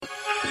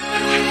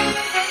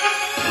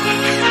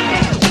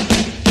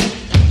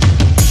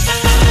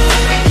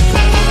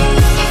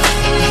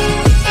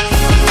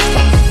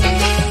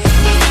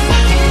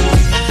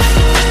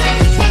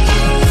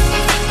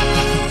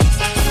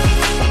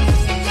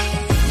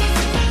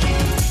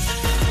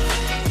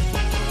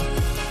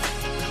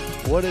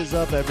What is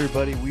up,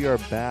 everybody? We are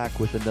back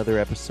with another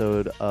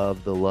episode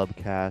of the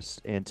Lubcast,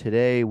 and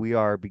today we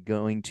are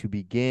going to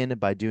begin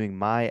by doing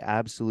my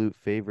absolute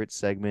favorite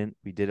segment.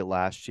 We did it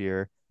last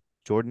year.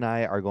 Jordan and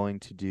I are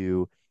going to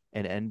do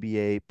an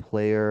NBA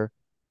player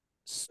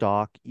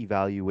stock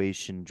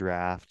evaluation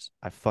draft.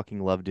 I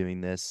fucking love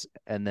doing this.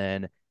 And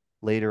then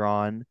later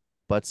on,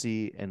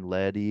 Butsy and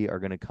Letty are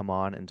going to come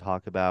on and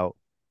talk about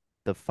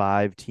the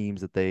 5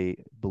 teams that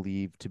they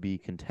believe to be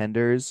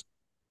contenders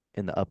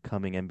in the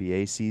upcoming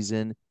NBA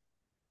season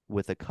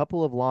with a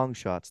couple of long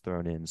shots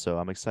thrown in. So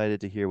I'm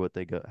excited to hear what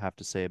they have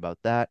to say about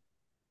that.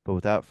 But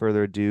without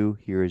further ado,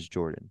 here is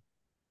Jordan.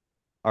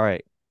 All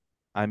right,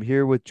 I'm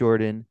here with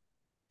Jordan,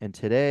 and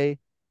today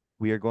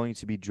we are going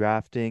to be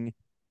drafting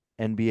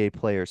NBA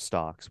player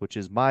stocks, which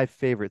is my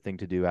favorite thing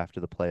to do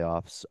after the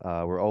playoffs.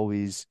 We're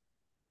always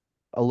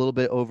a little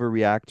bit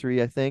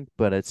overreactory, I think,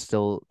 but it's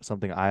still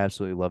something I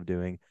absolutely love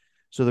doing.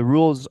 So the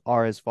rules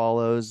are as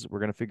follows. We're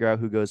going to figure out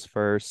who goes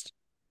first.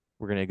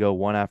 We're going to go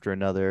one after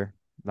another,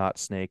 not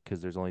snake because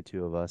there's only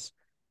 2 of us.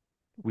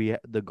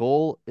 The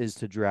goal is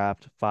to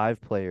draft 5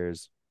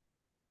 players.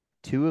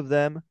 2 of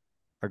them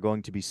are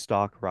going to be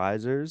stock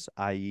risers,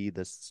 i.e.,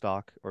 the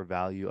stock or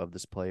value of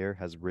this player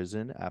has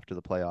risen after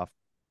the playoff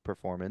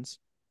performance,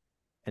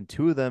 and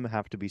 2 of them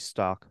have to be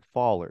stock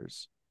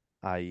fallers,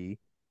 i.e.,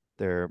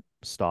 their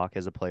stock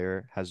as a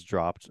player has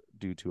dropped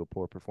due to a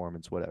poor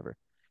performance, whatever.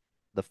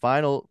 The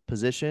final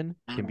position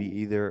can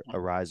be either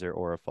a riser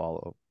or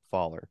a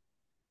faller.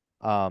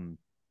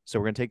 So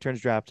we're gonna take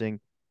turns drafting,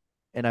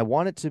 and I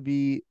want it to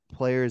be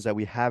players that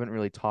we haven't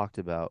really talked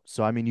about.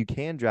 So I mean, you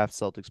can draft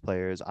Celtics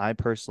players. I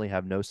personally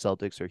have no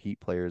Celtics or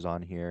Heat players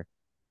on here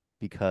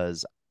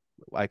because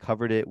I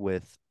covered it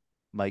with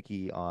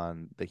Mikey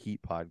on the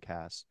Heat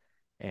podcast,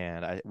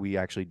 and we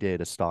actually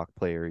did a stock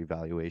player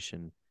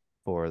evaluation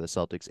for the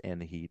Celtics and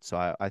the Heat.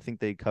 So I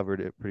think they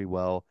covered it pretty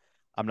well.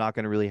 I'm not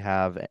going to really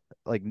have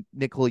like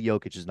Nikola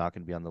Jokic is not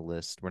going to be on the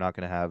list. We're not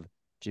going to have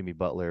Jimmy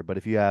Butler, but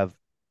if you have,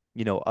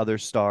 other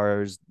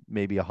stars,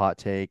 maybe a hot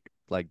take,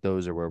 like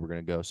those are where we're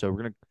going to go. So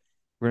we're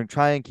gonna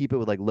try and keep it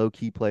with like low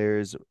key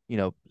players,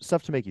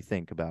 stuff to make you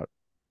think about.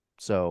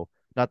 So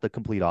not the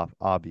complete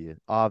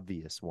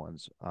obvious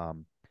ones.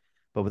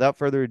 But without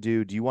further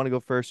ado, do you want to go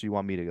first or do you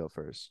want me to go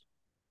first?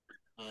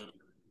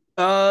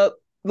 Uh,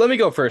 Let me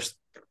go first.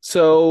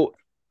 So,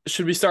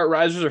 should we start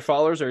risers or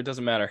fallers, or it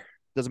doesn't matter?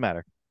 Doesn't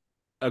matter.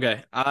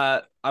 Okay.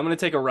 I'm gonna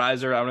take a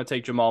riser. I'm gonna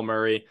take Jamal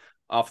Murray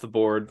off the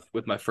board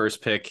with my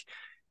first pick.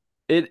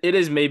 It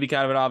is maybe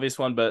kind of an obvious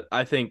one, but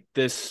I think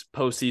this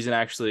postseason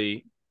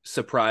actually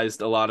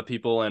surprised a lot of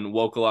people and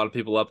woke a lot of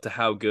people up to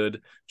how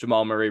good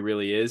Jamal Murray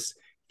really is.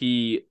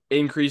 He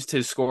increased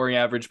his scoring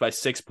average by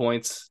 6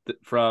 points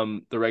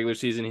from the regular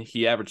season.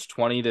 He averaged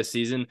 20 this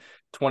season,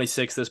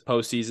 26 this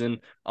postseason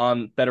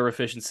on better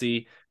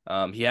efficiency.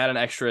 He had an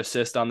extra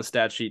assist on the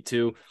stat sheet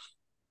too.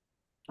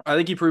 I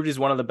think he proved he's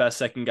one of the best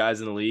second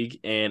guys in the league,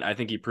 and I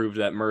think he proved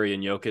that Murray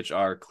and Jokic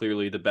are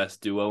clearly the best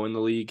duo in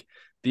the league.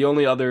 The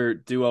only other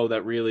duo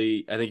that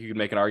really I think you could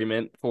make an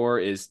argument for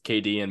is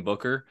KD and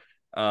Booker.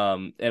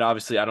 And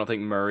obviously, I don't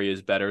think Murray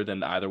is better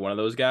than either one of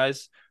those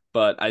guys,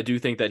 but I do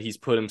think that he's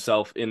put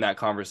himself in that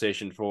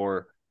conversation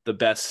for the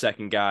best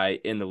second guy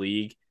in the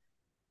league.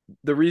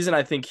 The reason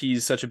I think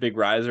he's such a big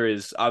riser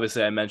is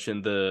obviously I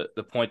mentioned the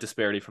point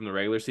disparity from the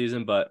regular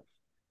season, but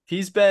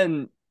he's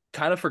been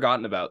kind of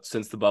forgotten about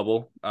since the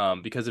bubble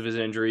because of his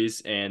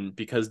injuries and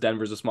because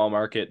Denver's a small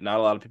market. Not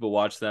a lot of people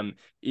watch them.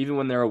 Even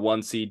when they're a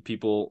 1 seed,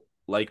 people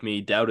like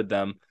me doubted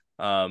them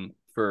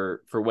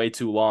for way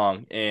too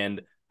long.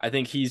 And I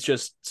think he's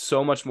just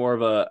so much more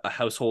of a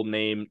household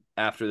name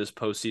after this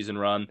postseason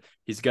run.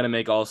 He's going to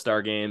make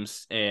all-star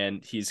games,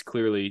 and he's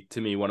clearly,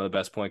 to me, one of the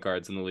best point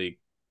guards in the league.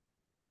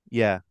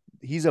 Yeah,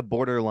 he's a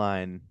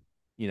borderline,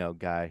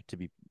 guy to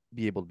be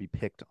able to be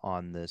picked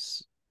on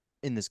this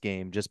in this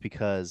game just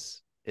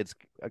because it's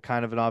a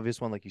kind of an obvious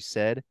one, like you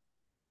said.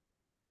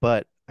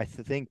 But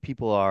think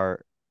people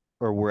are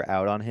or we're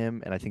out on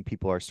him, and I think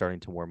people are starting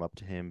to warm up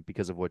to him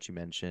because of what you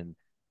mentioned.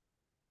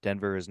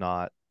 Denver is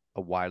not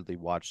a widely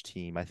watched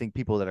team. I think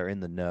people that are in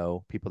the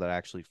know, people that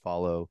actually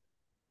follow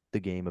the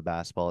game of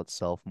basketball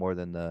itself more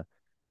than the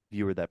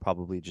viewer that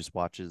probably just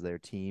watches their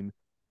team,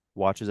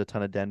 watches a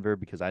ton of Denver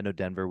because I know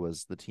Denver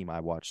was the team I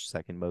watched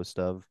second most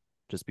of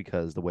just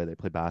because the way they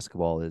play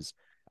basketball is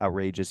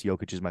outrageous.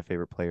 Jokic is my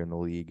favorite player in the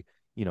league,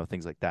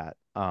 things like that.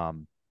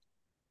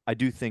 I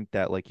do think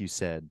that, like you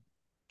said,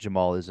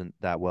 Jamal isn't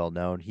that well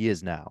known. He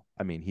is now.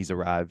 I mean, he's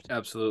arrived.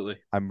 Absolutely.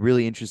 I'm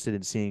really interested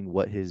in seeing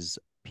what his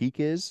peak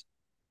is.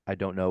 I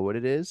don't know what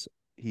it is.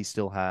 He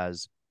still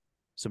has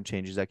some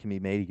changes that can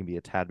be made. He can be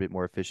a tad bit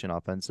more efficient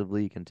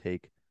offensively. He can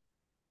take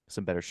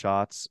some better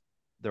shots.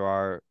 There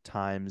are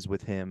times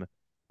with him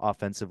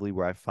offensively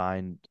where I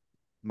find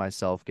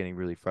myself getting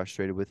really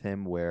frustrated with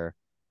him where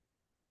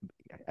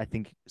I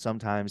think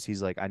sometimes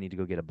he's like, I need to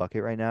go get a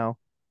bucket right now.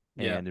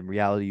 Yeah. And in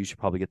reality, you should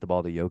probably get the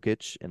ball to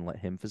Jokic and let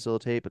him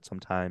facilitate. But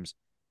sometimes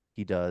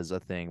he does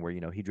a thing where,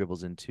 he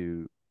dribbles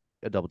into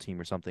a double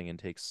team or something and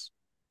takes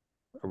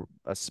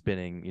a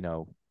spinning,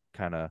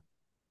 kind of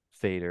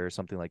fader or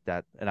something like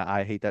that. And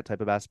I hate that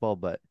type of basketball,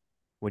 but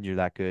when you're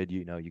that good,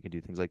 you can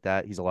do things like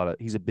that.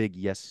 He's a big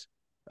yes,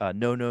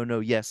 no, no, no,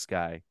 yes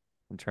guy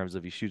in terms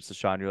of he shoots the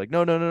shot and you're like,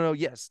 no, no, no, no,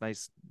 yes,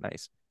 nice,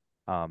 nice.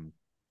 Um,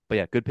 but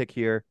yeah, good pick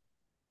here.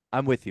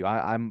 I'm with you.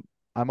 I'm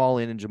all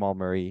in Jamal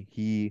Murray.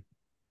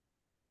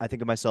 I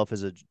think of myself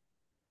as a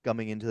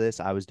coming into this,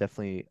 I was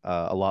definitely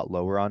a lot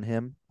lower on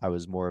him. I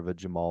was more of a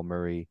Jamal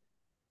Murray.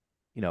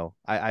 I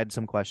had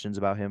some questions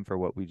about him for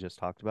what we just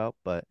talked about,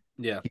 but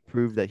Yeah. he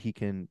proved that he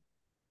can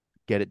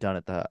get it done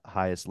at the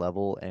highest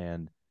level,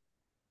 and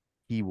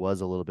he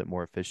was a little bit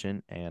more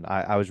efficient. And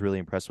I was really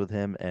impressed with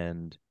him.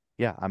 And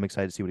yeah, I'm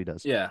excited to see what he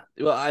does. Yeah.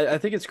 Well, I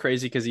think it's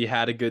crazy because he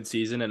had a good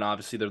season and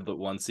obviously they're the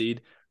one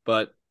seed,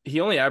 but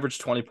he only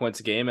averaged 20 points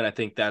a game. And I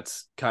think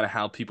that's kind of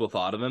how people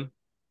thought of him.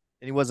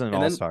 And he wasn't an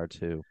And all then, star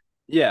too.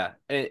 yeah.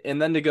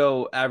 And then to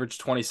go average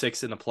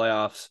 26 in the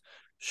playoffs,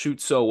 shoot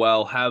so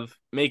well,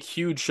 make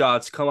huge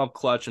shots, come up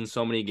clutch in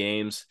so many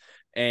games.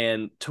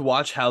 And to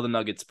watch how the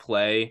Nuggets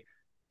play,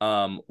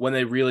 when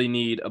they really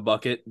need a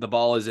bucket, the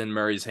ball is in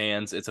Murray's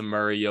hands. It's a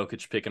Murray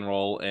Jokic pick and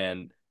roll.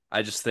 And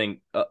I just think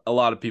a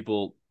lot of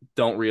people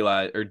don't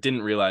realize or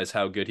didn't realize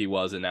how good he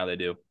was, and now they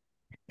do.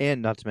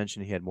 And not to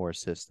mention he had more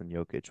assists than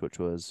Jokic, which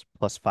was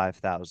plus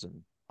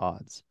 5,000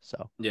 odds.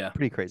 So Yeah.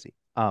 pretty crazy.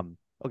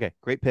 Okay,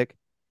 great pick.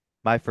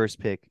 My first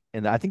pick,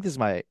 and I think this is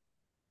my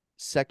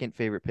second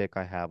favorite pick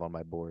I have on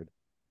my board,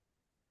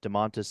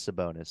 Domantas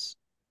Sabonis,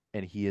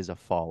 and he is a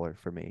faller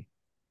for me.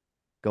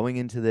 Going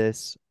into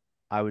this,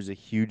 I was a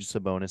huge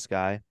Sabonis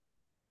guy.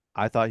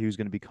 I thought he was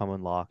going to become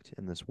unlocked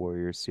in this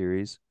Warriors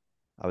series.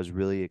 I was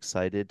really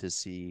excited to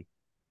see,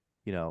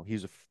 he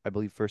was I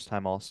believe first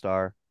time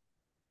All-Star.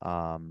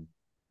 Um,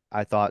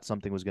 I thought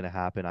something was going to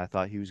happen. I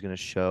thought he was going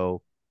to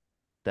show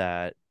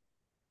that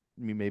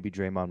maybe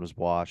Draymond was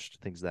washed,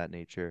 things of that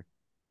nature.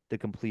 The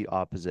complete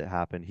opposite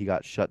happened. He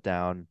got shut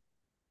down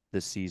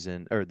this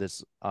season or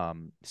this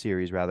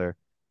series rather.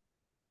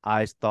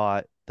 I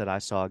thought that I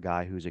saw a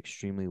guy who's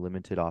extremely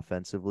limited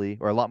offensively,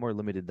 or a lot more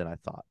limited than I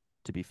thought,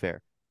 to be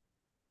fair.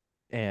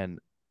 And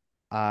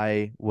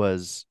I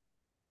was,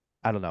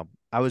 I don't know,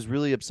 I was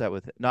really upset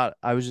with it. Not,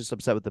 I was just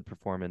upset with the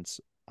performance.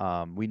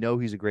 We know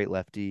he's a great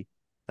lefty.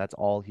 That's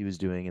all he was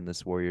doing in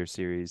this Warrior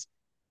series.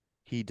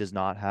 He does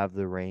not have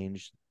the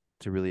range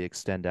to really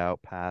extend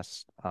out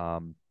past,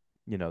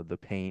 the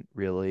paint.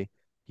 Really,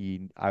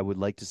 I would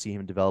like to see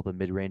him develop a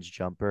mid-range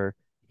jumper.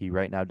 He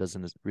right now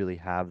doesn't really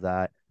have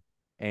that,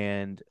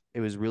 and it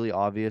was really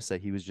obvious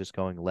that he was just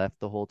going left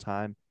the whole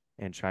time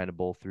and trying to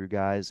bowl through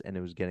guys, and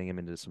it was getting him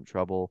into some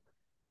trouble.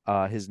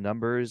 His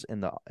numbers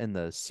in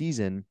the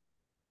season,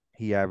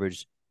 he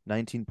averaged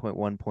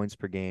 19.1 points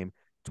per game,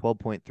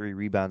 12.3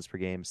 rebounds per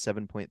game,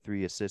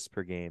 7.3 assists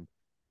per game,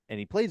 and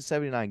he played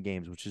 79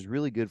 games, which is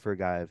really good for a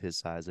guy of his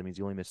size. That means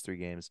he only missed 3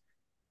 games.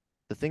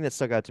 The thing that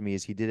stuck out to me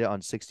is he did it on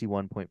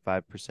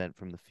 61.5%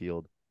 from the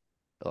field.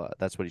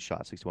 That's what he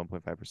shot,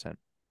 61.5%.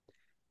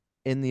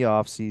 In the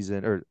off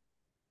season or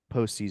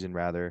postseason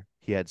rather,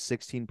 he had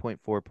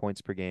 16.4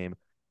 points per game,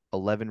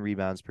 11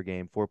 rebounds per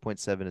game,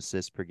 4.7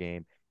 assists per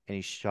game, and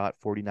he shot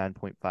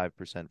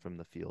 49.5% from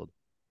the field.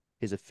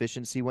 His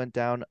efficiency went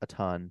down a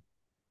ton.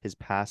 His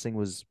passing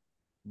was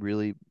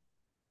really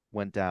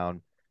went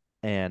down,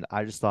 and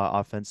I just thought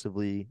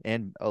offensively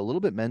and a little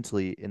bit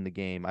mentally in the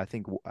game, I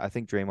think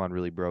Draymond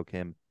really broke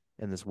him,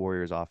 and this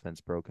Warriors offense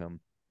broke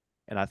him.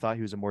 And I thought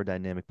he was a more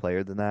dynamic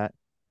player than that.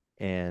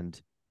 And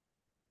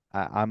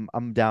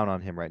I'm down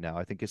on him right now.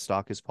 I think his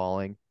stock is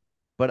falling,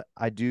 but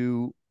I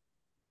do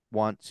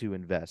want to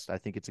invest. I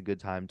think it's a good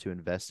time to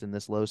invest in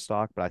this low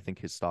stock, but I think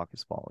his stock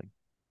is falling.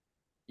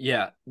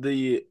 Yeah,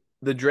 the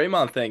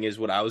Draymond thing is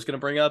what I was gonna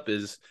bring up.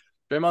 Is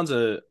Draymond's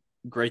a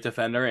great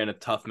defender and a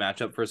tough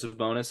matchup for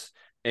Sabonis,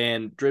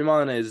 and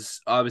Draymond is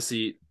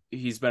obviously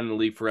he's been in the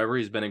league forever.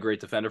 He's been a great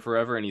defender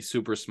forever, and he's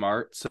super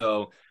smart.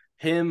 So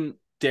him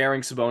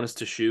daring Sabonis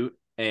to shoot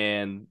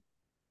and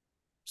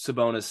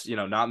Sabonis,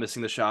 not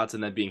missing the shots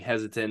and then being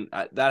hesitant,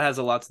 that has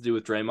a lot to do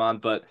with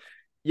Draymond. But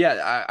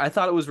yeah, I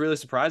thought it was really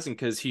surprising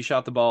because he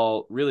shot the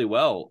ball really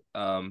well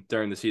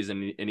during the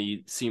season, and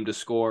he seemed to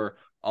score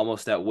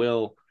almost at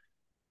will,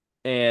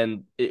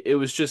 and it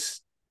was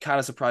just kind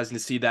of surprising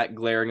to see that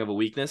glaring of a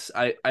weakness.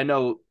 I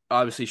know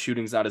obviously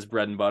shooting's not his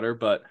bread and butter,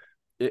 but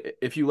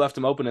if you left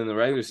him open in the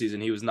regular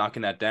season, he was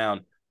knocking that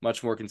down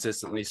much more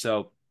consistently.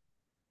 So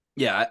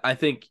yeah, I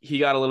think he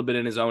got a little bit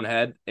in his own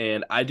head,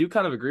 and I do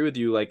kind of agree with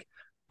you. Like,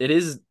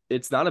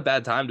 it's not a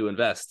bad time to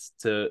invest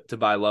to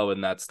buy low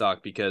in that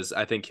stock because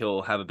I think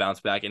he'll have a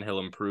bounce back and he'll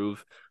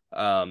improve.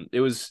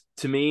 It was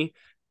to me,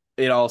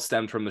 it all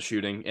stemmed from the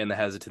shooting and the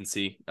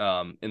hesitancy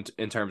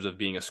in terms of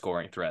being a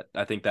scoring threat.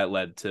 I think that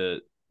led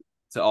to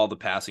all the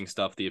passing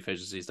stuff, the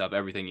efficiency stuff,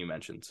 everything you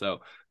mentioned. So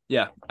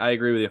yeah, I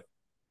agree with you.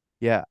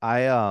 Yeah,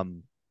 I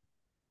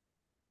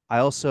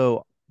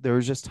also there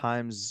was just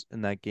times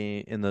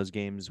in those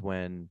games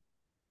when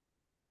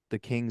the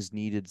Kings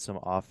needed some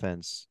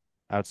offense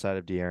outside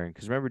of De'Aaron.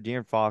 Because remember,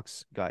 De'Aaron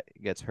Fox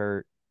gets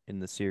hurt in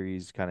the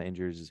series, kind of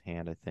injures his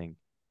hand, I think.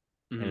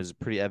 and it Hmm. was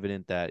pretty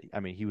evident that I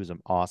mean he was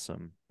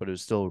awesome, but it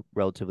was still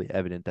relatively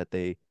evident that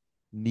they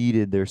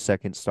needed their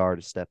second star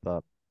to step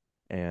up,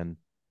 and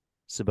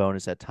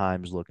Sabonis at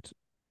times looked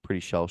pretty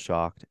shell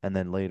shocked, and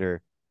then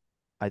later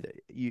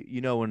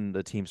you know when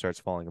the team starts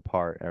falling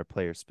apart, or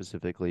players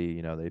specifically,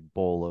 they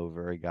bowl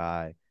over a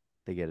guy,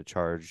 they get a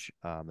charge,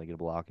 they get a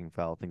blocking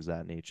foul, things of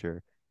that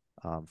nature,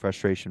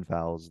 frustration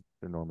fouls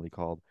they're normally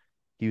called.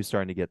 He was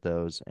starting to get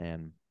those,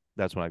 and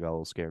that's when I got a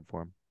little scared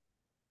for him.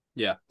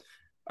 Yeah.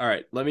 All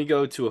right. Let me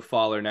go to a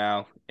faller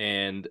now.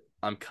 And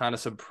I'm kind of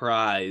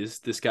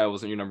surprised this guy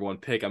wasn't your number one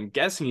pick. I'm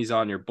guessing he's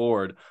on your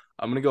board.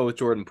 I'm going to go with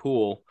Jordan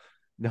Poole.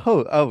 No,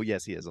 oh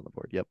yes, he is on the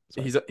board. Yep,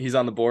 sorry. He's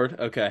on the board.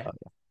 Okay.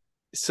 Oh,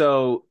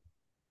 So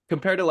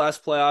compared to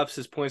last playoffs,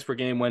 his points per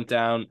game went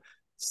down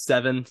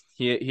 7.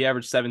 He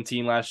averaged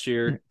 17 last yeah.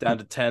 year, down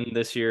to 10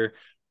 this year.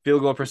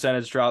 Field goal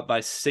percentage dropped by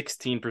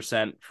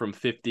 16% from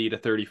 50 to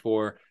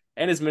 34,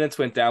 and his minutes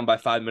went down by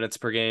 5 minutes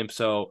per game.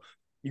 So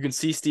you can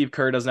see Steve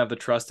Kerr doesn't have the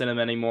trust in him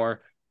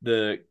anymore.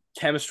 The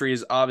chemistry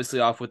is obviously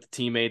off with the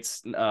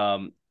teammates,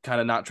 kind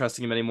of not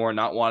trusting him anymore,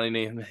 not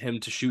wanting him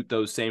to shoot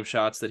those same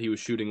shots that he was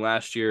shooting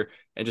last year,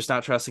 and just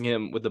not trusting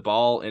him with the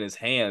ball in his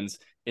hands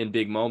in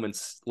big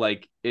moments.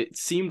 Like it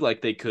seemed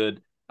like they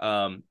could,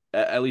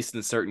 at least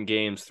in certain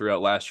games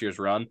throughout last year's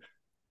run.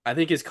 I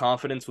think his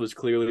confidence was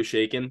clearly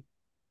shaken.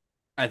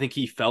 I think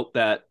he felt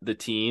that the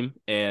team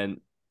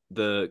and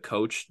the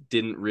coach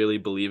didn't really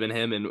believe in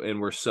him, and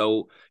were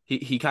so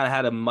he kind of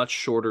had a much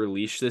shorter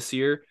leash this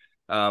year,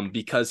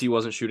 because he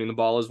wasn't shooting the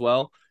ball as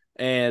well.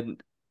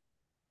 And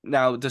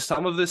now, does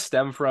some of this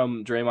stem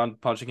from Draymond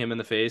punching him in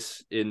the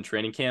face in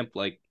training camp?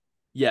 Like,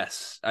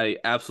 yes, I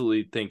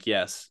absolutely think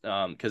yes,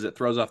 because it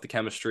throws off the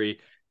chemistry,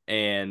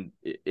 and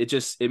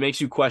it makes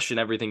you question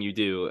everything you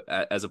do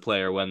as a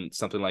player when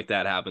something like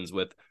that happens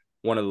with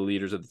one of the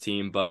leaders of the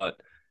team. But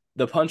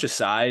the punch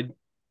aside,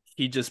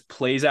 he just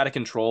plays out of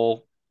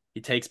control.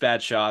 He takes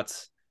bad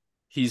shots.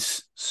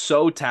 He's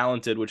so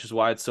talented, which is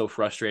why it's so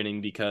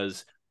frustrating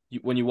because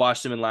when you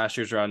watched him in last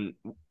year's run,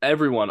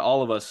 everyone,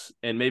 all of us,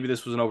 and maybe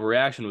this was an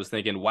overreaction, was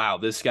thinking, wow,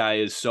 this guy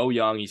is so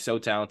young. He's so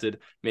talented.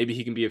 Maybe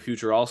he can be a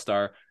future all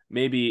star.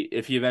 Maybe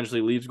if he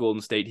eventually leaves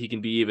Golden State, he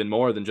can be even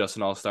more than just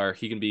an all star.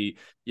 He can be,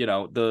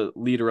 the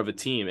leader of a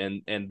team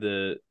and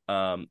the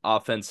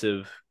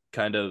offensive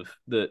kind of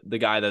the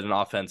guy that an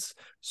offense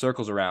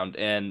circles around.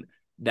 And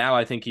now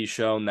I think he's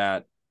shown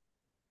that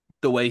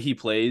the way he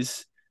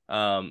plays,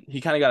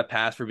 he kind of got a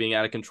pass for being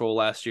out of control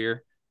last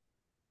year.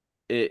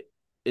 It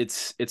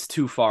it's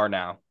too far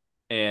now,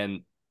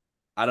 and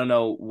I don't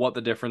know what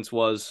the difference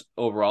was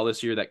overall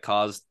this year that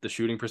caused the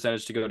shooting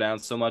percentage to go down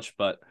so much,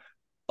 but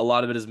a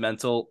lot of it is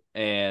mental.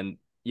 And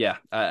yeah,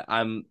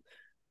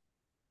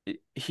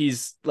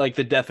 he's like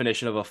the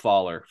definition of a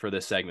faller for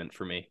this segment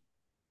for me.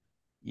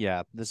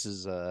 Yeah, this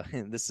is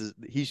this is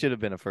he should have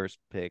been a first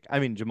pick. I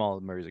mean, Jamal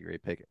Murray's a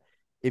great pick.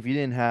 If you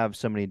didn't have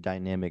so many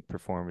dynamic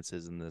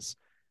performances in this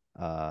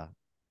uh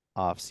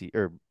off season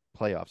or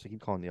playoffs, I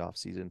keep calling the off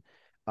season,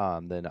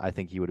 then I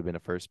think he would have been a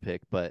first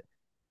pick. But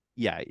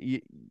yeah,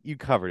 you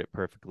covered it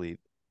perfectly.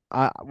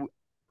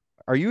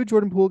 Are you a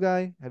Jordan Poole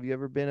guy? Have you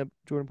ever been a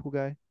Jordan Poole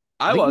guy?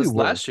 I I think we was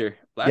were. last year.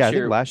 Yeah, Last I think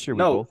year, last year we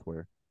no, both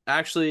were.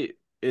 actually,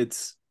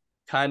 it's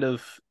kind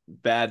of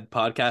bad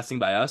podcasting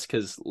by us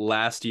because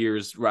last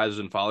year's risers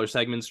and fallers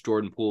segments,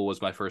 Jordan Poole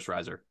was my first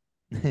riser,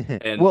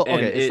 and Well, okay,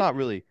 and it's it, not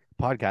really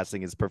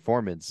podcasting, it's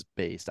performance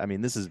based. I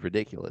mean, this is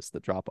ridiculous, the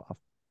drop off.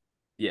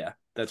 yeah,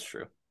 that's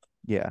true.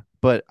 Yeah,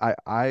 but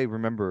I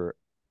remember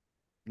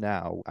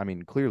now. I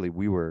mean, clearly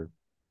we were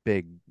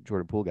big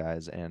Jordan Poole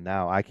guys, and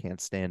now I can't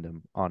stand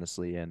him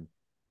honestly. And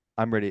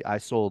I'm ready. I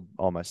sold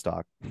all my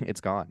stock.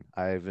 It's gone.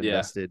 I've Yeah.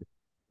 invested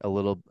a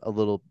little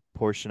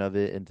portion of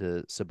it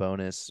into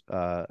Sabonis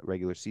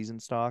regular season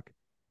stock.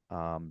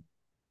 Um,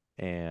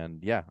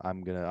 and yeah,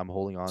 I'm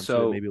holding on to it.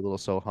 So Maybe a little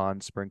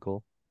Sohan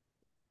sprinkle.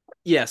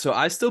 yeah, so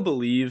I still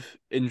believe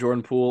in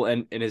Jordan Poole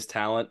and in his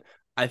talent.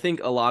 I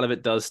think a lot of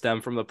it does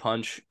stem from the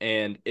punch,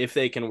 and if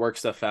they can work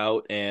stuff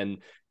out, and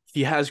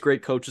he has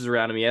great coaches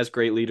around him, he has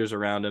great leaders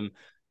around him.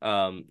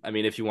 I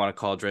mean, if you want to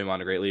call Draymond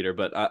a great leader,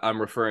 but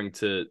I'm referring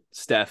to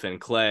Steph and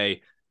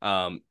Clay.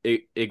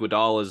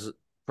 Iguodala has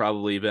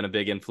probably been a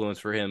big influence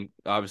for him.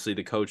 Obviously,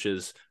 the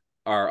coaches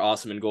are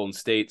awesome in Golden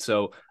State,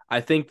 so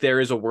I think there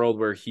is a world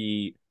where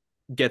he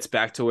gets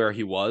back to where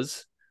he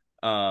was.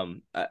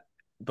 Um,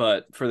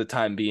 but for the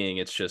time being,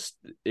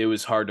 it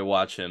was hard to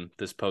watch him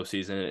this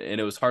postseason, and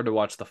it was hard to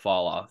watch the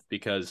fall off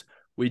because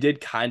we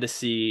did kind of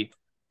see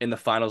in the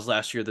finals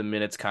last year the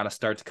minutes kind of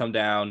start to come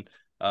down,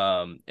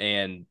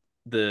 and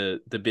the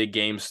big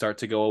games start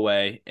to go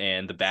away,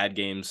 and the bad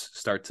games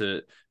start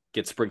to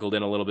get sprinkled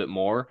in a little bit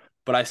more.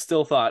 But I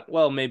still thought,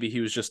 well, maybe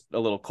he was just a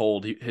little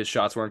cold. His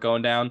shots weren't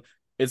going down.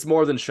 It's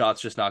more than shots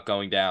just not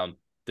going down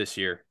this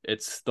year.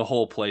 It's the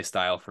whole play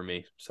style for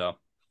me. So,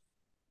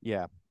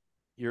 Yeah,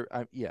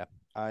 yeah.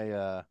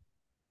 I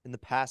in the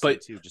passing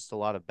but too, just a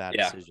lot of bad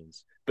yeah.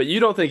 decisions. But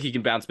you don't think he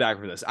can bounce back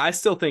from this? I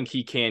still think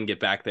he can get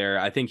back there.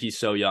 I think he's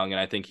so young, and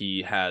I think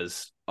he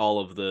has all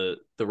of the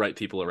right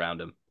people around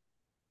him.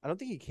 I don't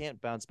think he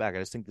can't bounce back. I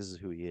just think this is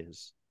who he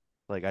is.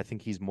 Like I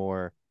think he's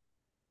more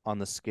on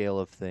the scale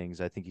of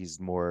things. I think he's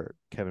more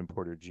Kevin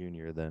Porter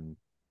Jr. than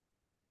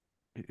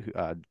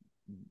uh,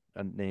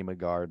 name a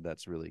guard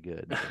that's really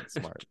good and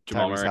smart.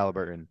 Jamal Tyrese Murray.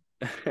 Halliburton.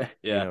 You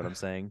Yeah. know what I'm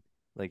saying?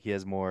 Like he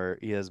has more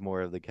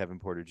of the Kevin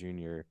Porter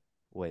Jr.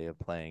 way of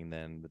playing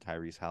than the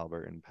Tyrese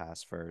Halliburton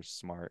pass first,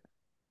 smart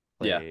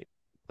Yeah.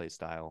 play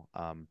style.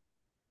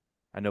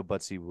 I know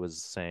Butsy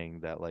was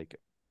saying that like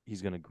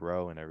he's gonna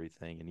grow and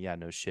everything, and yeah,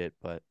 no shit,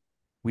 but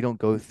we don't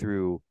go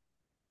through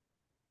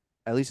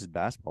at least as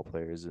basketball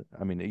players.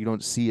 I mean, you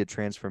don't see a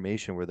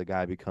transformation where the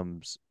guy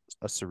becomes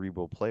a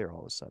cerebral player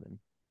all of a sudden.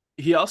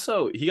 He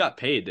got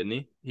paid, didn't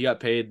he? He got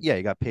paid Yeah,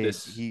 he got paid.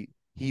 this.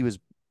 He was.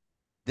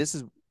 This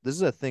is this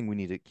is a thing we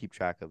need to keep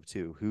track of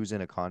too. Who's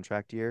in a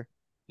contract year?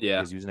 Yeah.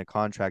 Because he was in a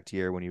contract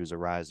year when he was a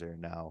riser.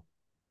 Now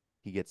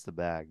he gets the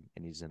bag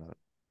and he's in a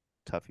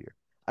tough year.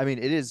 I mean,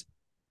 it is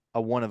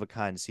a one of a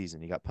kind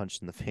season. He got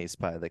punched in the face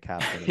by the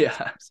captain of the team.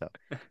 Yeah. So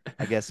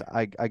I guess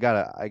I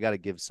gotta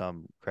give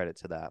some credit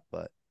to that.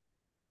 But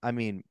I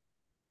mean,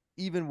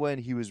 even when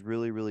he was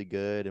really, really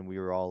good and we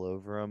were all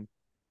over him,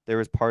 there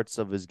was parts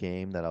of his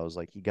game that I was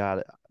like, he got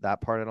it.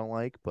 That part I don't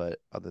like, but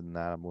other than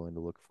that, I'm willing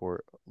to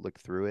look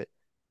through it.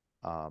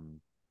 Um,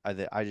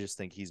 I just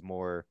think he's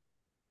more,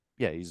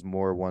 yeah, he's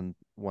more one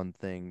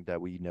thing that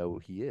we know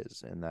he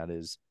is, and that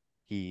is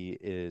he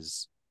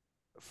is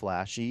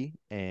flashy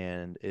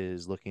and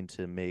is looking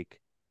to make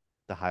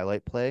the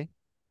highlight play.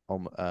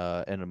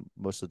 And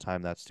most of the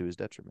time that's to his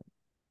detriment.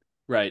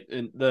 Right.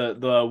 And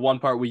the one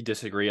part we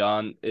disagree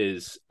on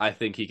is I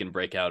think he can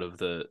break out of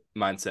the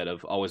mindset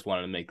of always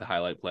wanting to make the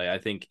highlight play. I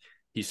think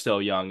he's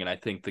still young, and I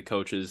think the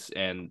coaches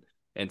and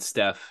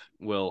Steph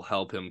will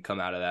help him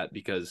come out of that,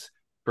 because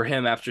for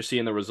him, after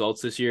seeing the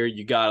results this year,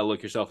 you got to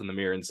look yourself in the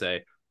mirror and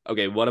say,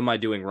 okay, what am I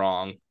doing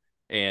wrong?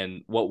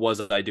 And what was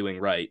I doing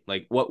right?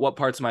 Like what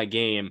parts of my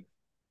game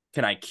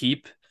can I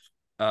keep,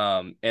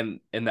 and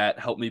that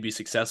helped me be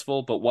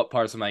successful, but what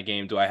parts of my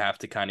game do I have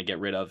to kind of get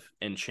rid of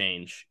and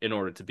change in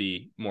order to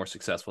be more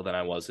successful than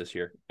I was this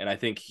year? And I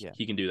think Yeah.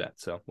 he can do that,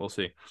 so we'll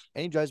see.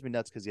 And he drives me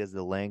nuts because he has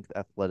the length,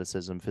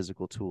 athleticism,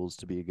 physical tools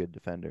to be a good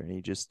defender, and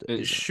he just And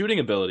isn't. shooting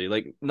ability,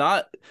 like,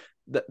 not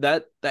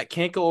that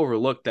can't go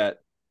overlooked, that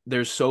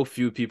there's so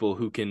few people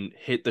who can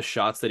hit the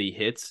shots that he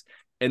hits,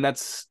 and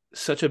that's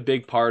such a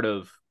big part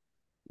of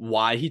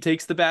why he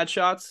takes the bad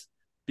shots,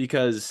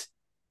 because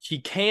he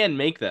can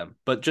make them,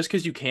 but just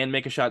because you can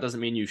make a shot doesn't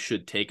mean you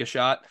should take a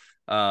shot.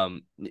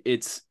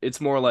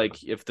 It's more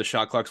like if the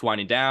shot clock's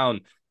winding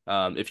down,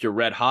 if you're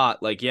red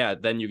hot, like, yeah,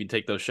 then you can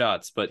take those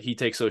shots, but he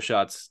takes those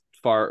shots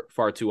far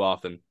too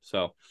often.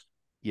 So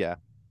Yeah,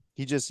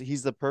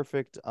 he's the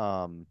perfect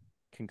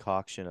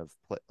concoction of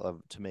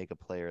to make a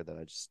player that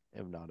I just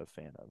am not a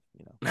fan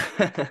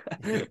of.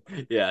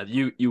 yeah,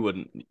 you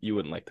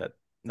wouldn't like that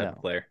type of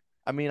No, player.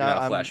 I mean You're not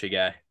a I'm flashy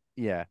guy.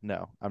 yeah,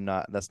 no, I'm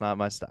not. That's not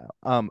my style.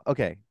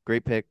 Okay,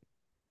 great pick.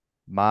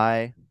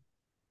 My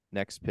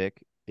next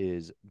pick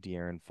is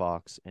De'Aaron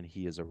Fox, and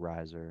he is a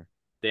riser.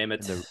 Damn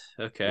And it.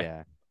 the Okay.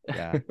 yeah,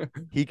 yeah,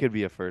 he could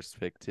be a first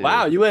pick too.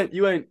 Wow, you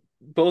went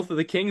both of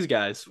the Kings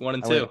guys, one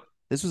and I went. two.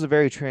 This was a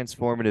very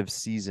transformative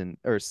season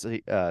or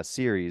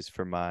series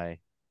for my.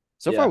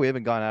 So far, Yeah. we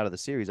haven't gone out of the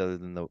series other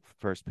than the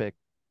first pick.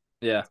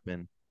 Yeah. It's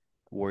been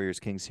Warriors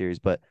Kings series,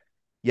 but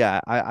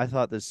yeah, I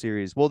thought this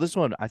series. Well, this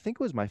one I think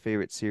was my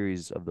favorite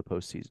series of the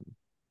postseason.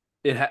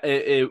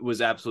 It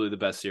was absolutely the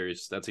best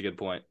series. That's a good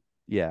point.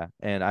 Yeah,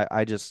 and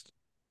I just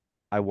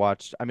I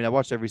watched. I mean, I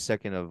watched every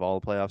second of all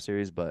the playoff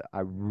series, but I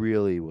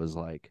really was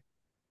like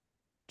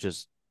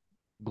just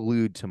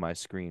glued to my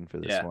screen for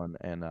this Yeah. one,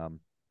 and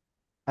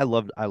I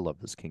love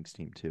this Kings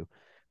team too.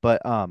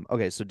 But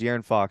okay, so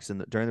De'Aaron Fox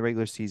during the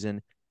regular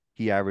season,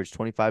 he averaged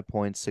 25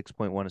 points,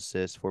 6.1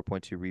 assists,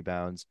 4.2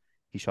 rebounds.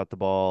 He shot the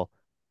ball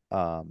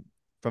um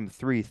from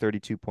three,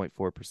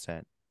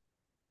 32.4%.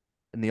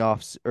 In the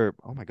off or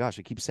oh my gosh,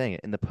 I keep saying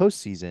it. In the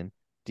postseason,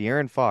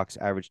 De'Aaron Fox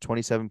averaged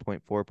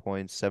 27.4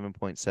 points,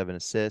 7.7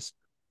 assists,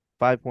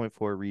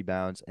 5.4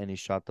 rebounds, and he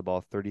shot the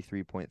ball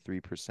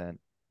 33.3%.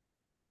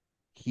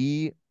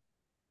 He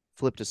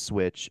flipped a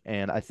switch,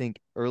 and I think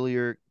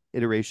earlier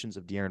iterations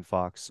of De'Aaron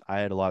Fox, I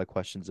had a lot of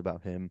questions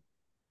about him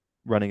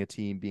running a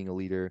team, being a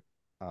leader.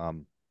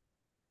 Um,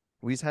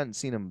 we just hadn't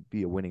seen him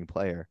be a winning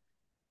player.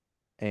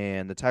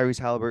 And the Tyrese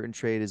Halliburton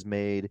trade is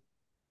made,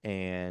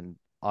 and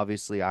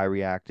obviously I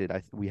reacted.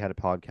 We had a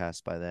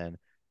podcast by then.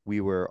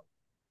 We were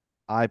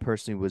I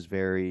personally was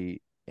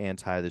very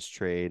anti this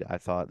trade. I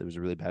thought it was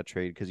a really bad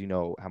trade because you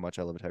know how much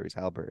I love Tyrese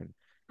Halliburton.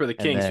 For the And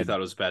Kings, you then thought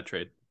it was a bad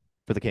trade.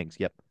 for the Kings,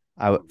 yep.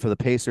 For the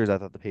Pacers, I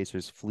thought the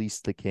Pacers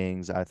fleeced the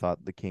Kings. I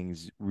thought the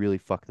Kings really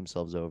fucked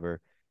themselves over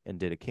and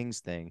did a Kings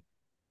thing.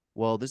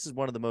 Well, this is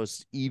one of the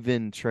most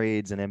even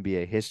trades in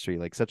NBA history,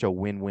 like such a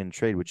win-win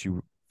trade, which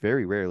you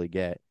very rarely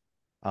get.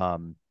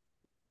 Um,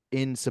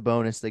 in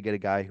Sabonis, they get a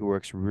guy who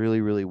works really,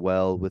 really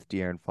well with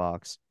De'Aaron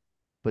Fox.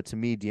 But to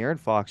me, De'Aaron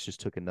Fox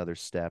just took another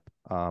step.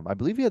 I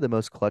believe he had the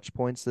most clutch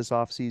points this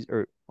offseason,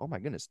 or oh my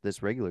goodness,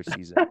 this regular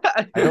season.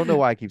 I don't know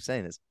why I keep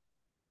saying this.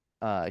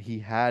 He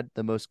had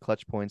the most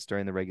clutch points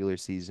during the regular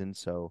season,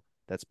 so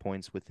that's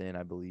points within,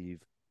 I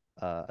believe,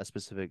 a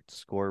specific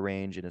score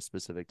range in a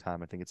specific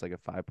time. I think it's like a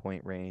 5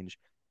 point range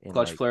in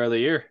Clutch like player of the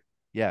year.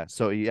 yeah,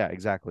 so yeah,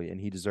 exactly. And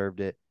he deserved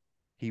it.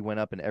 He went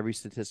up in every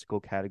statistical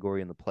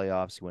category in the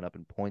playoffs. He went up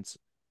in points,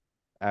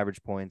 average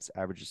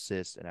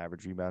assists, and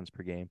average rebounds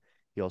per game.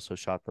 He also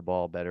shot the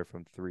ball better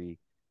from three.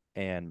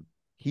 And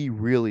he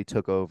really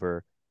took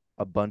over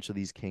a bunch of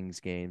these Kings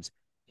games.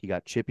 He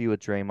got chippy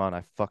with Draymond.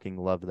 I fucking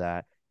love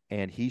that.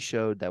 And he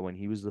showed that when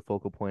he was the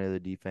focal point of the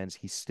defense,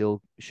 he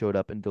still showed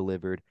up and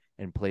delivered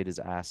and played his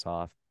ass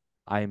off.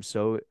 I am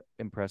so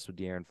impressed with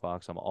De'Aaron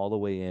Fox. I'm all the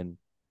way in.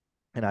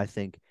 And I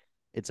think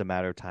it's a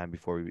matter of time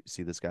before we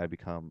see this guy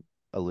become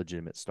a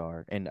legitimate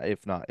star. And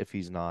if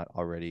he's not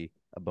already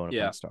a bona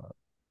Yeah. fide star.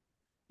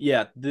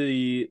 Yeah.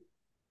 The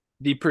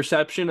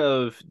perception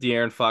of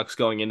De'Aaron Fox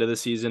going into the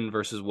season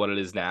versus what it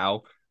is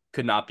now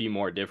could not be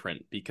more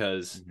different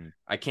because Mm-hmm.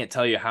 I can't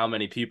tell you how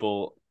many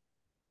people,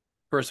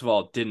 first of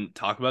all, didn't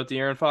talk about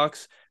De'Aaron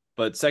Fox,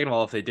 but second of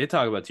all, if they did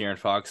talk about De'Aaron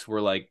Fox,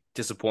 were like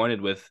disappointed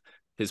with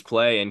his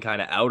play and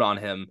kind of out on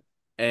him.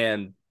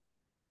 And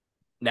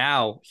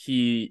now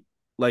he,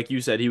 like you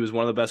said, he was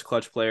one of the best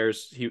clutch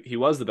players. He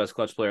was the best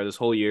clutch player this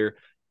whole year.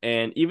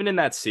 And even in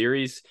that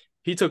series,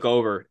 he took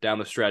over down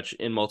the stretch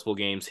in multiple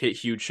games, hit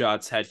huge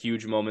shots, had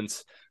huge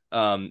moments.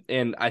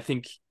 And I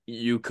think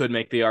you could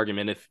make the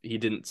argument if he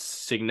didn't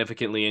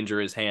significantly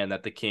injure his hand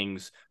that the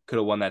Kings could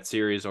have won that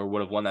series or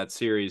would have won that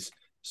series.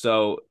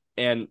 So,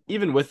 and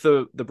even with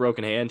the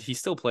broken hand, he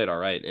still played all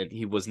right, and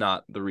he was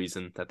not the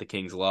reason that the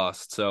Kings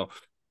lost. So,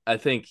 I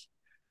think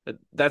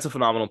that's a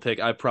phenomenal pick.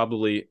 I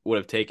probably would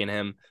have taken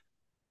him.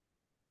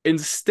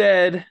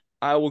 Instead,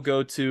 I will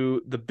go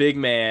to the big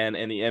man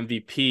and the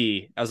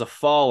MVP as a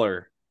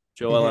faller,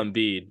 Joel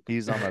Embiid.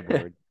 He's on my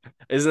board.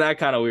 Isn't that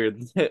kind of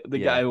weird? The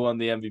Yeah. guy who won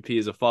the MVP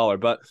is a faller,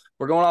 but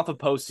we're going off of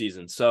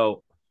postseason.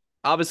 So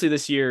obviously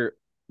this year,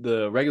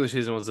 the regular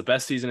season was the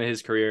best season of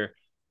his career.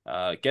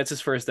 Gets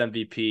his first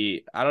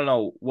MVP. I don't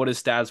know what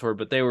his stats were,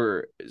 but they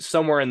were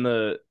somewhere in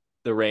the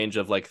range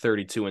of like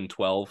 32 and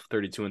 12,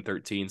 32 and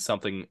 13,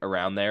 something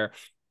around there.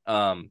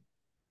 Um,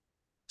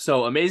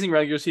 so amazing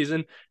regular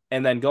season,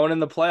 and then going in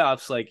the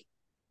playoffs, like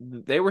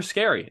they were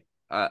scary.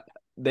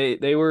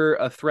 They were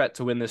a threat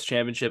to win this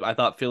championship. I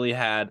thought Philly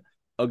had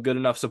a good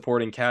enough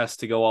supporting cast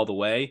to go all the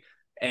way,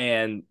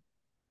 and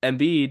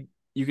Embiid.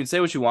 You can say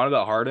what you want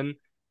about Harden.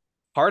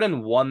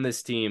 Harden won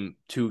this team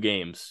 2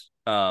 games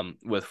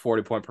with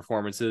 40-point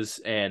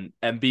performances, and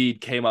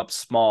Embiid came up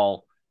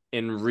small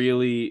in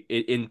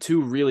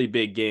 2 really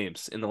big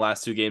games in the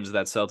last 2 games of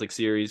that Celtic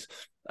series.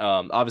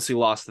 Obviously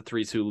lost the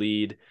 3-2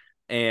 lead,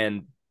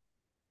 and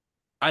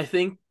I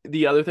think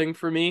the other thing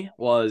for me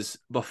was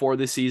before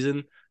this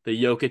season,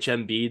 the Jokic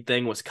Embiid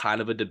thing was kind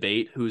of a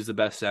debate who's the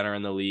best center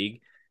in the league.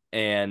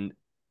 And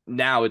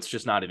now it's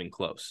just not even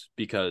close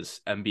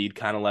because Embiid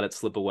kind of let it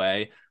slip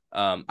away.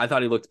 I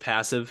thought he looked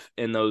passive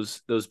in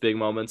those big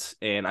moments,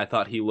 and I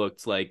thought he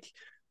looked like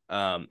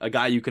a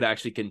guy you could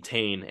actually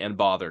contain and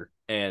bother.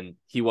 And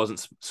he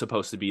wasn't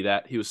supposed to be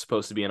that. He was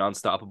supposed to be an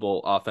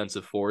unstoppable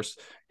offensive force.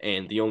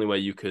 And the only way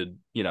you could,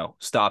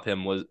 stop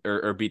him was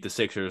or beat the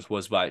Sixers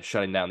was by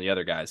shutting down the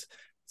other guys.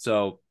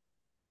 So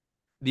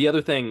the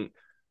other thing,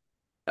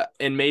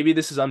 and maybe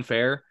this is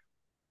unfair,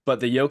 but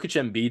the Jokic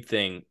Embiid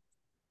thing,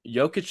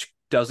 Jokic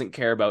doesn't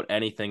care about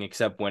anything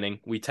except winning.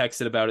 We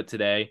texted about it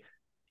today.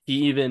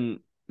 He even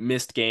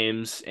missed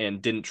games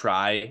and didn't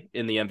try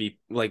in the MVP,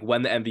 like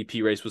when the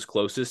MVP race was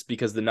closest,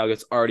 because the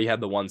Nuggets already had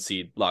the 1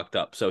 seed locked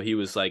up. So he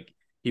was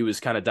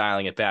kind of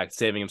dialing it back,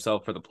 saving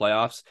himself for the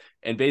playoffs,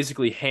 and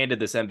basically handed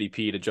this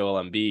MVP to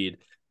Joel Embiid.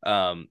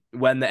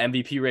 When the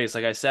MVP race,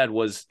 like I said,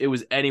 it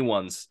was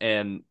anyone's,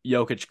 and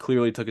Jokic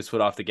clearly took his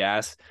foot off the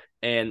gas.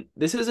 And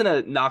this isn't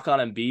a knock on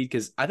Embiid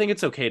because I think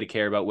it's okay to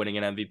care about winning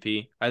an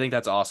MVP. I think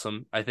that's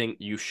awesome. I think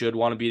you should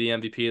want to be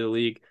the MVP of the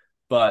league,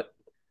 but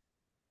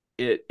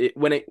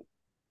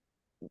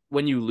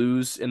when you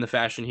lose in the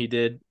fashion he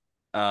did,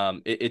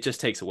 it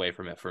just takes away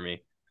from it for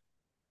me.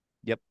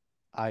 Yep.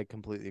 I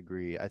completely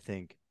agree. I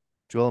think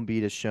Joel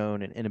Embiid has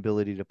shown an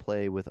inability to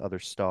play with other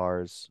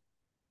stars.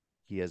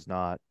 He has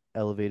not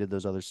elevated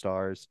those other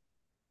stars.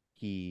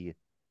 He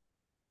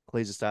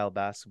plays a style of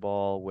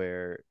basketball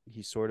where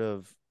he sort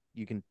of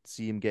you can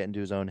see him get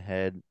into his own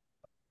head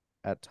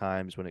at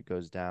times when it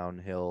goes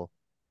downhill,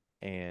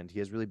 and he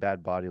has really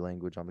bad body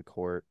language on the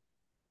court.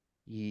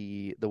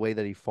 The way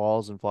that he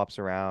falls and flops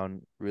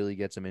around really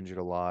gets him injured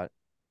a lot.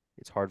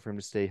 It's hard for him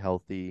to stay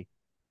healthy.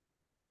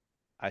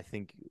 I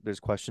think there's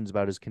questions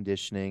about his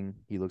conditioning.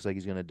 He looks like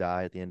he's going to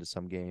die at the end of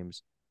some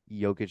games.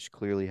 Jokic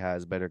clearly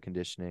has better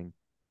conditioning,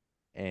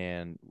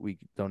 and we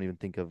don't even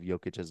think of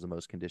Jokic as the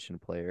most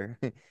conditioned player.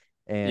 Yeah,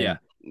 And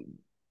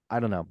I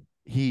don't know.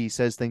 He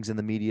says things in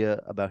the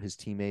media about his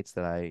teammates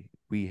that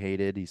we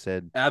hated. He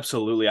said,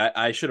 absolutely.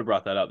 I should have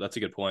brought that up. That's a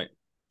good point.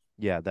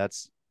 "Yeah,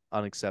 that's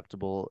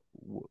unacceptable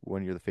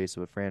when you're the face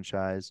of a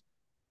franchise."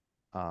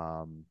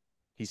 Um,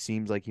 he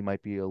seems like he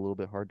might be a little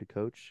bit hard to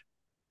coach.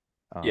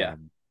 Yeah.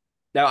 Um,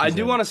 Now I he's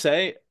do a want to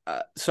say,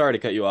 sorry to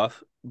cut you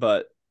off,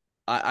 but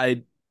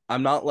I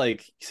I'm not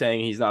like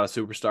saying he's not a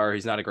superstar.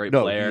 He's not a great No,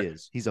 he player.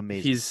 is. He's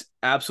amazing. He's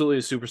absolutely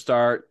a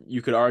superstar.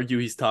 You could argue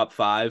he's top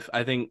five.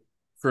 I think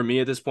for me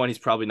at this point, he's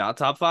probably not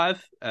top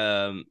five.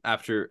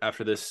 After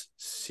this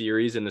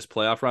series and this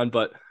playoff run,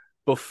 but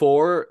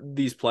before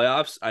these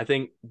playoffs, I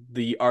think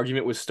the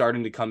argument was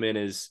starting to come in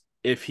as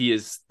if he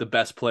is the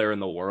best player in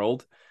the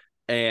world,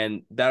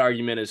 and that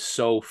argument is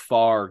so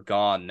far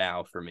gone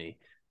now for me.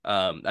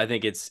 I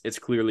think it's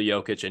clearly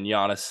Jokic and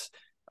Giannis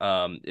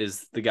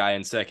is the guy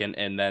in second,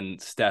 and then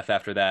Steph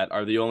after that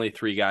are the only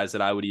three guys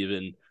that I would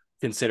even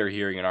consider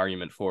hearing an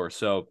argument for.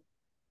 So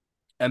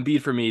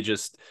Embiid for me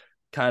just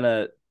kind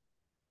of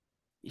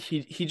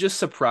he just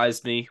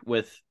surprised me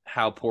with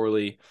how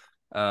poorly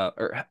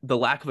or the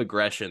lack of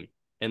aggression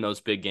in those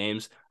big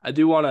games. I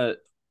do want to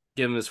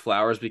give him his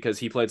flowers because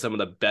he played some of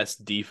the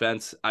best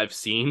defense I've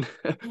seen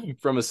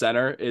from a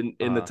center in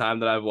the Uh, time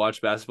that I've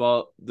watched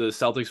basketball. The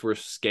Celtics were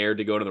scared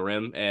to go to the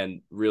rim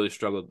and really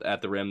struggled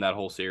at the rim that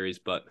whole series,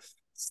 but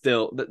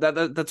still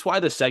that's why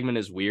the segment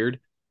is weird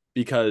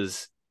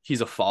because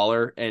he's a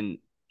faller and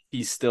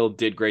he still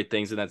did great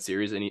things in that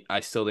series and I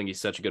still think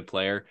he's such a good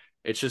player.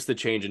 It's just the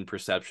change in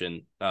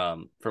perception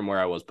from where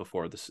I was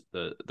before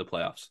the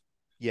playoffs.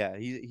 yeah,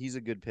 he's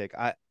a good pick.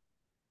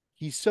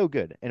 He's so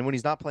good. And when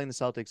he's not playing the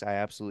Celtics, I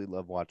absolutely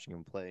love watching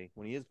him play.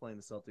 When he is playing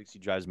the Celtics, he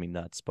drives me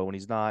nuts. But when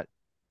he's not,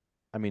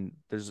 I mean,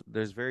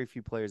 there's very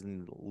few players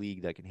in the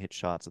league that can hit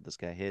shots that this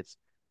guy hits,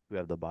 who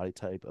have the body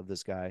type of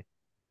this guy.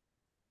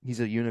 He's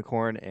a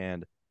unicorn,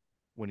 and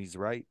when he's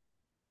right,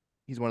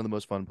 he's one of the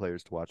most fun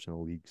players to watch in the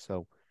league.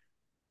 So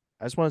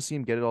I just want to see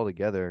him get it all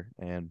together.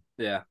 And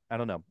Yeah, I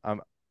don't know.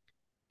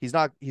 He's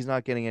not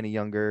getting any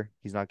younger.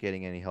 He's not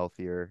getting any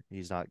healthier.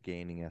 He's not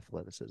gaining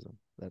athleticism.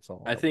 That's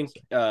all I I will think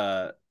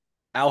say.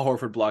 Al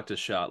Horford blocked his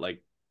shot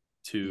like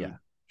two Yeah.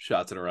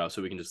 shots in a row,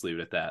 so we can just leave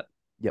it at that.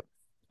 Yep.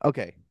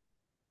 Okay.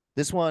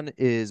 This one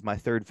is my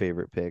third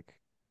favorite pick.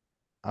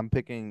 I'm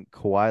picking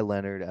Kawhi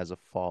Leonard as a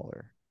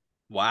faller.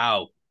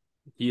 Wow,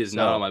 he is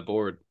not on So my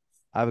board.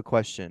 I have a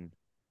question.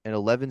 In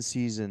 11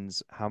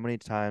 seasons, how many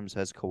times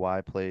has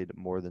Kawhi played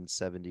more than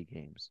 70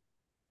 games?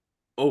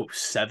 Oh,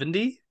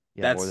 70?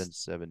 Yeah, more That's than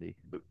 70.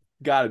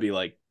 got to be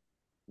like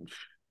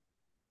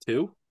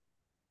two.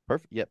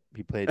 Perfect. Yep.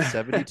 He played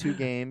 72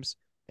 games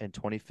in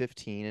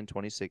 2015 and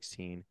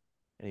 2016,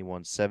 and he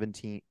won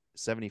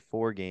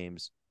 74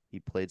 games. He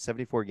played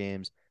 74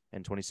 games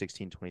in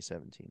 2016,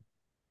 2017.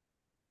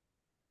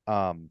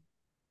 Um,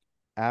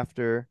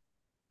 After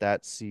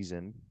that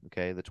season,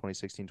 okay, the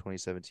 2016,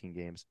 2017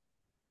 games,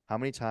 how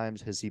many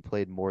times has he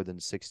played more than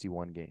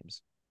 61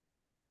 games?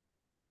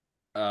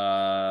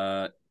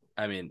 uh,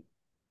 I mean,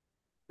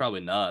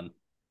 probably none.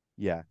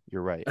 Yeah,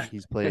 you're right.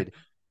 He's played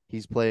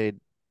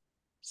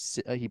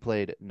he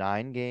played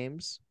 9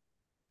 games,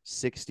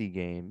 60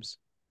 games,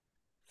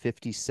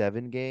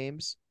 57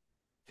 games,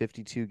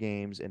 52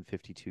 games and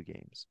 52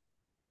 games.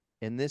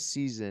 In this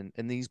season,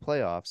 in these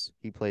playoffs,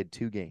 he played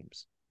 2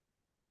 games.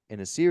 In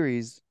a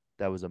series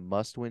that was a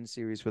must-win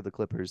series for the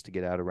Clippers to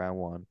get out of round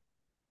 1,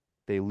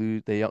 they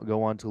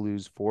go on to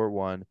lose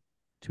 4-1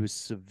 to a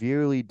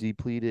severely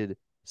depleted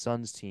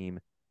Suns team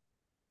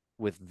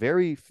with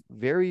very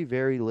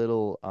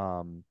little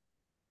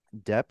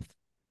depth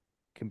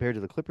compared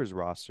to the Clippers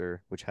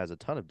roster, which has a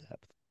ton of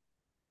depth.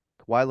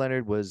 Kawhi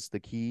Leonard was the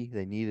key.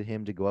 They needed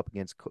him to go up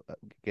against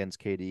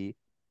KD.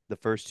 The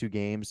first 2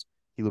 games,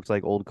 he looked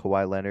like old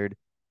Kawhi Leonard.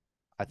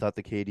 I thought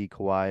the KD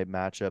Kawhi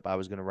matchup, I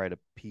was going to write a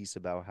piece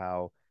about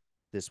how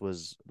this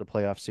was the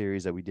playoff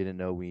series that we didn't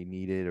know we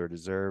needed or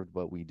deserved,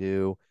 but we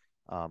do.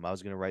 I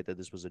was going to write that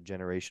this was a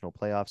generational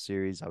playoff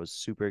series. I was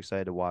super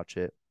excited to watch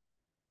it.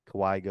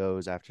 Kawhi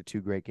goes after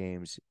 2 great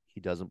games. He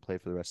doesn't play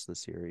for the rest of the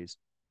series.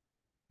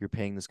 You're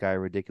paying this guy a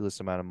ridiculous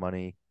amount of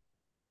money.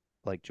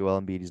 Like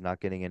Joel Embiid, he's not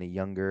getting any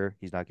younger.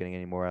 He's not getting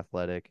any more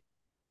athletic.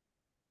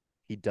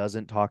 He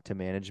doesn't talk to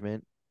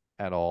management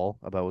at all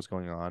about what's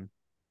going on.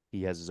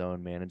 He has his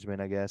own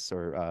management, I guess,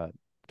 or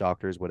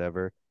doctors,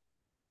 whatever.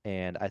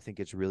 And I think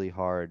it's really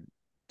hard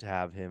to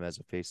have him as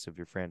a face of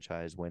your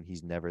franchise when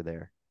he's never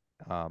there.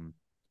 Um,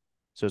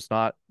 so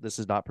this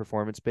is not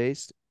performance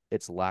based.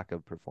 It's lack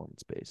of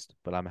performance based.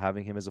 But I'm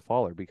having him as a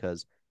faller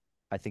because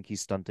I think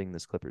he's stunting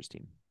this Clippers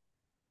team.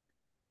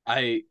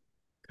 I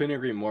couldn't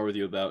agree more with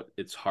you about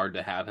it's hard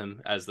to have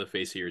him as the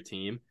face of your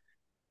team.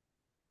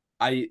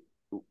 I,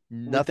 with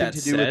Nothing that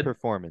to do with said,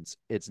 performance.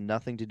 It's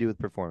nothing to do with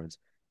performance.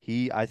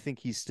 I think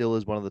he still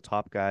is one of the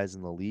top guys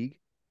in the league.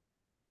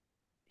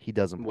 He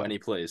doesn't when play. he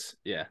plays,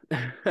 yeah.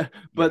 Yeah,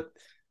 But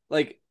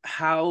like,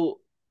 how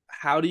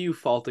do you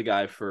fault a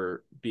guy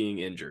for being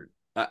injured?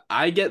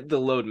 I get the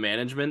load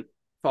management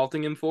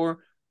faulting him for,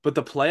 but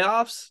the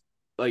playoffs,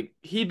 like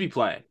he'd be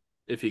playing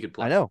if he could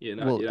I play. know. You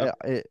know, Well, you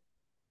know.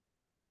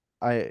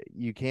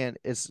 you can't.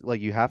 It's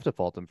like you have to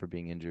fault him for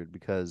being injured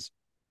because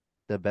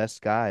the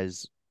best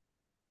guys,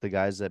 the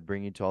guys that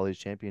bring you to all these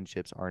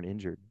championships, aren't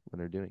injured when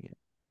they're doing it,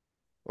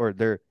 or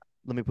they're.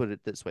 Let me put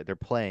it this way: they're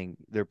playing.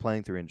 They're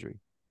playing through injury,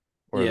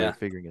 or they're Yeah.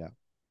 figuring it out.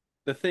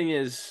 The thing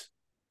is,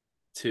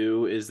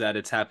 too is that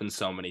it's happened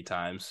so many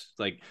times.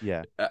 Like,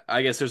 Yeah.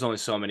 I guess there's only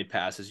so many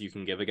passes you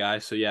can give a guy.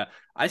 So yeah,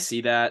 I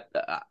see that.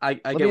 I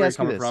Let get me where you're ask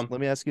you coming this. from.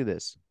 Let me ask you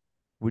this.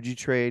 Would you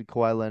trade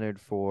Kawhi Leonard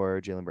for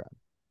Jalen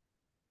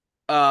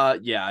Brown?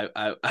 Yeah,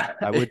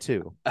 I would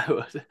too. I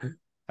would.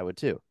 I would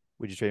too.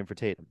 Would you trade him for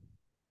Tatum?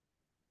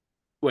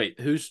 Wait,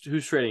 who's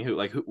trading who?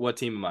 Like, what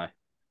team am I?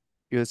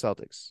 You're the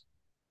Celtics.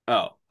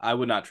 Oh, I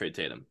would not trade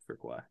Tatum for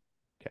Kawhi.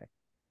 Okay.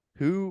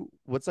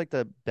 What's like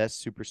the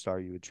best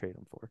superstar you would trade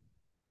him for?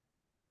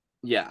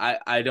 Yeah,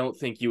 I don't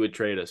think you would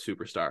trade a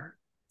superstar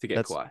to get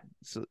That's Kawhi.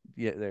 so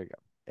yeah, there you go.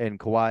 And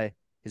Kawhi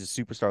is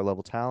a superstar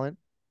level talent.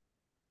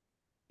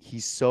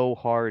 He's so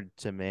hard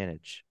to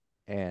manage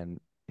and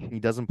he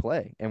doesn't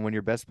play. And when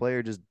your best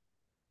player just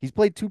he's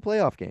played two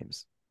playoff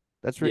games.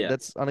 Yeah,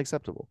 That's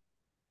unacceptable.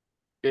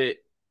 it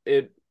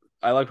it.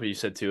 I like what you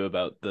said too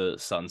about the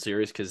Sun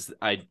series because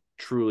I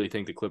truly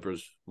think the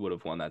Clippers would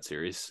have won that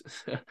series.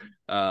 Yeah.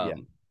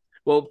 um,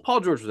 well,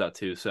 Paul George was out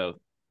too, so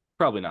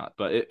probably not.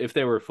 But if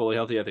they were fully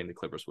healthy, I think the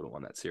Clippers would have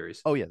won that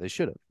series. Oh yeah, they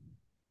should have.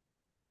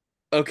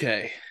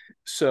 Okay,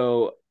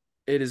 so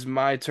it is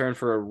my turn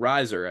for a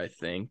riser, I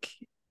think,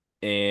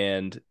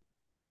 and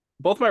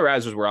both my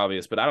risers were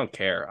obvious, but I don't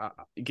care.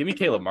 Give me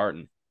Caleb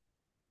Martin.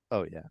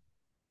 Oh yeah.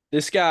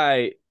 This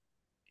guy,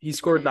 he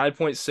scored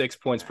 9.6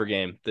 points per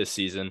game this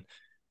season.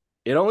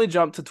 It only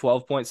jumped to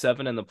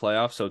 12.7 in the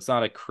playoffs, so it's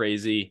not a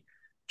crazy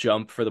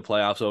jump for the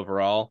playoffs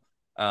overall.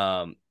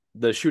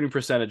 The shooting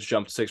percentage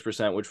jumped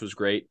 6%, which was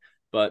great,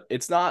 but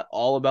it's not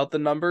all about the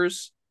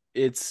numbers.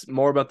 It's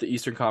more about the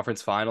Eastern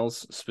Conference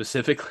Finals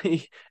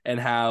specifically and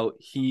how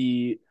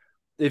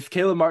if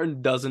Caleb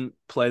Martin doesn't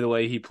play the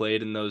way he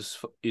played in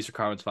those Eastern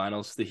Conference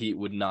Finals, the Heat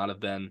would not have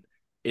been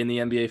in the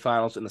NBA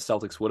Finals and the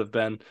Celtics would have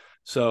been.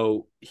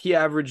 So he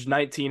averaged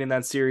 19 in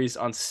that series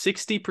on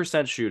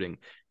 60% shooting.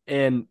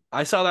 And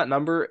I saw that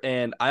number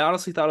and I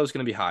honestly thought it was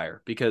going to be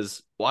higher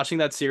because watching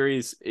that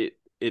series,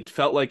 it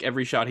felt like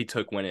every shot he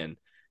took went in.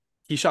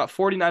 He shot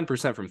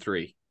 49% from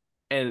three.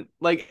 And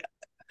like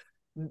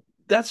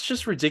that's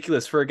just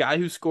ridiculous for a guy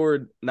who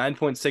scored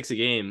 9.6 a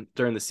game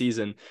during the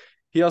season.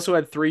 He also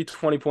had 3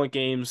 20-point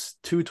games,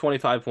 2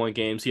 25-point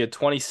games. He had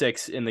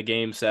 26 in the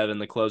game 7,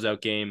 the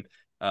closeout game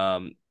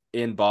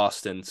in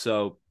Boston.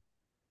 So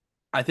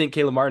I think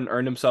Caleb Martin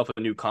earned himself a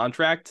new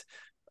contract.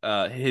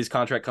 His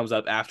contract comes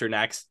up after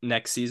next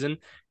season,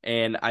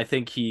 and I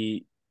think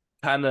he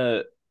kind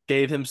of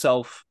gave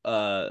himself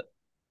a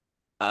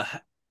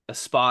a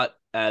spot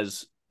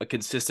as a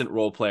consistent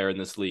role player in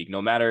this league.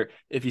 No matter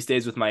if he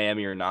stays with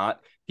Miami or not,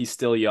 he's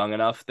still young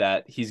enough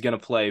that he's going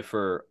to play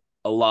for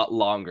a lot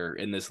longer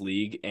in this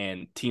league,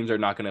 and teams are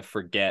not going to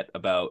forget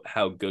about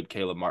how good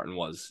Caleb Martin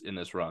was in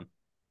this run.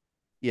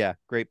 Yeah,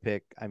 great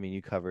pick. I mean,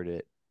 you covered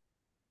it.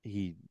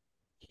 He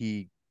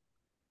he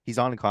he's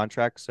on a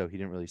contract, so he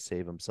didn't really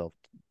save himself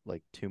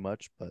like too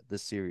much, but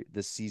this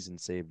season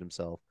saved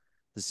himself.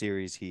 The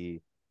series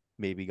he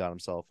maybe got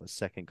himself a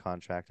second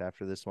contract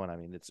after this one. I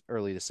mean, it's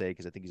early to say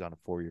because I think he's on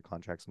a 4-year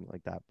contract, something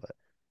like that. But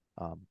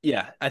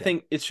Yeah, I yeah,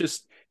 think it's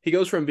just he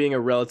goes from being a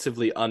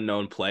relatively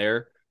unknown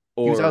player,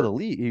 he was out of the or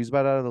league. He was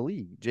about out of the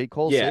league. J.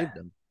 Cole yeah, saved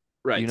him.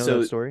 Do you right. know that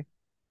So story?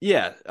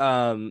 yeah,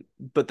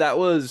 but that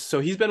was so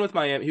he's been with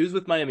Miami. He was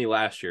with Miami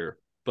last year,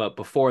 but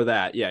before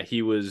that, yeah,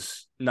 he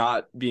was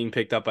not being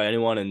picked up by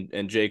anyone.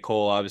 And J.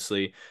 Cole,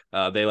 obviously,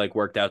 they like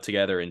worked out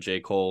together, and J.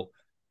 Cole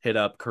hit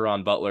up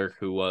Caron Butler,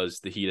 who was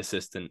the Heat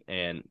assistant,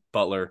 and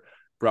Butler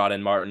brought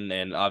in Martin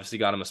and obviously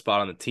got him a spot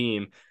on the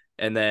team.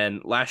 And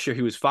then last year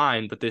he was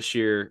fine, but this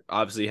year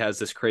obviously has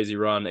this crazy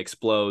run,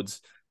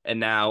 explodes, and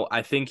now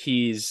I think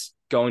he's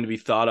going to be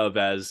thought of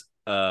as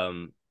a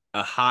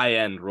high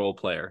end role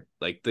player,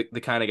 like the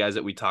kind of guys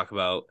that we talk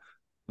about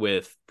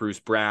with Bruce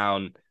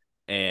Brown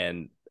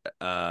and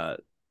uh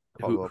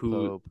Caldwell who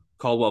Pope.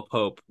 Caldwell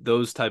Pope,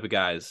 those type of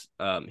guys.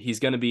 He's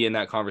going to be in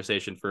that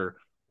conversation for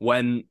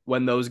when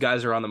those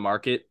guys are on the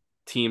market,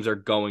 teams are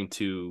going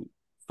to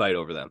fight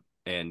over them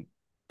and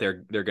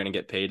they're going to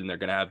get paid and they're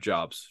going to have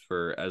jobs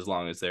for as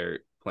long as they're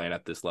playing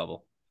at this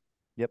level.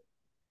 Yep,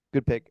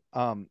 good pick.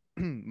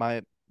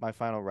 My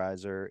final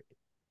riser,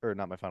 or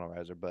not my final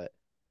riser, but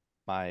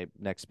my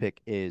next pick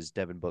is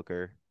Devin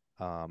Booker.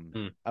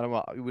 Hmm. I don't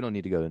want we don't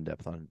need to go in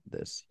depth on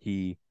this.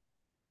 He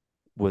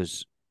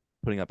was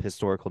putting up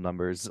historical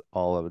numbers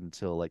all up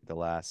until like the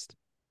last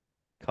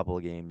couple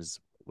of games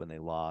when they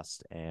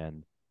lost,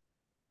 and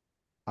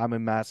I'm a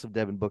massive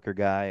Devin Booker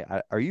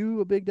guy. Are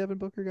you a big Devin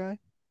Booker guy?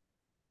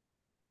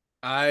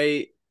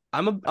 I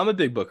I'm a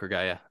big Booker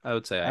guy. Yeah, I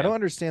would say I I don't am.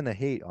 understand the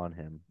hate on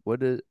him.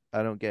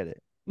 I don't get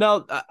it.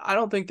 No, I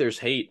don't think there's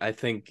hate. I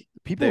think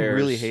People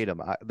really there's hate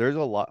him. There's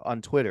a lot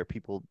on Twitter.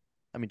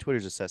 I mean,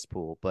 Twitter's a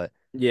cesspool, but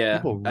yeah.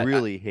 people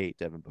really hate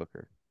Devin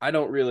Booker. I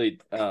don't really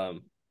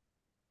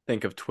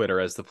think of Twitter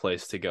as the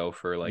place to go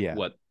for like Yeah,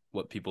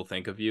 what people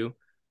think of you,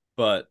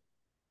 but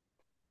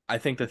I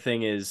think the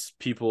thing is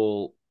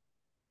people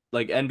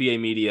like NBA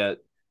media,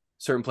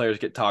 certain players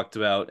get talked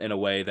about in a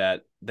way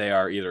that they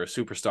are either a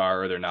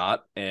superstar or they're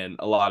not, and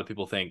a lot of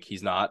people think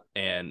he's not.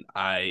 And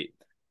I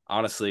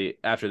honestly,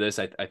 after this,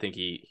 I think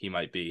he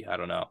might be. I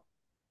don't know.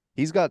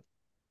 He's got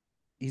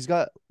he's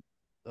got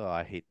oh,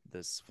 I hate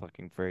this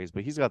fucking phrase,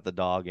 but he's got the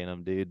dog in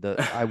him, dude.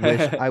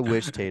 I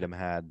wish Tatum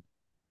had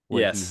what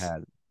he Yes.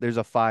 had. There's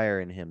a fire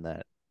in him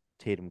that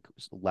Tatum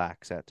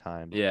lacks at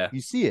times. Yeah.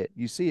 You see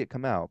it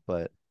come out,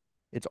 but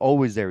it's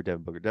always there with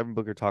Devin Booker. Devin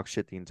Booker talks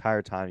shit the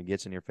entire time. He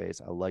gets in your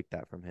face. I like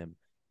that from him.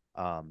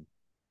 Um,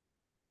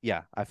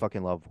 yeah, I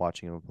fucking love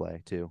watching him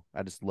play too.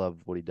 I just love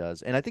what he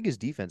does, and I think his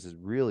defense has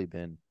really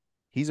been.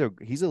 He's a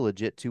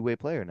legit two-way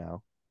player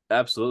now.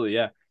 Absolutely.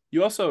 Yeah.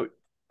 You also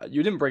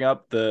you didn't bring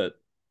up the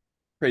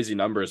crazy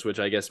numbers, which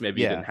I guess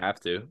maybe you Yeah, didn't have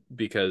to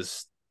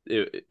because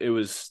it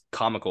was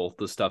comical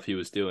the stuff he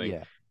was doing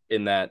yeah.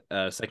 in that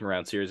second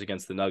round series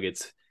against the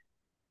Nuggets.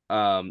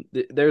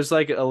 There's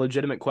like a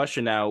legitimate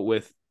question now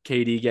with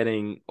KD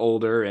getting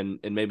older and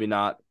maybe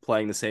not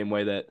playing the same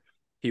way that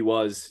he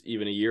was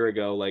even a year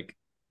ago. Like,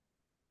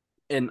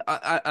 and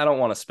I don't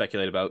want to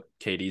speculate about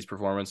KD's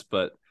performance,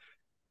 but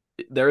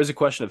there is a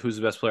question of who's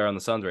the best player on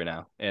the Suns right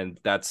now, and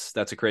that's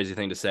a crazy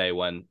thing to say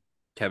when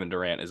Kevin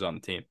Durant is on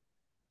the team.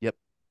 Yep,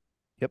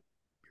 yep.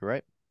 You're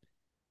right.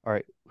 All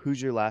right,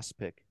 who's your last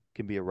pick?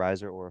 Can be a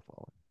riser or a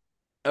faller.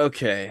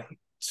 Okay,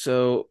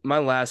 so my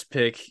last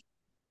pick,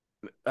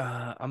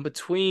 I'm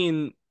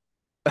between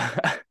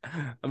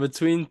I'm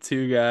between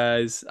two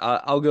guys.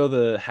 I'll go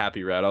the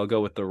happy route. I'll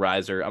go with the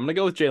riser. I'm gonna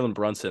go with Jalen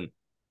Brunson.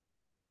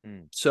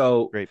 Mm,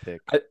 So great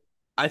pick. I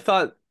I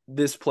thought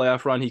this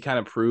playoff run he kind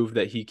of proved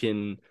that he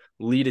can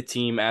lead a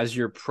team as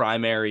your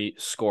primary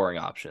scoring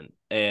option.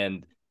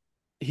 And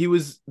he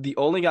was the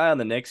only guy on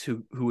the Knicks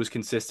who was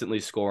consistently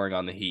scoring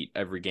on the Heat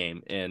every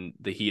game. And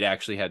the Heat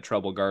actually had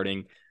trouble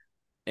guarding.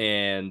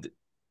 And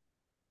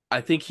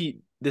I think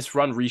he this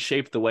run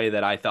reshaped the way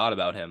that I thought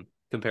about him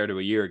compared to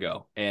a year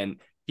ago. And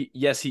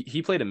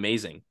he played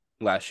amazing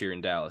last year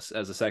in Dallas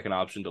as a second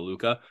option to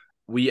Luca.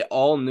 We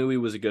all knew he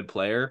was a good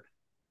player.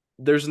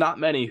 There's not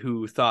many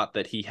who thought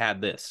that he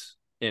had this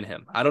in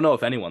him. I don't know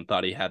if anyone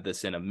thought he had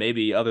this in him,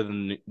 maybe other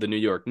than the New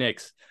York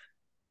Knicks.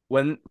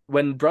 When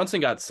Brunson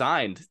got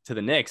signed to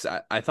the Knicks,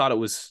 I thought it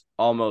was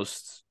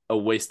almost a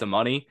waste of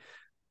money.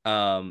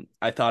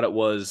 I thought it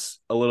was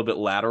a little bit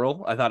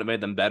lateral. I thought it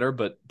made them better,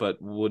 but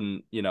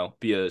wouldn't,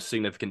 be a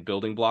significant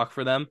building block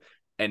for them.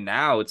 And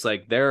now it's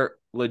like they're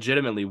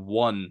legitimately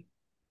one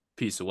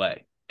piece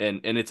away.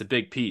 And it's a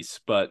big piece,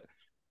 but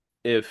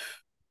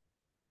if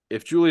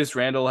Julius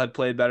Randle had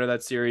played better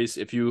that series,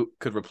 if you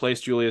could replace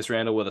Julius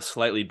Randle with a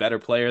slightly better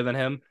player than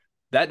him,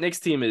 that Knicks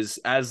team is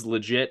as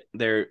legit.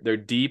 They're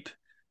deep.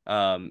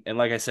 And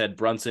like I said,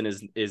 Brunson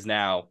is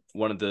now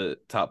one of the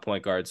top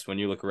point guards when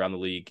you look around the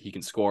league. He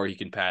can score, he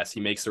can pass, he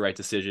makes the right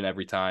decision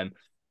every time.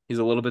 He's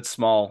a little bit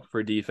small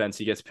for defense.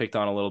 He gets picked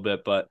on a little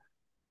bit, but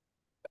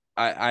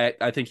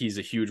I think he's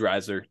a huge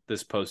riser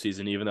this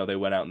postseason, even though they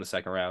went out in the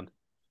second round.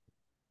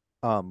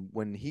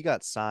 When he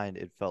got signed,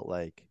 it felt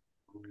like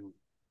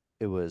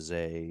it was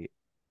a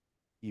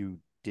you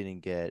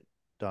didn't get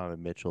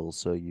Donovan Mitchell,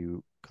 so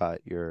you got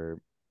your,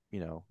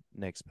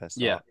 next best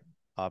Yeah.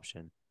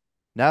 option.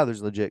 Now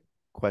there's legit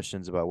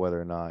questions about whether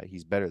or not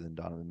he's better than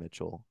Donovan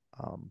Mitchell.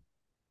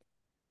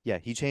 Yeah,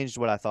 he changed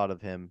what I thought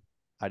of him.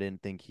 I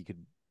didn't think he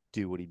could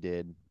do what he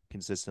did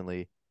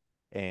consistently,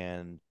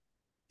 and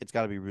it's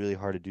got to be really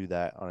hard to do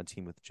that on a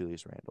team with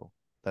Julius Randle.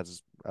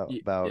 That's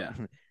about Yeah.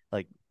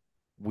 like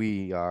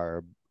we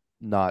are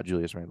not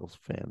Julius Randle's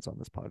fans on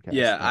this podcast,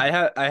 Yeah,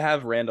 and I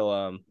have Randall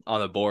on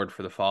the board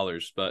for the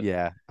Fallers, but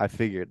yeah, I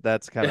figured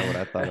that's kind of what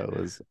I thought it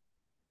was.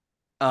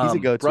 He's a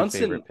go-to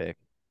Brunson, favorite pick.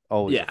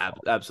 Always yeah, a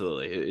fall.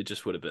 absolutely. It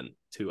just would have been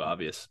too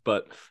obvious.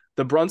 But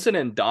the Brunson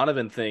and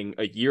Donovan thing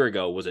a year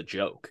ago was a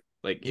joke.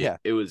 Like Yeah.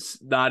 it was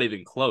not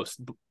even close.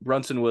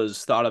 Brunson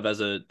was thought of as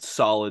a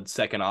solid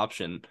second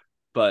option,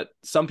 but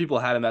some people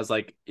had him as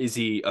like, is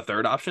he a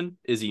third option?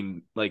 Is he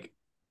like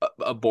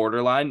a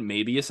borderline,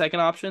 maybe a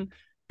second option?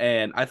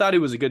 And I thought he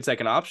was a good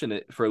second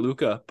option for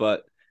Luca,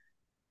 but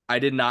I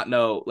did not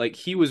know like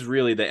he was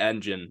really the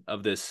engine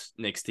of this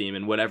Knicks team,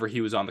 and whenever he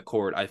was on the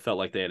court, I felt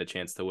like they had a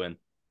chance to win.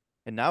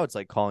 And now it's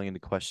like calling into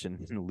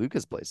question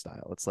Luca's play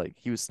style. It's like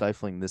he was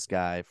stifling this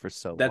guy for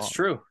so That's long.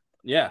 true.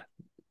 Yeah.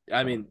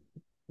 I Um, mean,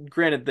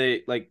 granted,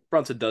 they like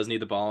Brunson does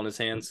need the ball in his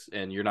hands,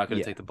 and you're not going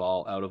to yeah, take the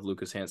ball out of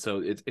Luca's hands,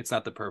 so it's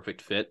not the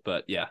perfect fit.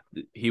 But yeah,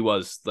 he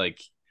was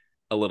like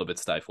a little bit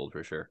stifled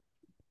for sure.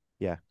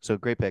 yeah. So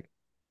great pick.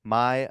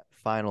 My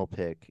final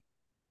pick,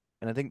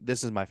 and I think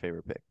this is my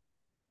favorite pick.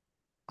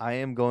 I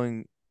am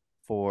going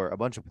for a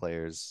bunch of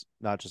players,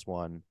 not just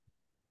one.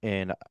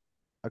 And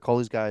I call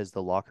these guys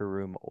the locker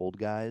room old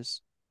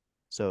guys.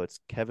 So it's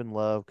Kevin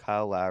Love,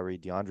 Kyle Lowry,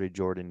 DeAndre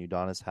Jordan,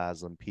 Udonis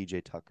Haslem,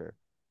 PJ Tucker.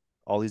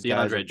 All these guys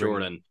are DeAndre bringing,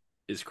 Jordan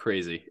is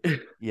crazy.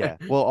 yeah.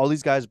 Well, all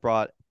these guys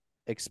brought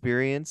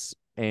experience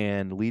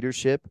and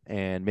leadership,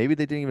 and maybe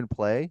they didn't even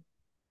play,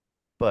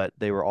 but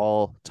they were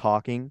all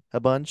talking a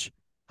bunch,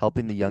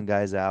 helping the Mhm. young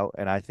guys out.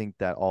 And I think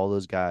that all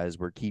those guys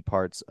were key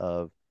parts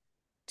of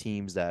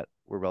teams that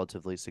were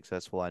relatively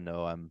successful. I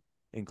know I'm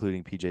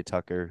including PJ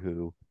Tucker,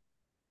 who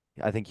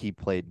I think he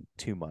played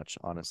too much,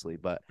 honestly,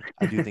 but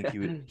I do think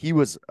he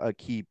was a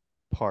key.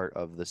 part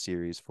of the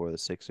series for the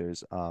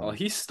Sixers. Well,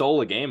 he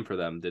stole a game for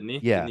them, didn't he?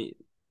 Didn't Yeah, he?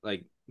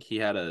 Like he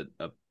had a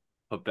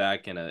put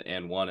back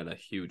and one in a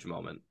huge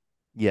moment.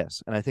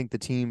 yes, and I think the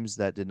teams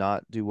that did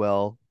not do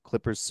well: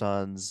 Clippers,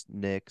 Suns,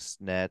 Knicks,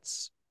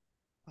 Nets,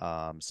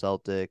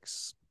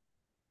 Celtics,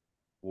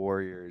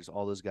 Warriors,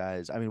 all those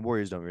guys. I mean,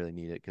 Warriors don't really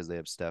need it because they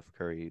have Steph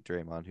Curry,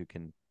 Draymond, who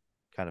can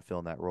kind of fill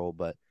in that role.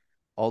 But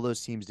all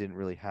those teams didn't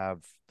really have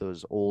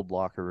those old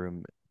locker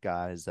room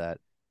guys that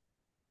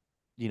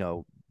you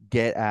know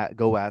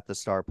go at the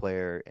star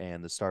player,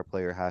 and the star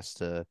player has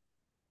to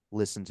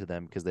listen to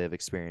them because they have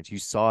experience. You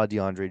saw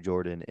DeAndre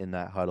Jordan in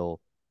that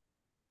huddle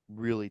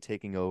really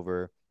taking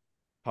over,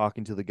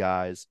 talking to the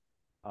guys,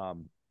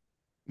 um,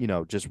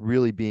 just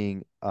really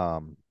being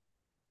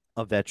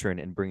a veteran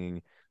and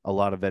bringing a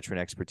lot of veteran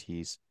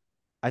expertise.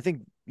 I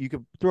think you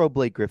could throw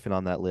Blake Griffin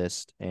on that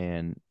list,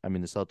 and I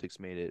mean the Celtics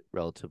made it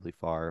relatively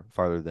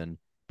farther than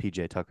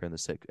PJ Tucker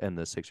and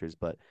the Sixers.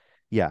 But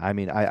yeah, I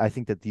mean I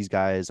think that these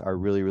guys are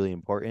really really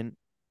important.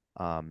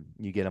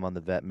 You get them on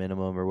the vet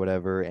minimum or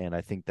whatever, and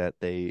I think that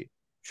they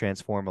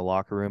transform a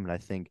locker room. And I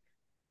think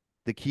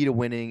the key to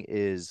winning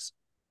is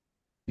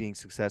being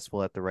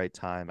successful at the right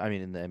time. I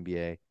mean in the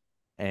NBA,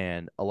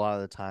 and a lot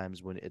of the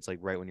times when it's like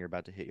right when you're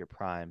about to hit your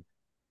prime,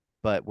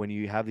 but when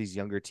you have these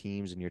younger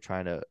teams and you're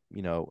trying to,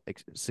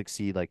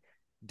 succeed, like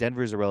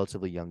Denver's a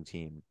relatively young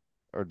team,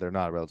 or they're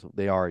not relative,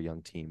 they are a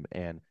young team.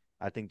 And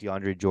I think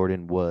DeAndre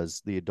Jordan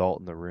was the adult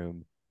in the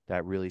room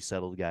that really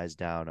settled guys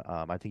down.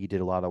 I think he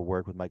did a lot of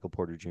work with Michael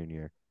Porter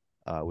Jr.,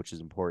 which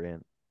is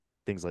important.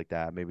 Things like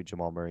that. Maybe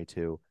Jamal Murray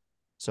too.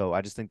 So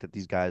I just think that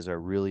these guys are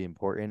really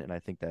important, and I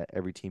think that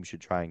every team should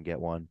try and get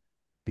one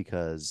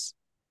because,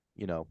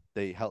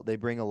 they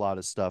bring a lot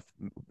of stuff,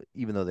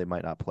 even though they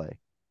might not play.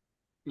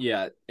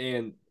 Yeah,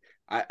 and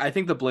I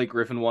think the Blake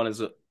Griffin one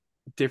is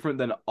different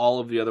than all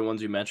of the other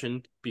ones you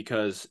mentioned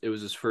because it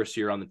was his first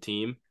year on the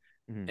team,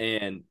 Mhm.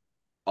 and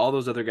all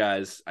those other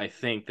guys I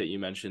think that you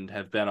mentioned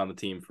have been on the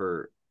team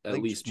for I at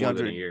think least more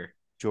than a DeAndre year.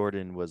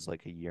 Jordan was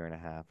like a year and a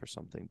half or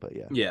something, but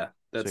yeah. Yeah, So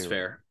that's you're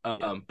right. fair.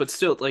 Yeah. But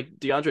still, like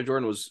DeAndre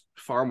Jordan was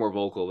far more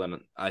vocal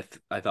than I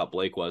thought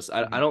Blake was.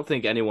 I Hmm. don't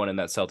think anyone in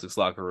that Celtics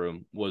locker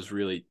room was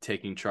really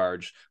taking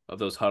charge of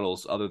those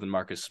huddles other than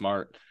Marcus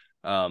Smart.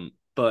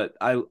 But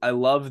I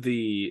love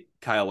the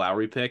Kyle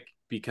Lowry pick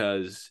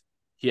because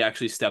he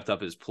actually stepped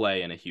up his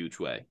play in a huge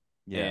way.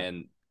 Yeah.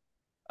 And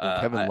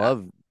And Kevin I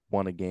Love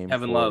won a game for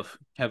Kevin won Love,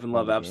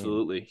 the game.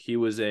 absolutely. He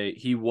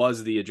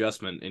was the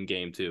adjustment in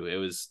game two.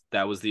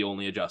 That was the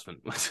only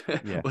adjustment was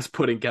Yeah. was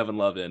putting Kevin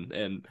Love in,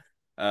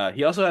 and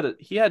he also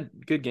he had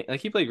good game.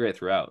 Like he played great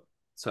throughout.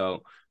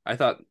 So I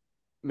thought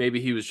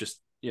maybe he was just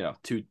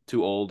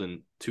too old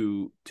and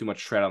too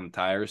much tread on the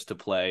tires to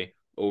play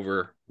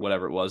over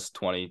whatever it was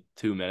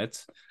 22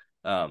 minutes.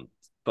 Um,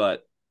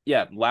 but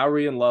yeah,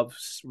 Lowry and Love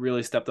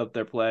really stepped up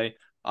their play.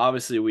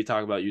 Obviously, we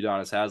talk about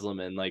Udonis Haslem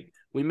and like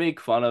we make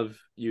fun of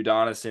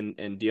Udonis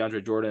and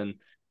DeAndre Jordan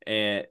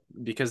and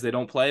because they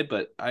don't play,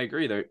 but I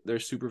agree they're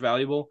super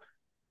valuable.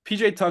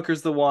 PJ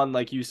Tucker's the one,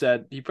 like you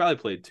said, he probably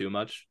played too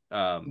much.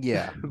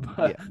 Yeah.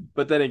 but Yeah.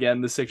 but then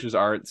again, the Sixers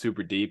aren't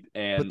super deep, But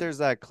and there's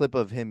that clip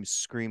of him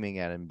screaming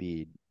at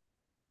Embiid, and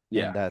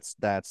yeah,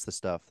 that's the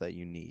stuff that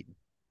you need.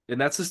 and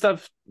that's the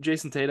stuff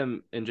Jason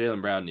Tatum and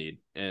Jaylen Brown need.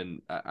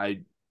 And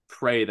I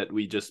pray that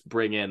we just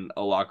bring in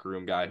a locker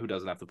room guy who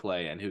doesn't have to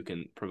play and who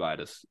can provide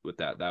us with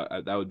that.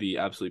 That would be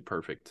absolutely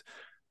perfect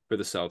for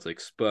the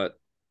Celtics. But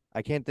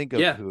I can't think of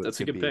yeah, who it that's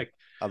a could good be pick.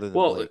 other than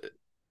Well, Blake.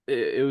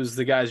 it was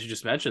the guys you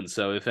just mentioned.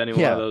 So if any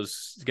one of Yeah.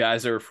 those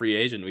guys are a free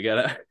agent, we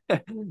gotta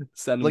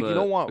send them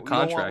Like a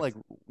contract.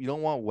 you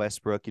don't want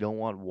Westbrook, you don't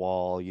want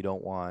Wall, you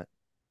don't want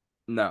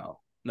No,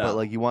 but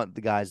like no. you want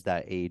the guys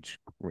that age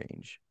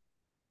range.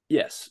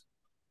 Yes,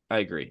 I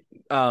agree.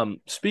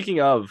 Speaking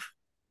of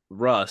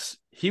Russ,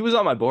 he was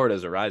on my board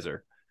as a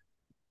riser.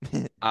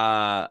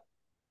 Uh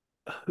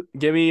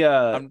give me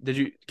I'm did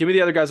you give me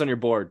the other guys on your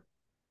board?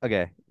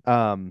 okay.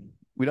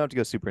 We don't have to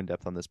go super in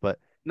depth on this, but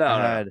I No, no,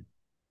 no. had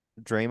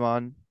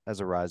Draymond as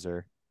a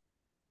riser,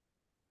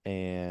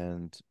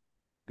 and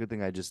good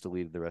thing I just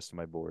deleted the rest of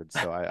my board. So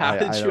How I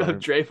did you don't. have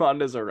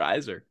Draymond as a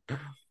riser?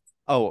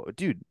 Oh,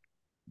 dude,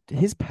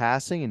 his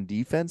passing and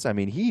defense. I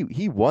mean,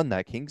 he won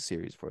that Kings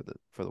series for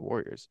the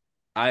Warriors.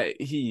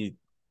 He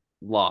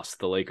lost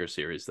the Lakers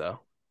series though.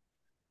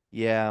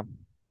 Yeah,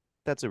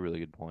 that's a really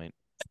good point.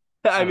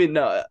 I I don't mean,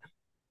 know.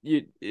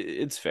 no,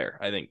 it's fair.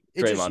 I think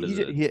It just Draymond is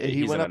he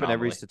he's went an up in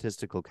every anomaly.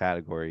 statistical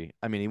category.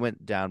 I mean, he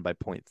went down by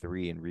point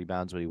 0.3 in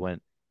rebounds, but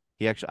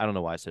he actually I don't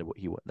know why I said what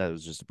he that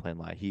was just a plain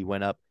lie. He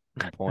went up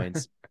in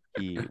points.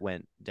 He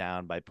went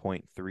down by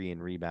point 0.3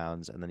 in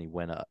rebounds, and then he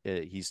went up.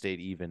 He stayed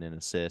even in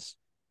assists.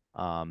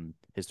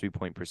 His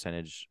 3-point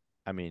percentage.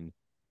 I mean,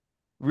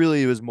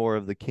 really, it was more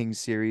of the Kings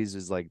series.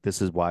 Is like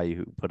this is why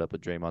you put up with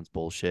Draymond's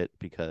bullshit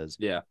because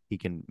Yeah. he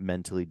can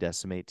mentally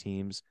decimate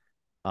teams.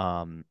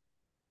 Um,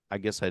 I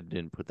guess I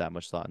didn't put that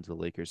much thought into the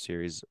Lakers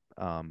series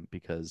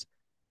because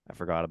I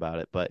forgot about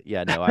it. But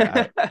yeah, no,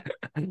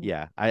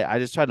 I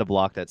just tried to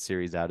block that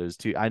series out. It was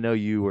too. I know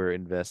you were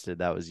invested.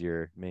 That was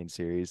your main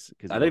series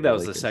because I you think love that the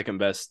was the Lakers. second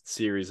best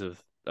series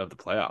of the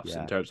playoffs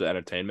in Yeah, terms of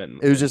entertainment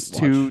it was and just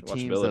two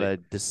teams that watchability. I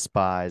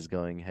despise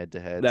going head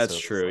to head. That's So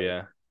it was true, like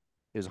yeah.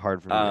 it was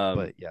hard for me to. Um,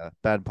 But yeah,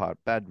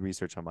 bad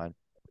research on mine.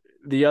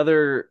 the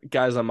other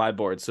guys on my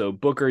board. So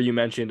Booker, you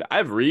mentioned. I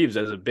have Reeves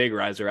as a big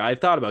riser. I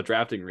thought about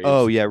drafting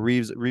Oh Reeves. yeah,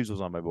 Reeves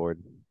was on my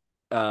board.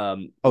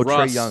 Oh, Trey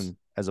Russ, Young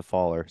as a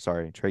faller.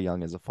 Sorry, Trey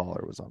Young as a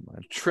faller was on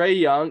mine. Trey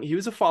Young. He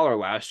was a follower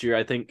last year.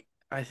 I think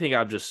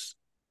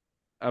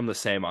I'm the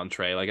same on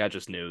Trey. Like I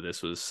just knew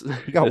this was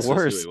He got this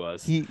was who he worse.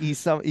 was. He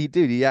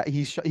dude, yeah,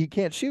 he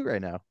can't shoot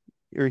right now.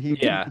 Or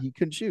Yeah. he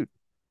couldn't shoot.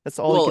 That's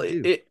all he Well,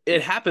 could do.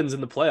 it happens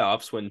in the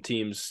playoffs when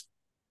teams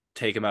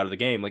take him out of the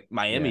game. Like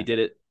Miami Yeah. did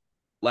it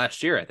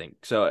last year, I think.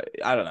 So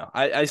I don't know.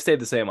 I stayed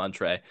the same on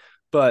Trey,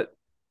 but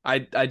I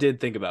did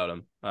think about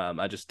him.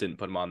 I just didn't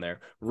put him on there.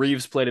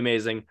 Reeves played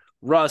amazing.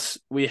 Russ,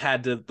 we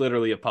had to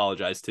literally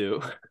apologize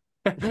to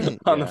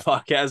on the Yeah.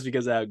 podcast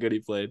because of how good he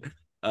played.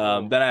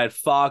 Oh. Then I had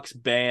Fox,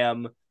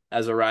 Bam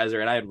as a riser,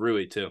 and I had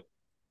Rui too.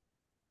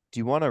 Do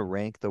you want to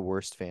rank the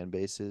worst fan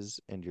bases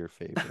and your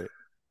favorite?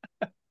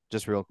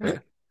 Just real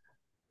quick,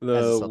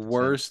 as a The Celtics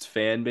fan. worst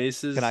fan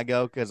Can I bases.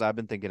 go? Because I've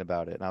been thinking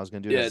about it, and I was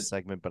gonna do it as Yeah, a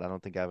segment, but I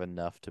don't think I have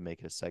enough to make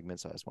it a segment,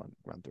 so I just want to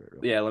run through it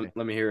real yeah. quick. Let, Okay.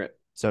 let me hear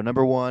So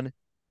number one,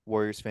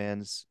 Warriors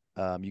fans.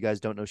 You guys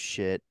don't know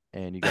shit,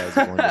 and you guys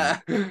have only been. it.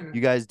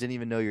 You guys didn't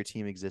even know your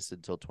team existed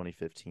until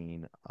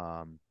 2015.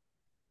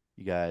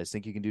 You guys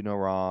think you can do no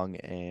wrong,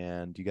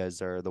 and you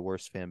guys are the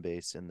worst fan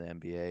base in the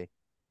NBA.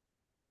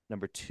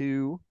 Number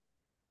two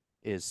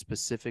is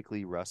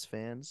specifically Russ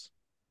fans.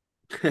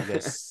 You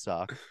guys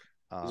suck.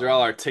 These are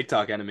all Um, our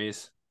TikTok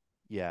enemies.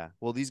 yeah.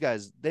 Well, these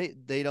guys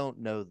they don't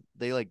know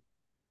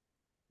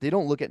they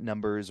don't look at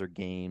numbers or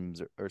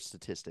games or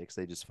statistics.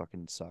 They just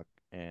fucking suck.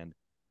 And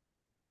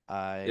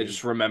They I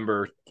just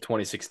remember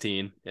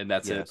 2016, and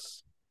that's it.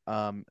 yes.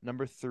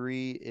 Number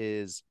three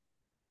is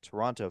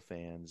Toronto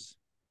fans.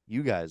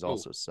 You guys Oh,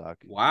 also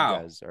suck. You wow.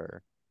 guys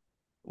are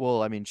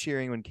well, I mean,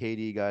 cheering when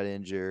KD got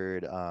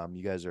injured.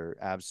 You guys are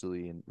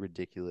absolutely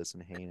ridiculous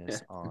and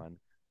heinous on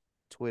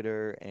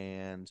Twitter,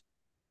 and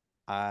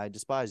I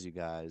despise you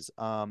guys.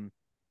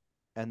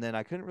 And then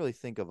I couldn't really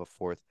think of a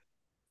fourth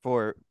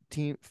for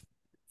team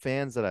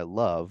fans that I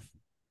love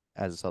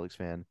as a Celtics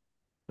fan.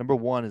 Number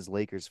one is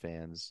Lakers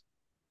fans.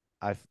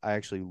 I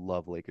actually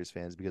love Lakers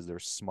fans because they're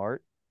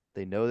smart,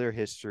 they know their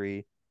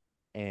history,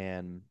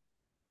 and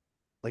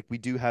like we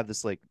do have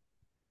this like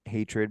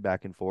hatred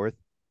back and forth,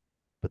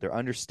 but they're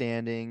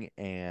understanding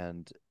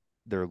and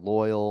they're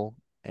loyal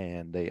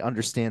and they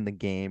understand the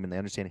game and they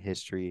understand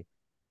history.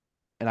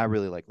 And I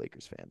really like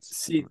Lakers fans.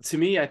 See, to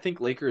me, I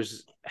think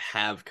Lakers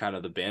have kind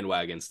of the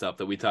bandwagon stuff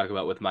that we talk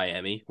about with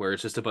Miami, where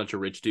it's just a bunch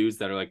of rich dudes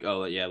that are like,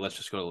 "Oh, yeah, let's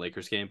just go to a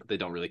Lakers game," but they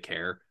don't really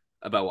care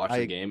about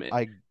watching the I game.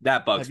 I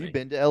That have bugs you me.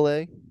 been to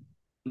LA?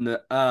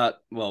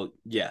 Well,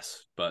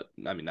 yes, but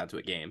I mean, not to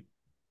a game.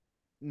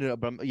 No,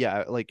 but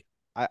yeah, like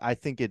I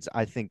think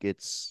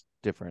it's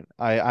different.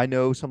 I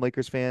know some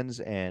Lakers fans,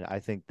 and I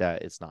think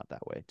that it's not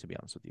that way. To be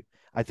honest with you,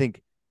 I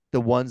think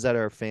the ones that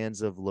are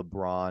fans of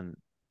LeBron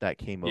that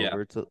came Yeah,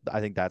 over to,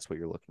 I think that's what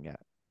you're looking at.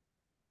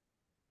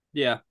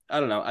 yeah. I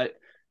don't know. I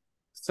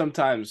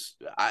sometimes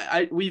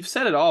we've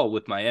said it all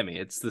with Miami.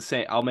 It's the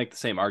same. I'll make the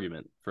same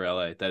argument for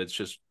LA that it's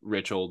just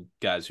rich old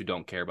guys who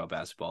don't care about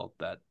basketball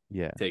that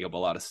Yeah, take up a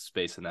lot of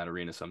space in that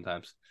arena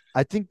sometimes.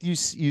 I think you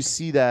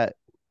see that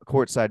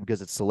courtside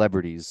because it's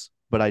celebrities,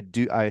 but I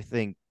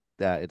think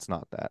that it's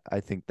not that. I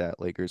think that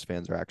Lakers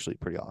fans are actually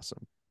pretty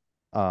awesome.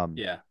 Um,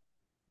 Yeah,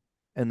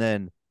 and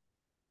then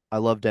I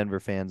love Denver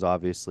fans.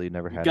 Obviously,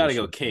 never you had an got to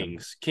issue go with them.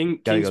 Kings.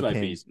 Got to Kings go might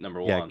be Kings.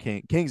 number Yeah, one.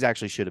 Kings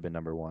actually should have been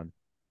number one.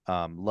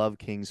 Love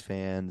Kings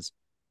fans.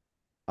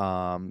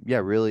 Yeah,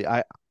 really.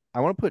 I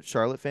want to put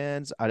Charlotte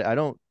fans. I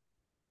don't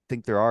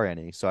think there are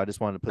any, so I just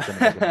wanted to put them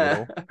in like the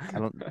middle.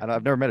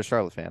 I've never met a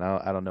Charlotte fan.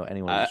 I don't know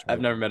anyone who's a I've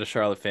Charlotte never fan. met a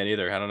Charlotte fan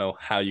either. I don't know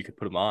how you could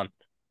put them on.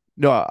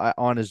 No,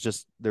 on is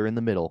just they're in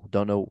the middle.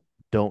 Don't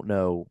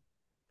know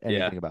Yeah,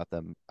 anything about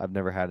them. I've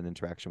never had an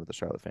interaction with a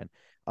Charlotte fan.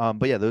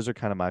 But yeah, those are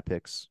kind of my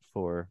picks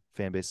for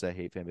fan base I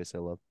hate, fan base I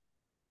love.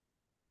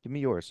 Give me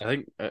yours.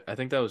 I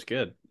think that was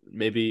good.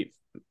 Maybe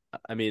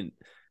I mean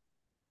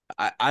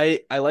I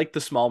like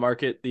the small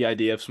market, the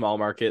idea of small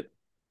market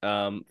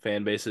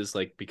fan bases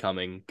like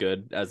becoming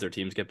good as their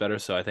teams get better.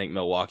 So I think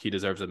Milwaukee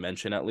deserves a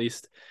mention at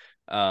least.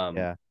 Um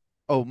Yeah.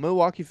 Oh,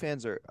 Milwaukee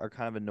fans are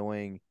kind of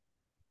annoying.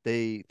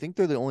 They think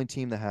they're the only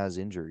team that has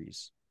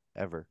injuries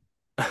ever.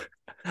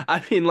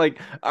 I mean like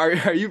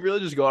are you really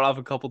just going off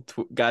a couple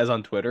guys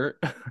on Twitter?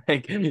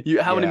 Like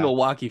you how many Yeah,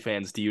 Milwaukee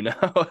fans do you know?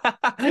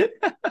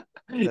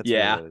 that's really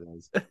Yeah. what it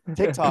is.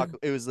 TikTok,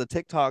 it was the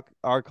TikTok,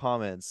 our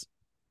comments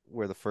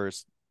were the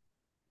first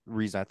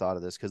reason I thought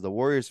of this because the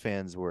Warriors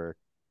fans were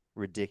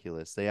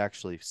ridiculous. They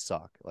actually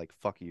suck. Like,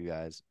 fuck you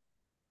guys.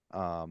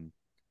 Um,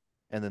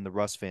 and then the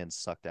Russ fans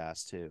sucked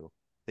ass too.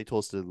 They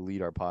told us to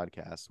delete our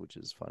podcast, which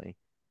is funny.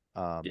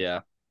 Um,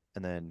 Yeah.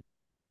 and then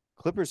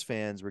Clippers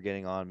fans were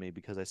getting on me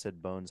because I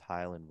said Bones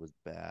Highland was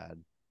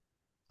bad.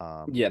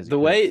 Yeah, Because he the couldn't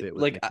way fit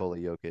with like Nikola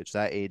Jokic.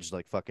 That aged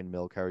like fucking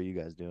milk. How are you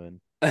guys doing?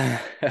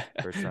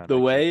 First round the exit.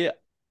 way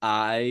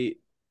I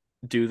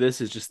do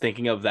this is just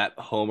thinking of that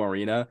home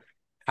arena,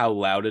 how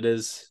loud it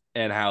is,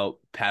 and how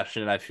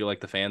passionate I feel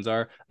like the fans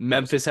are.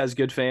 Memphis Absolutely. has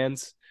good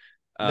fans.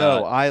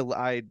 No,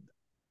 Uh,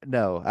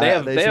 no. they They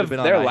have they should have been have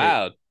on they're my hate.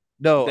 loud.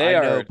 No, They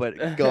I know, are.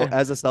 but go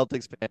as a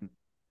Celtics fan.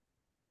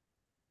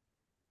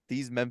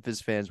 These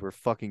Memphis fans were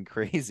fucking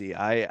crazy.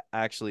 I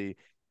actually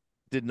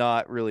did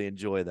not really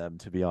enjoy them,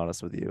 to be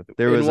honest with you.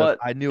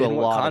 I knew a In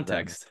what lot of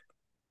them, context?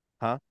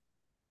 huh?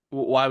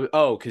 Why?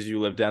 Oh, because you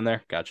live down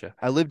there. Gotcha.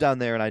 I lived down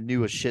there and I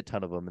knew a shit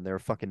ton of them, and they were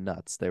fucking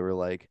nuts. They were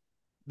like,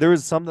 there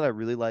was some that I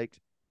really liked,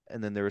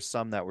 and then there were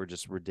some that were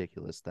just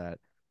ridiculous. That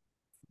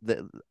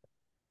the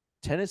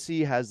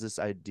Tennessee has this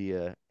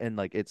idea, and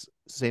like it's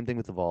same thing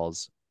with the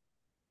Vols.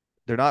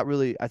 They're not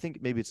really. I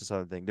think maybe it's a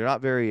southern thing. They're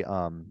not very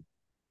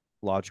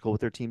logical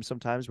with their teams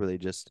sometimes, where they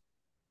just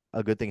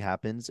a good thing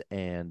happens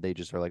and they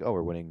just are like, oh,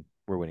 we're winning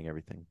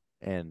everything,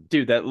 and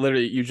Dude, that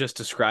literally you just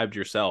described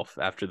yourself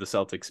after the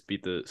Celtics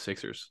beat the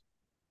Sixers.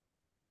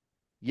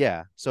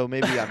 yeah. So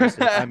maybe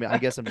I mean, I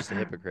guess I'm just a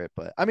hypocrite,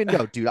 but I mean,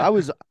 no, dude, I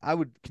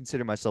would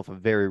consider myself a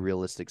very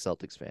realistic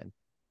Celtics fan.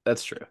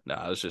 That's true. No,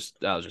 I was just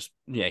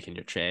yanking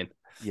your chain.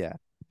 Yeah.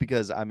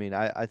 Because I mean,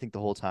 I think the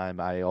whole time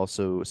I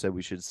also said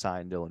we should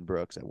sign Dylan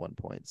Brooks at one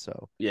point.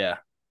 So Yeah.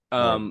 we're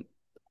Um,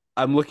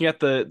 I'm looking at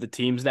the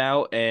teams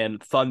now,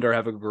 and Thunder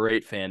have a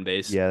great fan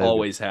base. yeah, they're good.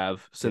 Always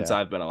have since Yeah.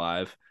 I've been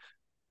alive.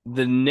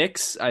 The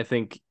Knicks, I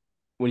think,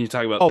 when you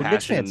talk about Oh,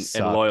 Knicks passion fans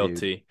and suck, dude.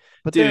 loyalty,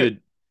 But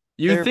dude,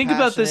 you they're think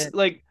about this passionate.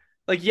 like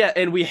yeah,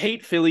 and we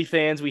hate Philly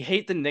fans, we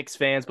hate the Knicks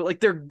fans, but like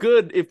they're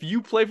good. If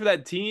you play for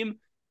that team,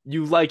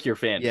 you like your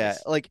fan Yeah,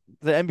 base. like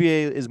the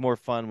NBA is more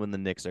fun when the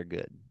Knicks are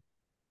good.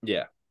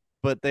 Yeah.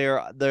 But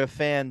their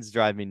fans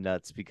drive me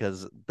nuts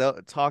because they'll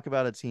talk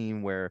about a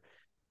team where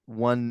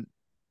one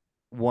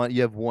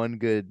you have one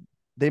good.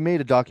 They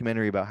made a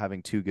documentary about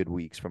having 2 good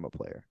weeks from a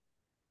player.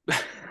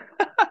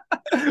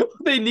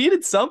 They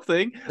needed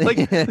something. Like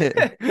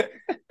They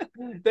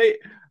they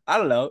I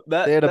don't know.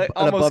 had That an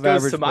almost above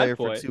goes to average my player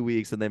for point. 2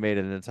 weeks and they made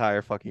an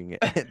entire fucking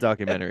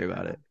documentary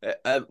about it.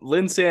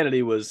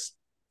 Linsanity was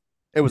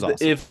It was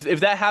awesome. if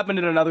that happened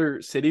in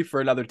another city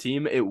for another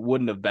team, it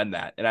wouldn't have been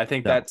that. And I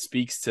think No, that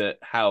speaks to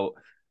how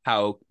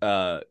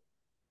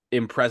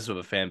impressive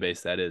a fan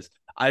base that is.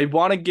 I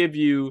want to give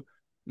you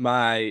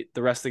the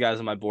rest of the guys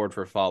on my board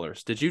for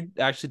followers. Did you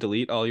actually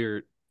delete all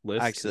your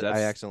lists? Because I that's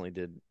accidentally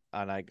did,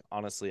 and I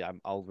honestly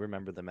I'll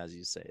remember them as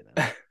you say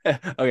them.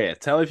 okay.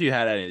 Tell me if you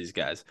had any of these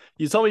guys.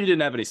 You told me you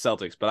didn't have any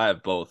Celtics, but I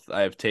have both.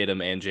 I have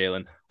Tatum and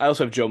Jalen. I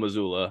also have Joe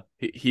Mazzulla.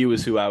 He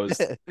was who I was.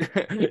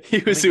 He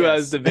Let me was who I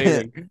was guess.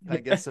 debating. I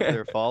guess if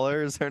they're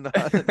followers or not.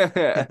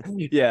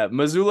 Yeah,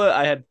 Mazzulla,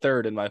 I had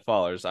third in my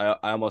followers. I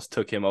almost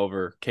took him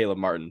over Caleb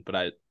Martin,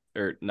 but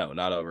or no,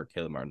 not over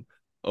Caleb Martin,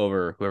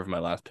 over whoever my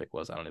last pick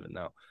was. I don't even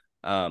know.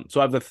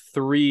 So I have the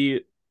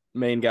three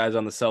main guys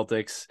on the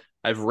Celtics.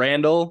 I have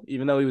Randall,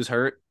 even though he was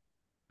hurt.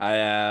 I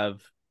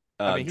have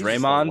I mean, he's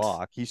just a Draymond,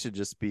 lock. He should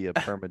just be a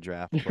perma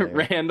draft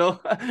player.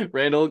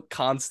 Randall,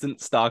 constant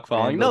stock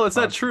following. Randall No, it's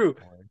not constant true.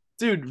 player.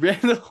 Dude,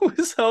 Randall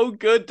was so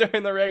good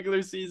during the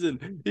regular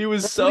season. He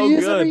was That's what so he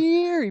is every good.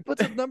 year. He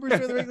puts up numbers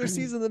during the regular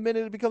season. The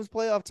minute it becomes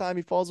playoff time,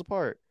 he falls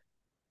apart.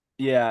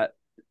 Yeah,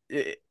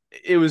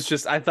 it was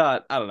just I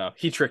don't know.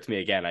 He tricked me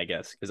again, I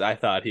guess, because I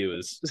thought he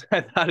was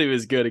I thought he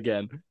was good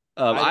again.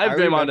 I I have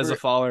Draymond as a remember.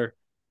 faller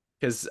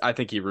because I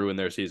think he ruined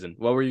their season.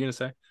 What were you gonna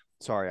say?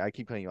 Sorry, I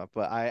keep cutting you off,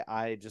 but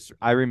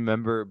I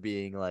remember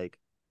being like,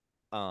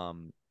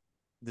 um,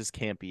 this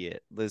can't be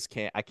it.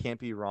 I can't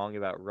be wrong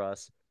about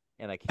Russ,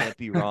 and I can't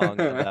be wrong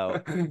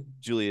about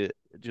Julia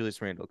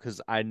Julius Randle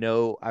because I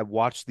know I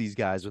watched these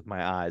guys with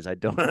my eyes. I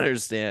don't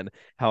understand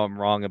how I'm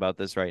wrong about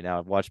this right now.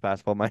 I've watched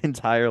basketball my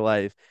entire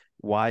life.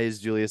 Why is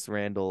Julius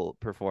Randle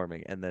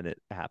performing? And then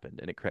it happened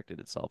and it corrected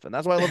itself. And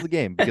that's why I love the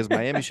game because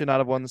Miami should not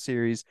have won the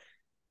series.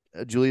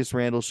 Julius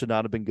Randle should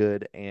not have been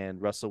good,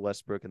 and Russell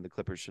Westbrook and the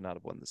Clippers should not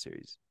have won the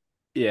series.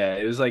 Yeah,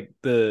 it was like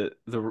the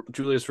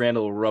Julius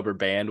Randle rubber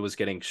band was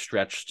getting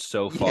stretched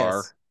so far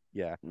Yes.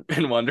 Yeah.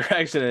 in one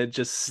direction and it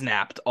just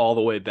snapped all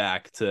the way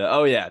back to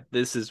oh yeah,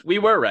 we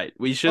were right.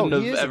 We Oh, shouldn't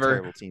he have is a ever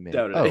terrible teammate.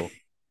 doubted Oh,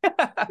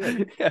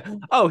 good. it. Yeah.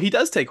 Oh, he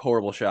does take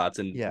horrible shots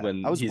and Yeah. I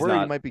when was he's worried he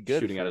not might be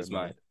good shooting out for a his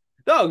mind. minute.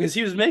 No, because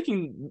he was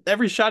making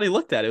every shot he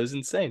looked at. It was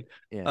insane.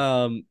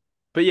 Yeah. Um,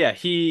 but yeah,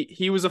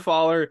 he was a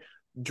faller.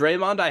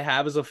 Draymond I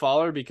have as a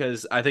faller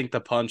because I think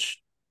the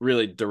punch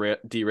really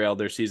derailed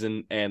their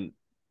season and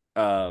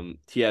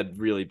he had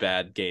really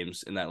bad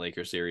games in that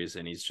Lakers series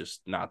and he's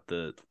just not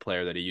the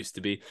player that he used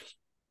to be.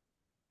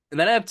 And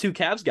then I have two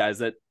Cavs guys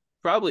that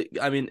probably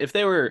I mean if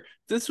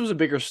this was a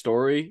bigger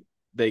story,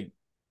 they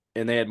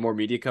had more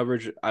media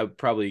coverage, I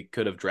probably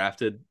could have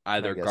drafted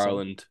Can I either guess him?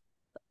 Garland.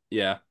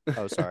 Yeah.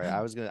 Oh, sorry.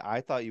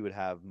 I thought you would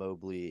have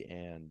Mobley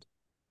and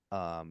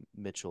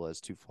Mitchell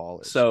as two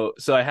fallers. So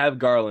I have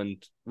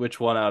Garland. Which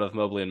one out of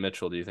Mobley and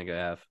Mitchell do you think I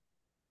have?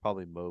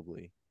 Probably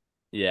Mobley.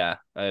 Yeah,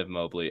 I have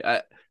Mobley.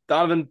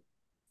 Donovan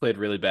played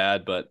really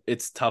bad, but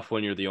it's tough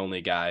when you're the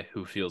only guy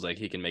who feels like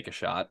he can make a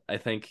shot. I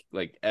think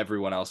like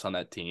everyone else on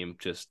that team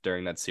just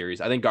during that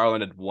series. I think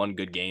Garland had one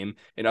good game,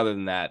 and other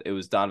than that, it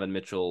was Donovan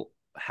Mitchell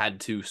had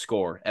to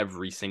score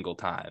every single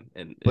time,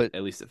 and But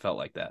at least it felt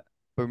like that.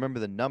 remember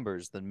the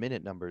numbers, the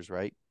minute numbers,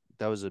 right?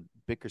 That was a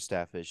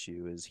Bickerstaff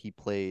issue. Is he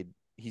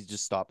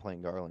just stopped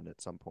playing Garland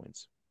at some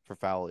points for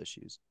foul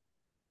issues.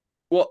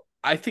 Well,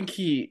 I think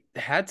he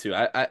had to.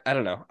 I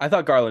don't know. I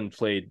thought Garland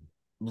played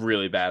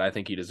really bad. I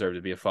think he deserved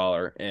to be a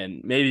faller,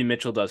 and maybe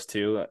Mitchell does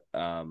too.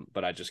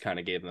 But I just kind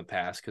of gave him a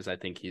pass because I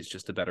think he's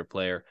just a better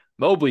player.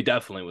 Mobley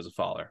definitely was a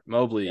faller. Yeah.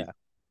 Mobley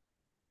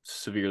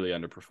severely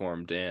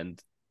underperformed,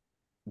 and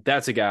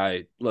that's a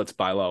guy let's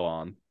buy low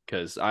on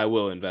because I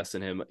will invest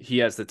in him. He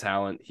has the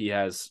talent. He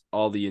has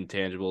all the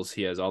intangibles.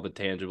 He has all the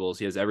tangibles.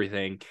 He has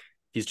everything.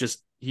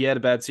 He had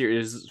a bad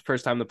series. His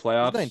first time in the He's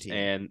playoffs, 19.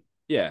 and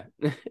yeah,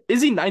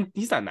 is he nine?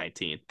 He's not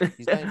 19.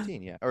 He's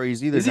 19, yeah. Or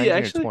he's either Is he 19 or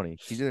actually? 20.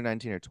 He's either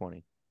 19 or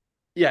 20.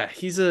 Yeah,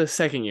 he's a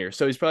second year,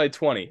 so he's probably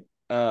 20.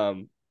 So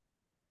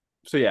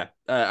yeah,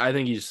 I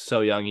think he's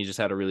so young. He just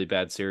had a really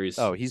bad series,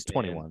 Oh, he's and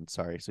 21.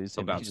 Sorry. So he's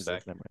he'll saying he bounce just like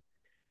back. never mind.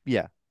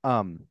 Yeah.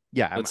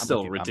 Yeah, But I'm with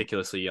still you.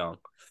 ridiculously young.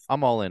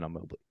 I'm all in on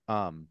Mobley.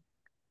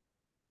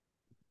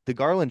 The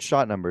Garland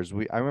shot numbers,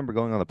 I remember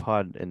going on the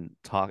pod and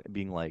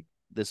being like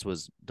this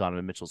was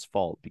Donovan Mitchell's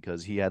fault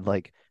because he had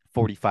like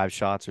 45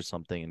 shots or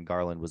something and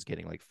Garland was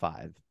getting like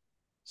 5.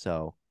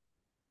 So,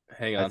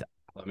 Hang I on, th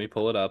let me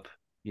pull it up.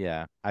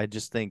 yeah, I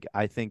think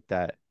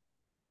that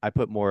I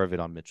put more of it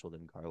on Mitchell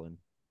than Garland.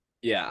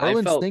 Yeah, I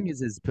Garland's felt thing is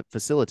his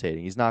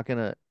facilitating.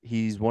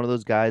 He's one of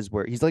those guys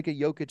where he's like a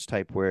Jokic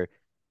type where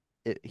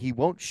he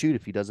won't shoot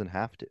if he doesn't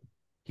have to.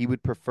 He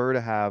would prefer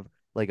to have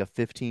like a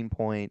 15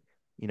 point,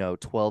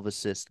 12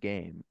 assist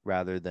game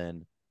rather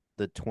than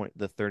the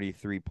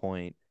 33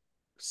 point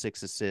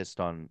 6 assist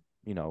on,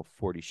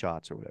 40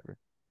 shots or whatever.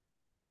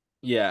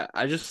 Yeah,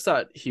 I just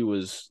thought he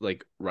was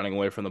like running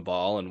away from the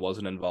ball and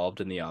wasn't involved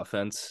in the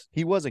offense.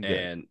 He wasn't good.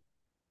 And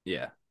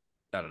yeah,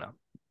 I don't know.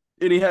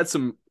 And he had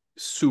some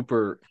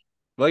super,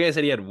 like I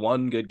said, he had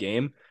one good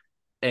game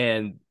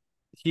and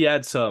he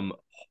had some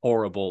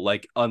horrible,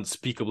 like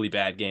unspeakably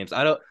bad games.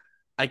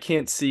 I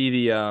can't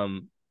see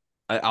all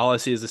I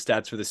see is the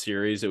stats for the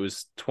series. It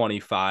was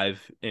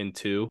 25 and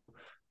 2,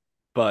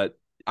 but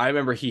I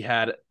remember he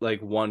had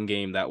like one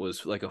game that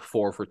was like a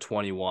 4 for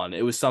 21.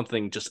 It was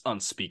something just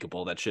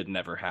unspeakable that should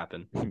never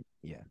happen.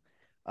 Yeah.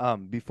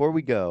 Before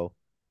we go,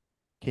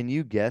 can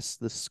you guess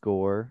the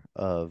score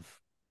of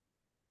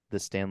the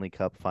Stanley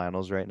Cup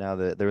Finals right now?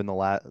 They're in the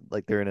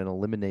like they're in an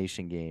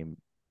elimination game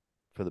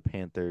for the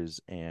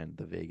Panthers and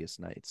the Vegas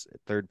Knights.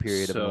 Third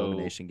period of an So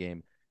elimination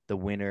game. The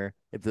winner,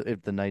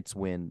 if the Knights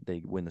win,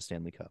 they win the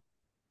Stanley Cup.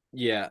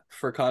 yeah,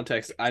 for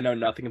context, I know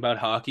nothing about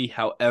hockey.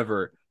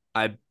 However,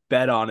 I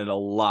bet on it a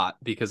lot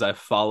because I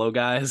follow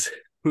guys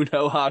who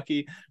know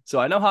hockey. So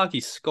I know hockey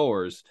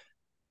scores.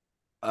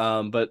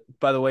 But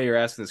by the way you're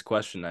asking this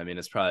question, I mean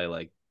it's probably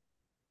like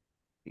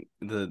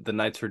the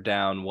Knights are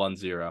down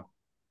 1-0.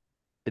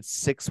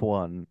 It's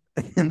 6-1,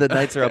 and the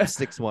Knights are up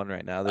 6-1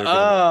 right now. Oh They're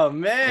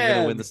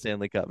gonna win the man.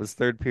 Stanley Cup. It's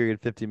third period,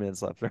 50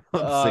 minutes left. They're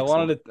up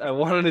 6-1. I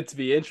wanted it to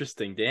be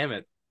interesting. Damn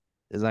it.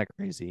 Isn't that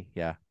crazy?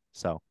 Yeah.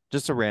 So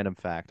just a random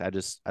fact.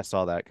 I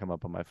saw that come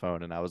up on my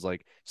phone, and I was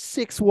like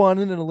 6-1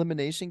 in an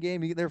elimination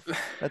game.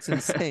 That's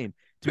insane.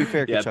 To be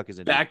fair, Yeah, Kachuk is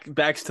injured.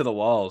 backs to the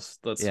walls.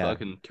 Let's Yeah,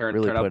 fucking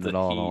really turn up putting the it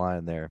all on the heat.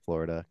 line there,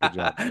 Florida. Good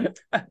job.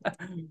 All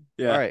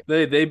Yeah, right.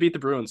 they beat the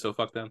Bruins, so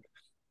fuck them.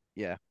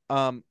 Yeah.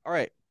 All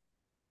right.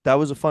 That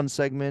was a fun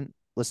segment.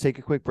 Let's take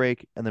a quick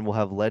break, and then we'll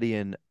have Letty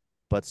and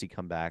Butsy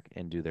come back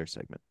and do their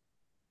segment.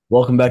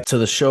 Welcome back to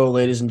the show,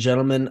 ladies and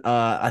gentlemen.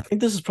 I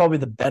think this is probably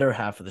the better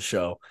half of the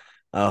show,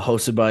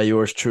 hosted by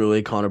yours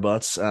truly, Connor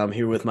Butts. I'm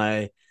here with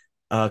my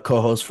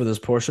co-host for this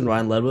portion,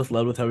 Ryan Ledwith.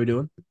 Ledwith, how are we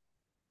doing?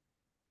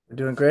 We're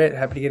doing great.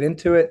 Happy to get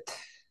into it.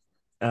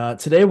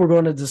 Today, we're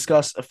going to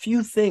discuss a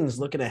few things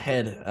looking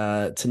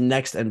ahead to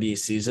next NBA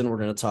season. We're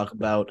going to talk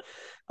about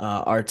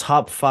our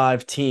top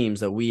 5 teams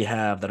that we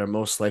have that are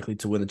most likely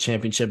to win the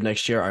championship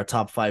next year, our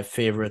top 5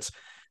 favorites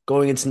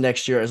going into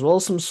next year, as well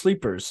as some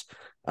sleepers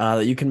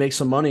that you can make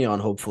some money on,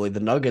 hopefully. The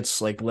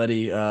Nuggets, like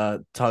Letty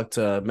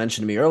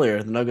mentioned to me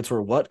earlier, the Nuggets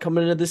were what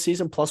coming into this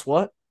season? Plus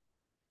what?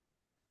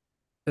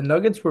 The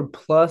Nuggets were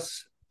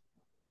plus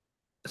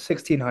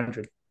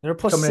 1,600 They're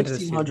plus coming into the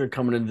season. 1,600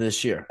 coming into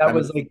this year. That I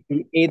was mean,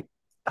 like the 8th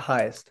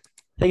highest.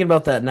 thinking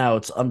about that now,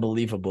 it's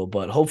unbelievable,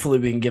 but hopefully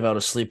we can give out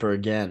a sleeper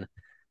again,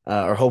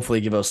 or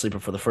hopefully give out a sleeper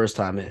for the first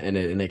time and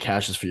it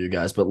cashes for you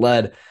guys. But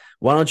Led,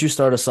 why don't you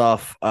start us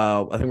off?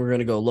 I think we're going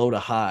to go low to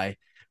high.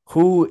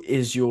 Who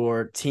is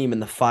your team in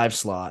the 5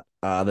 slot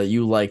that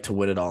you like to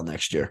win it all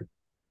next year?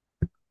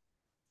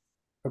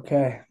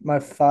 Okay. My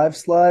 5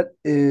 slot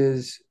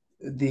is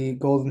the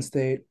Golden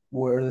State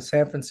or the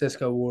San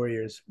Francisco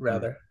Warriors,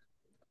 rather.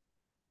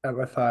 At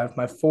my 5.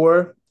 My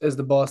 4 is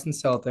the Boston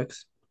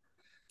Celtics.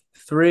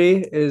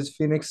 3 is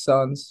Phoenix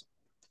Suns.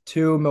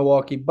 2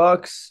 Milwaukee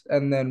Bucks,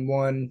 and then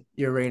 1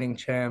 your reigning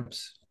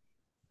champs,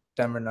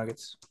 Denver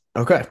Nuggets.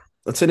 Okay.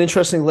 That's an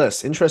interesting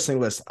list. Interesting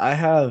list. I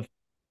have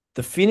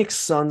the Phoenix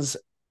Suns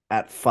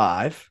at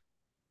 5.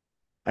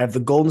 I have the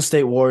Golden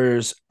State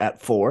Warriors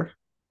at 4.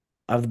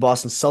 I have the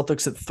Boston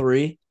Celtics at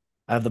 3.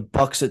 I have the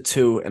Bucks at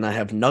 2, and I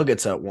have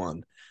Nuggets at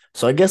 1.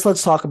 So I guess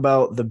let's talk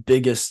about the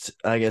biggest,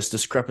 I guess,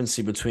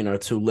 discrepancy between our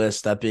two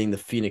lists, that being the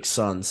Phoenix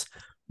Suns.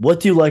 What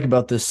do you like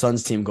about this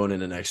Suns team going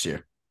into next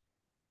year?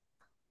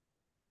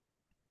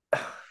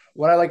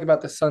 What I like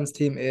about the Suns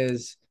team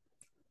is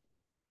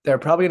they're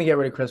probably going to get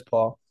rid of Chris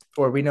Paul,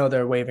 or we know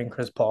they're waiving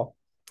Chris Paul,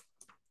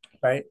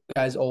 right?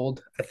 Guy's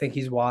old. I think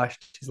he's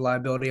washed. He's a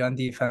liability on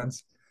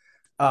defense.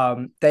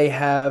 They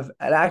have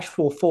an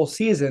actual full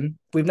season.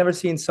 We've never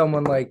seen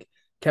someone like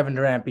Kevin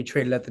Durant be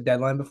traded at the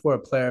deadline before, a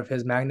player of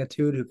his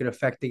magnitude who could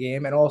affect the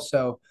game. And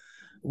also,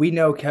 we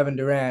know Kevin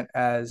Durant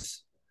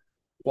as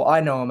well,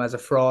 I know him as a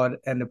fraud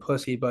and a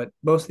pussy, but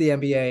most of the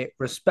NBA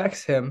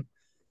respects him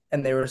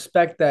and they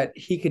respect that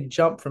he could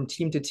jump from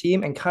team to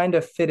team and kind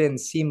of fit in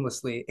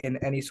seamlessly in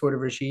any sort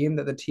of regime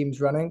that the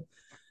team's running.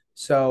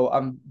 So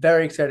I'm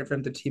very excited for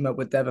him to team up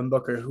with Devin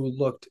Booker, who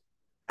looked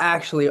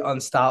actually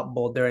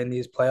unstoppable during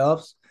these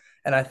playoffs.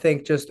 And I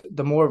think just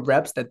the more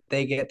reps that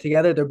they get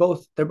together, they're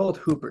both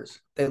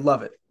hoopers. They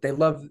love it.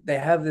 They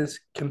have this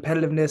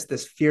competitiveness,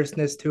 this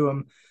fierceness to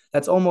them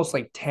that's almost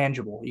like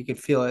tangible. You could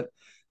feel it.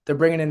 They're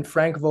bringing in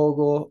Frank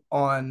Vogel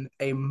on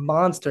a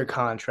monster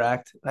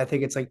contract. I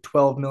think it's like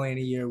 12 million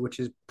a year, which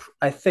is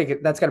I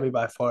think that's got to be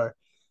by far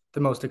the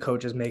most a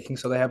coach is making.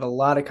 So they have a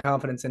lot of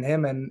confidence in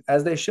him, and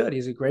as they should.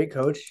 He's a great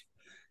coach.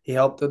 He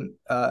helped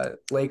the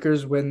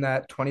Lakers win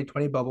that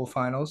 2020 bubble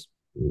finals.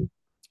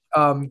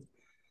 Um,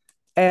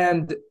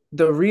 and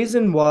the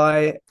reason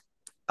why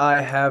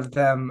I have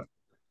them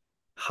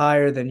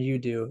higher than you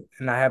do,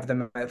 and I have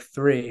them at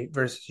 3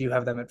 versus you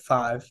have them at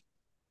 5,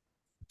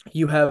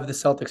 you have the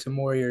Celtics and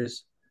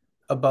Warriors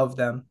above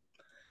them.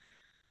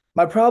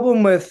 My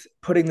problem with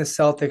putting the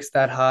Celtics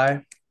that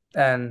high,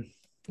 and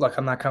look,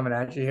 I'm not coming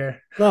at you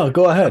here. No,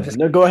 go I'm ahead. just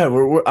No, go ahead.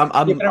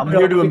 I'm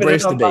here to keeping it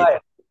embrace debate.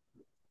 unbiased.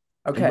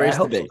 Okay, I Embrace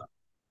hope so. debate.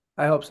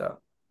 I hope so.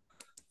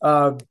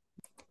 Uh,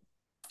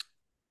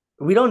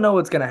 we don't know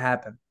what's going to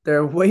happen. There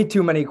are way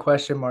too many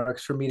question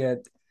marks for me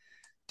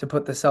to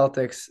put the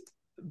Celtics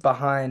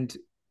behind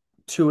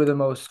two of the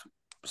most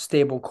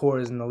stable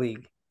cores in the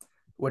league,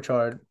 which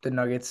are the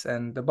Nuggets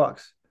and the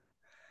Bucks.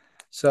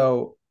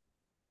 So,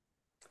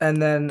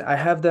 and then I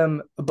have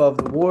them above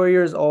the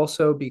Warriors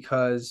also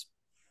because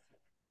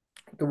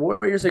the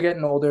Warriors are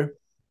getting older.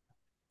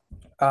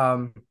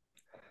 Um,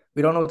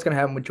 we don't know what's going to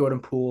happen with Jordan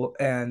Poole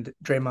and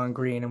Draymond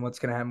Green and what's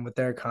going to happen with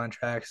their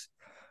contracts.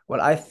 What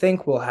I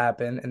think will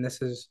happen, and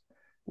this is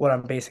what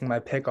I'm basing my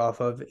pick off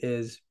of,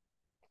 is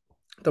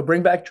they'll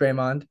bring back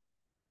Draymond.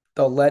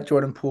 They'll let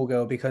Jordan Poole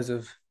go because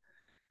of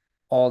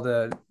all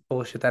the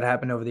bullshit that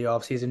happened over the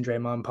offseason,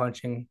 Draymond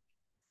punching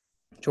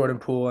Jordan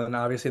Poole. And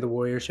obviously the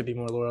Warriors should be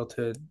more loyal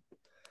to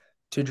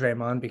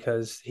Draymond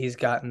because he's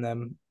gotten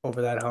them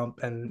over that hump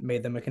and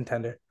made them a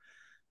contender.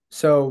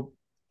 So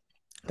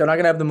they're not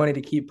going to have the money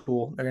to keep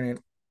Poole. They're going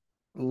to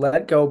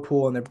let go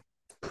Poole, and they're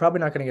probably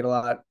not going to get a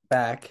lot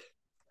back.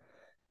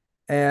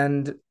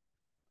 And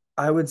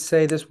I would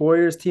say this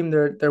Warriors team,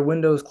 their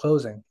window is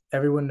closing.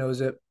 Everyone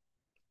knows it.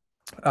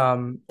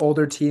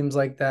 Older teams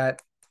like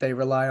that, they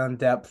rely on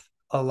depth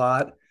a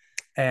lot,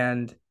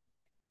 and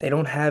they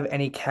don't have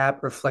any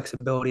cap or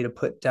flexibility to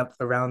put depth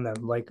around them.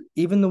 Like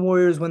even the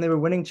Warriors when they were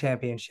winning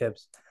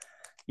championships,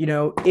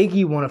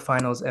 Iggy won a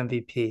Finals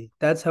MVP.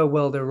 That's how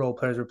well their role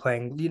players were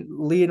playing.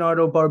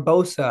 Leonardo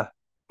Barbosa,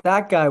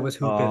 that guy was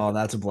hooping. Oh,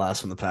 that's a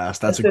blast from the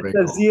past. That's a great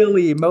call.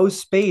 Zealy, Mo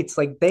Spates,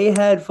 like they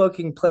had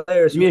fucking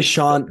players. Give me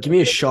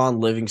a Sean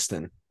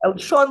Livingston.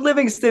 Sean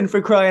Livingston,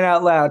 for crying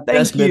out loud.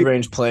 Best Thank you.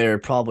 mid-range player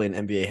probably in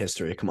NBA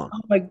history. Come on.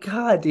 Oh my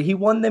God, dude, he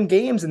won them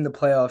games in the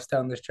playoffs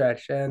down the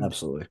stretch, and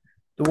Absolutely.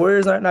 the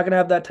Warriors aren't not going to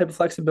have that type of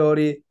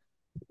flexibility.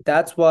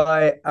 That's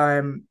why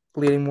I'm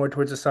leaning more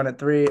towards the Sun at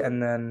 3,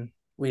 and then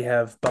we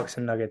have Bucks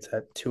and Nuggets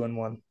at 2 and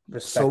 1.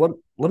 So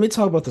let me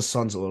talk about the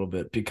Suns a little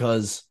bit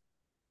because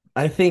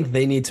I think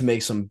they need to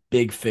make some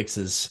big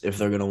fixes if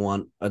they're going to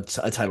want a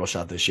title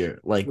shot this year.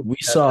 Like we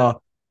saw,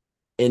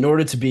 in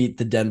order to beat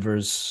the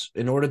Denvers,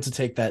 in order to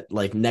take that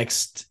like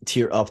next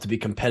tier up to be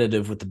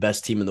competitive with the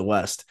best team in the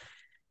West,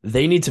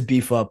 they need to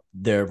beef up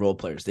their role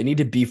players. They need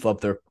to beef up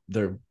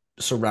their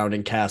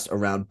surrounding cast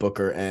around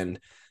Booker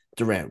and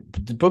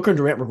Durant. Booker and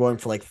Durant were going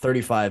for like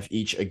 35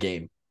 each a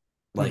game,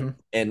 like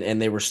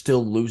and they were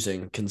still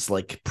losing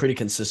pretty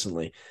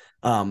consistently.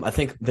 I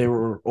think they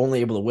were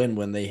only able to win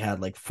when they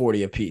had like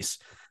 40 apiece.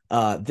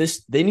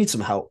 They need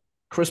some help.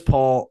 Chris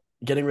Paul,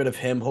 getting rid of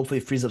him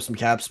hopefully frees up some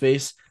cap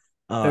space.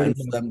 And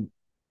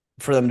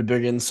for them to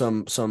bring in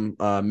some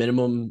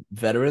minimum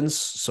veterans,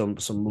 some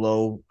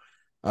low,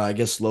 I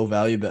guess low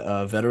value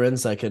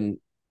veterans that can,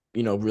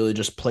 really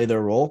just play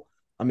their role.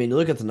 I mean, you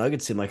look at the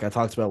Nuggets team, like I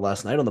talked about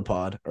last night on the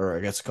pod, or I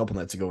guess a couple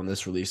nights ago when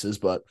this releases,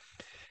 but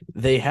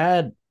they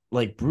had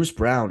like Bruce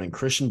Brown and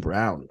Christian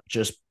Brown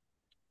just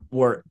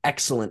were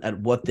excellent at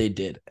what they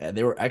did. And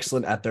they were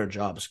excellent at their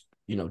jobs,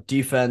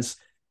 defense,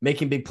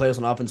 making big plays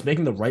on offense,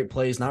 making the right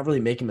plays, not really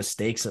making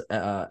mistakes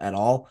at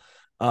all.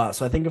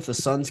 So I think if the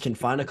Suns can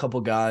find a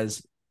couple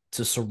guys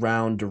to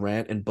surround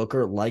Durant and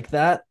Booker like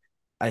that,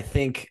 I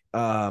think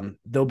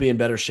they'll be in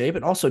better shape.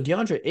 And also,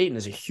 DeAndre Ayton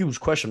is a huge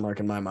question mark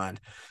in my mind.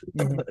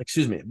 Mhm.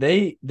 Excuse me.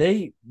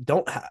 They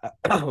don't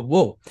have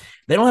whoa,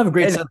 they don't have a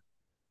great And center.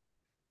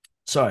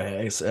 Sorry,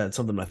 I had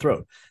something in my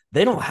throat.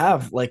 They don't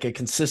have like a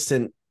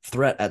consistent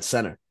threat at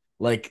center.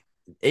 Like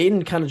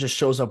Aiden kind of just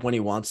shows up when he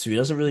wants to. He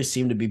doesn't really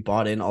seem to be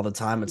bought in all the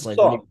time. It's like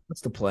when he soft,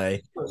 wants to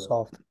play, so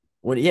soft.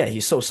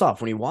 he's so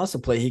soft. When he wants to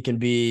play, he can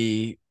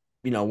be,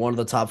 one of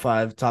the top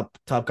five, top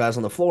guys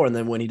on the floor. And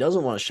then when he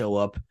doesn't want to show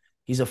up,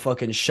 he's a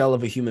fucking shell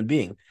of a human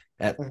being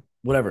at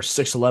whatever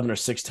 6'11" or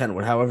 6'10",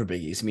 or however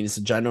big he is. I mean, it's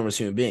a ginormous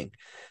human being.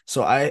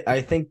 So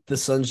I think the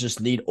Suns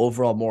just need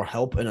overall more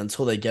help, and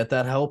until they get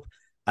that help,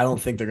 I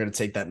don't think they're going to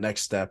take that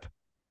next step.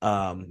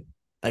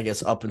 I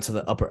guess up into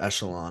the upper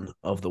echelon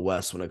of the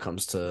West when it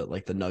comes to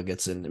like the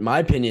Nuggets. And in my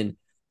opinion,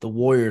 the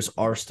Warriors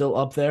are still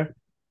up there.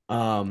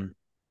 I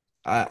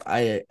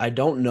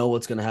don't know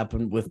what's going to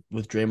happen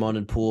with Draymond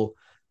and Poole.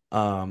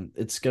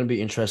 It's going to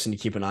be interesting to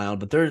keep an eye on,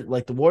 but they're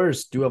like the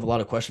Warriors do have a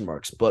lot of question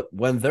marks, but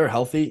when they're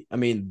healthy, I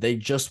mean, they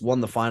just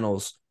won the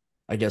finals,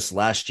 I guess,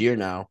 last year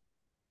now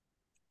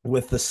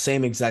with the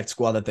same exact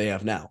squad that they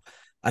have now.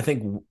 I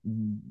think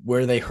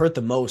where they hurt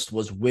the most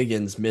was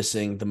Wiggins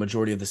missing the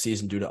majority of the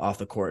season due to off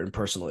the court and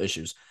personal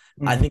issues.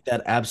 I think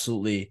that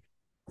absolutely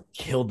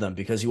killed them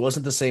because he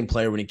wasn't the same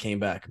player when he came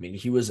back. I mean,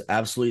 he was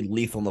absolutely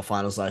lethal in the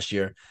finals last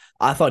year.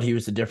 I thought he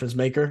was the difference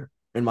maker,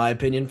 in my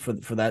opinion, for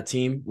that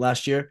team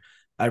last year.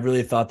 I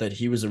really thought that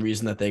he was the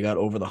reason that they got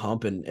over the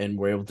hump and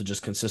were able to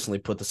just consistently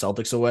put the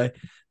Celtics away.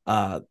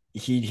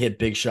 He hit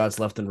big shots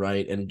left and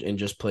right and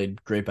just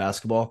played great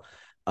basketball.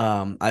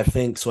 I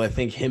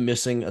think him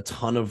missing a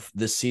ton of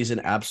this season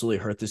absolutely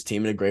hurt this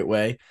team in a great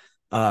way.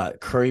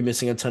 Curry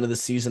missing a ton of the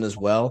season as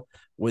well.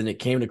 When it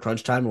came to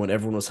crunch time and when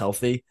everyone was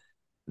healthy,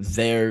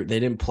 they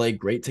didn't play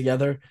great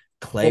together.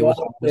 Clay was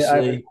Well, I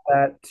obviously read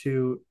that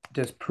to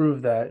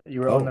disprove that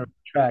you were on the oh right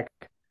track.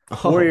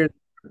 oh Warriors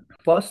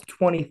plus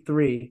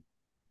 23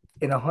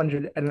 in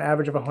 100 at an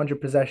average of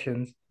 100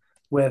 possessions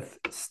with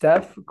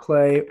Steph,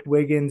 Clay,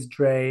 Wiggins,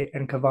 Dre,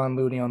 and Kevon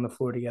Looney on the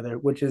floor together,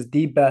 which is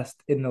the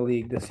best in the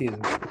league this season.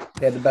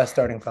 They had the best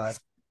starting five.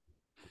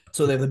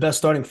 so they have the best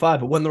starting five,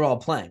 but when they're all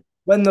playing,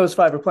 When those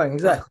five are playing,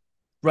 exactly.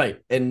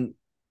 right, and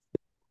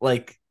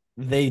like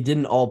they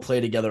didn't all play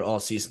together all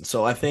season.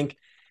 So I think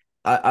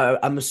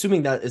I'm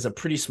assuming that is a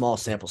pretty small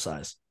sample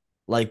size.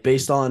 Like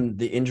based on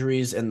the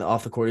injuries and the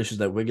off the court issues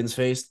that Wiggins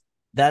faced,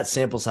 that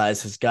sample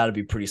size has got to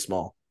be pretty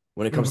small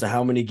when it comes to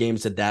how many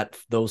games did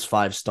those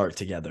five start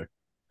together.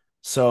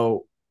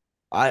 So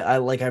I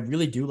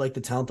really do like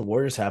the talent the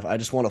Warriors have. I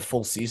just want a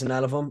full season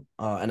out of them.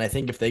 And I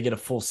think if they get a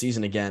full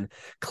season again,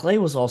 Clay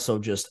was also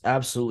just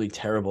absolutely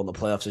terrible in the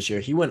playoffs this year.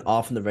 He went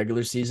off in the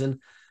regular season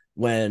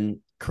when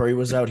Curry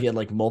was out. He had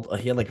like a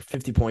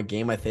 50-point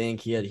game, I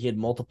think. He had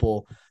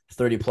multiple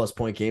 30+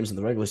 point games in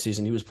the regular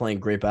season. He was playing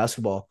great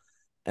basketball.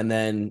 And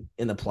then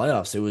in the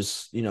playoffs, it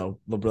was,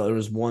 there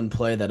was one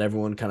play that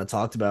everyone kind of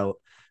talked about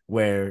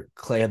where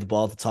Clay had the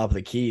ball at the top of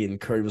the key and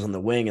Curry was on the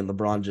wing, and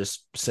LeBron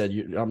just said,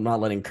 I'm not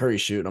letting Curry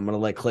shoot. I'm going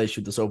to let Clay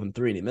shoot this open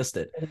three, and he missed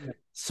it.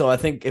 So I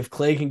think if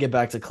Clay can get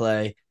back to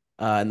Clay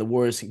and the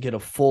Warriors can get a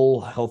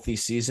full, healthy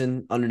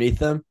season underneath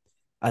them,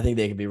 I think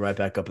they could be right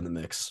back up in the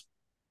mix.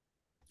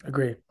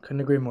 Agree.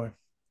 Couldn't agree more.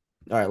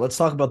 All right, let's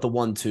talk about the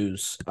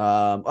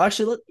 1-2s.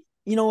 Actually,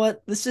 you know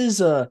what? This is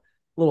a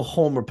little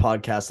Homer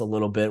podcast a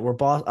little bit.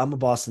 I'm a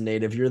Boston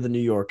native. You're the New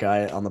York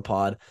guy on the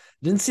pod.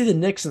 Didn't see the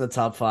Knicks in the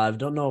top five.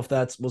 Don't know if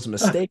that was a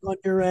mistake on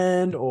your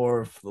end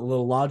or if a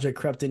little logic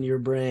crept into your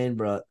brain,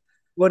 but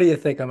What do you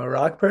think? I'm a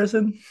rock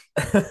person?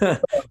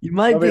 you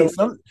might be.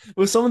 Nobody-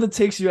 With some of the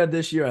takes you had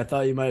this year, I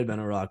thought you might have been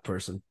a rock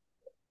person.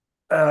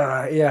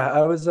 Yeah,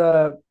 I was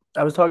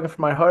talking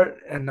for my heart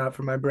and not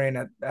for my brain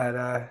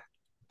at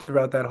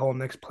throughout that whole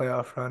Knicks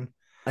playoff run.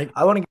 I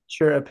I want to get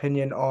your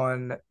opinion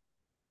on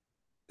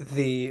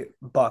the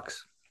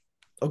Bucks.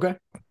 okay. What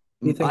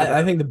do you think I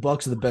about think the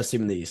Bucks are the best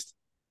team in the East.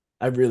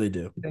 I really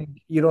do. it?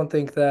 You don't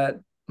think that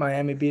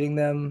Miami beating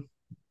them,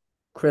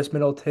 Chris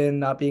Middleton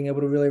not being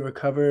able to really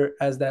recover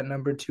as that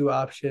number two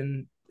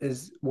option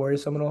is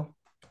worrisome at all?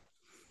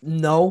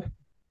 No,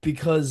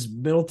 because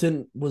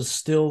Middleton was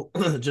still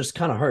just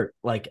kind of hurt.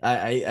 Like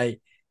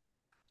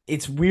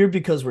it's weird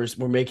because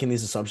we're making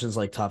these assumptions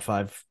like top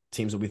five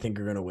teams that we think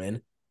are going to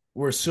win.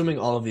 We're assuming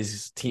all of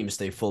these teams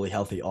stay fully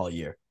healthy all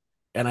year,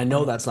 and I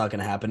know that's not going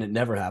to happen. It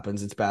never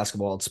happens. It's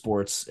basketball. It's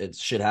sports. It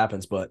shit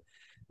happens. But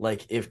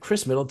like if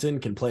Chris Middleton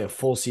can play a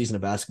full season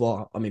of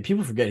basketball, I mean,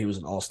 people forget he was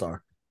an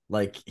all-star.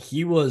 Like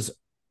he was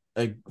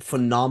a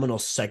phenomenal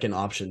second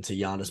option to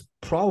Giannis,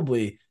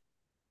 probably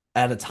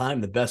at a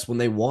time the best when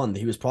they won.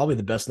 He was probably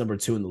the best number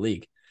two in the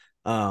league.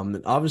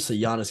 And obviously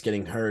Giannis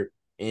getting hurt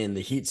in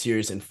the Heat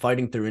series and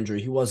fighting through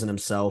injury, he wasn't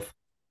himself.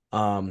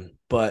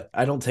 But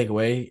I don't take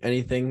away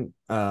anything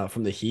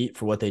from the Heat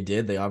for what they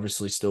did. They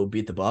obviously still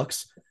beat the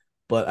Bucks,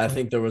 but I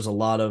think there was a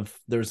lot of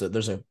there's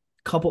a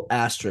couple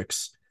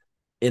asterisks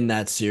in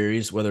that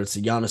series, whether it's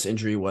the Giannis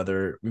injury,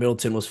 whether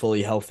Middleton was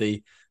fully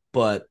healthy,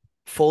 but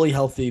fully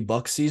healthy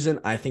Bucks season,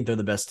 I think they're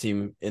the best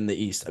team in the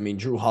East. I mean,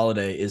 Drew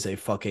Holiday is a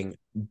fucking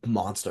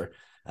monster.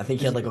 I think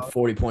he had like a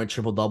 40-point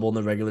triple double in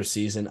the regular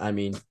season. I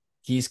mean,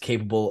 he's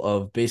capable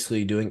of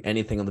basically doing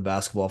anything on the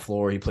basketball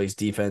floor. He plays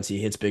defense, he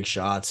hits big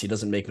shots, he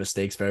doesn't make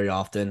mistakes very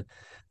often.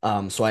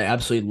 So I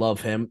absolutely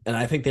love him, and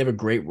I think they have a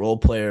great role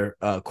player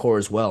core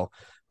as well.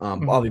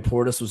 Bobby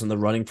Portis was in the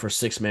running for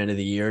sixth man of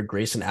the year.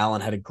 Grayson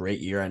Allen had a great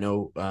year. I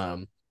know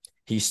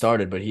he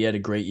started, but he had a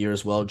great year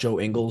as well. Joe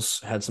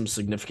Ingles had some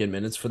significant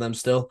minutes for them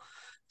still.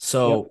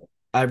 So Yep.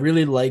 I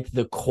really like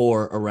the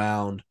core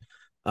around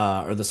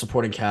or the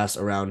supporting cast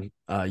around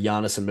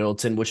Giannis and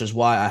Middleton, which is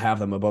why I have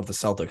them above the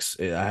Celtics.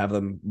 I have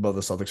them above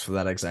the Celtics for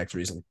that exact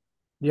reason.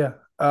 Yeah.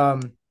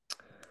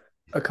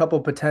 A couple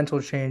potential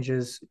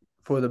changes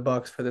for the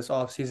Bucks for this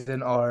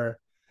offseason are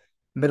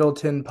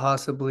Middleton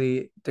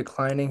possibly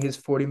declining his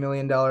 $40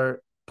 million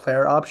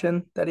player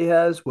option that he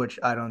has, which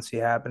I don't see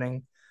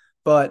happening.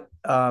 But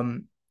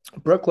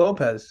Brooke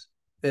Lopez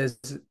is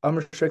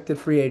unrestricted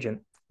free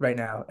agent right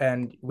now,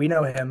 and we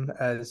know him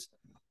as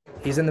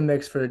he's in the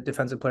mix for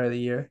Defensive Player of the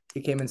Year.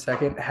 He came in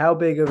second. How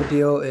big of a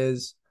deal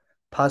is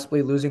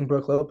possibly losing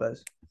Brooke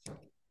Lopez?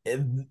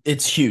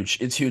 It's huge.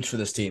 It's huge for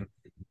this team.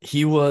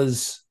 He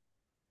was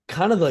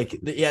kind of like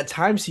at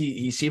times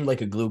he seemed like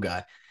a glue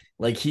guy.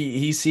 Like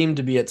he seemed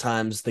to be at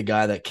times the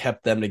guy that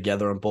kept them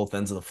together on both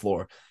ends of the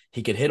floor.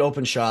 He could hit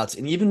open shots,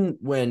 and even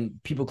when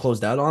people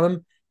closed out on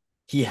him,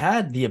 he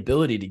had the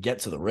ability to get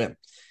to the rim,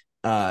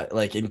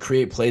 like and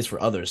create plays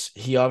for others.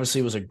 He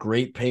obviously was a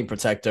great paint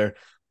protector.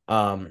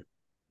 Um,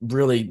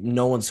 Really,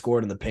 no one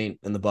scored in the paint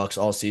in the Bucks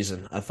all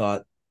season. I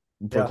thought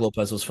Brooke Yeah,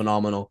 Lopez was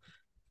phenomenal,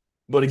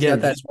 but he's got again,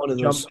 that he's one of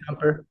jump those,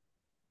 jumper,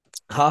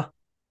 huh?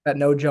 that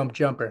no jump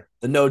jumper.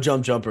 The no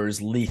jump jumper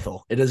is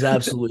lethal. It is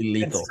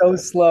absolutely It's lethal. so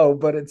slow,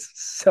 but it's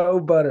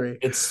so buttery.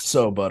 It's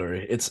so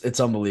buttery. It's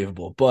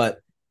unbelievable. But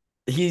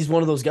he's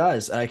one of those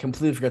guys. I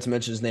completely forgot to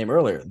mention his name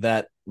earlier.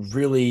 That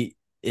really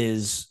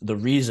is the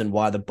reason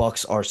why the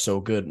Bucks are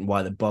so good and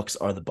why the Bucks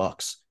are the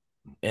Bucks.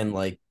 And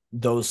like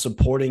those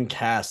supporting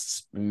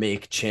casts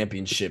make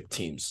championship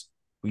teams.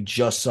 We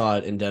just saw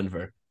it in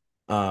Denver.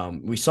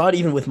 We saw it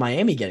even with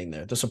Miami getting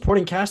there. The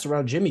supporting cast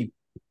around Jimmy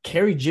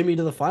carried Jimmy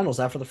to the finals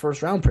after the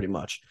first round, pretty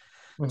much.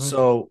 Mhm.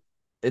 So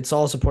it's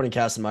all supporting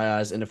cast in my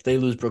eyes. And if they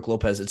lose Brooke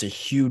Lopez, it's a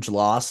huge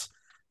loss.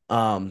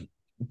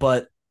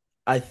 But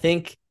I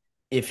think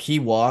if he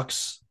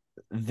walks,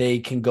 they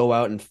can go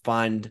out and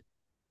find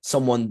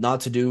someone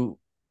not to do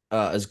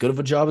as good of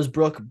a job as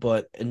Brooke,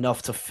 but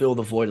enough to fill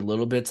the void a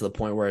little bit to the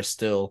point where I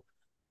still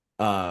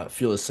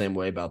feel the same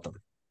way about them.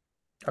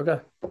 Okay,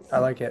 I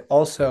like it.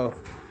 Also,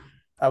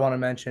 I want to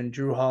mention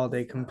Drew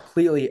Holiday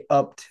completely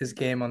upped his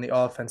game on the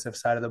offensive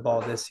side of the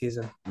ball this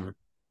season. Mhm.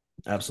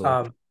 Absolutely.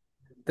 Um,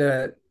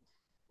 the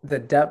the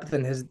depth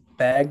in his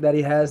bag that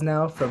he has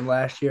now from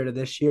last year to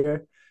this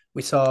year.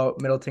 We saw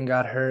Middleton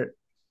got hurt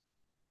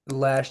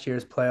last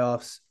year's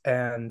playoffs,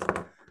 and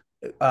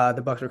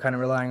the Bucks were kind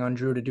of relying on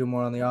Drew to do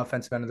more on the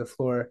offensive end of the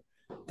floor.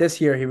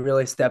 This year, he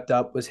really stepped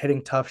up, was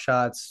hitting tough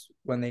shots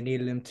when they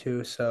needed him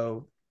to.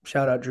 So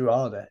shout out Drew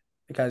Holiday.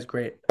 The guy's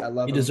great. I He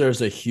love him.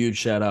 deserves a huge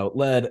shout out.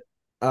 Led,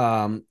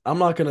 I'm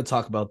not going to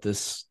talk about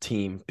this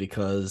team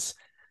because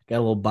got a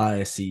little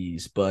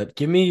biases, but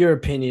give me your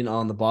opinion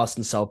on the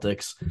Boston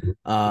Celtics.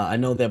 I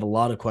know they have a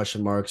lot of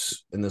question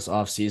marks in this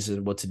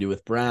offseason, what to do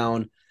with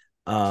Brown.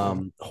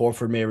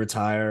 Horford may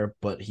retire,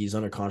 but he's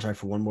under contract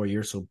for one more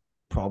year, so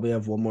probably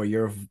have one more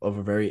year of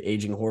a very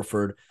aging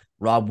Horford.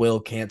 Rob Will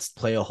can't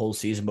play a whole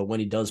season, but when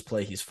he does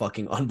play, he's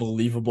fucking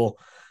unbelievable.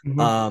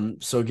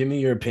 Mhm. So give me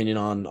your opinion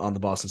on the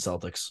Boston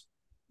Celtics.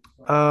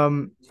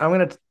 I'm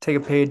gonna take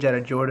a page out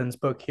of Jordan's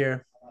book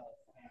here.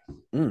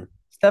 Mm.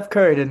 Steph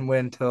Curry didn't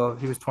win until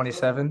he was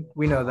 27.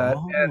 We know that.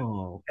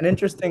 Oh, An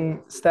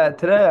interesting stat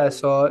today I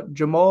saw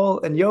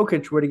Jamal and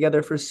Jokic were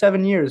together for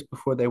 7 years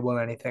before they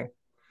won anything.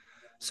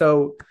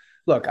 So,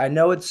 look, I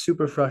know it's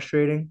super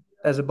frustrating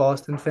as a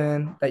Boston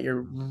fan that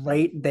you're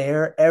right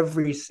there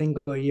every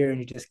single year and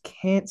you just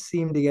can't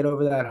seem to get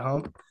over that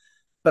hump.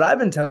 But I've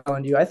been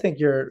telling you, I think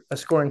you're a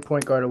scoring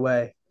point guard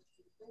away,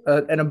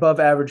 an above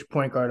average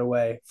point guard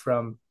away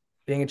from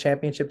being a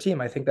championship team.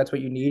 I think that's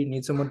what you need. You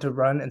need someone to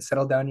run and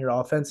settle down your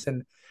offense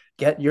and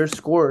get your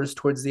scores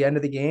towards the end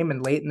of the game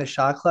and late in the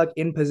shot clock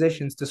in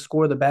positions to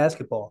score the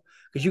basketball.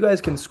 Because you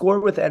guys can score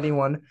with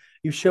anyone.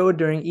 You showed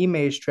during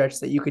Ime's stretch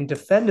that you can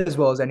defend as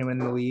well as anyone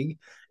in the league.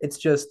 It's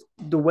just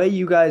the way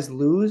you guys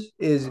lose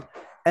is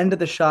end of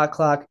the shot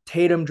clock,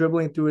 Tatum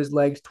dribbling through his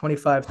legs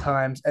 25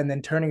 times and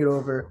then turning it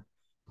over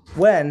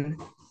when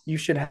you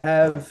should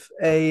have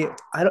a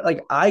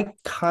I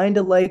kind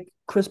of like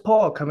Chris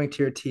Paul coming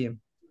to your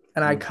team.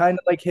 And I mm. kind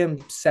of like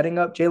him setting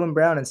up Jalen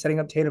Brown and setting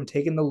up Tatum,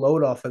 taking the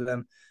load off of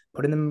them,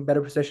 putting them in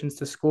better positions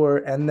to score,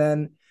 and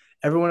then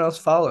everyone else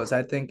follows.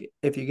 I think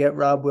if you get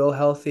Rob Will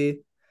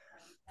healthy,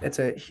 it's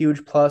a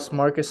huge plus.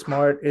 Marcus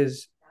Smart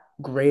is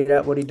great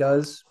at what he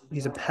does.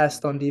 He's a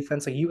pest on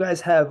defense. Like you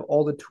guys have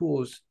all the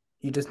tools.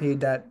 You just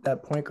need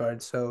that point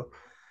guard. So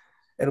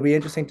it'll be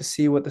interesting to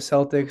see what the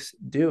Celtics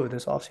do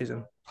this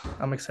offseason.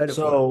 I'm excited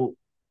for it. So,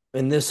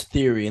 in this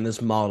theory, in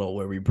this model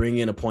where we bring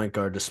in a point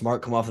guard, does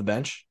Smart come off the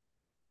bench,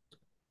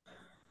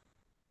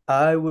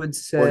 I would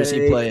or does he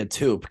say play at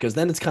two? Because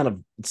then it's kind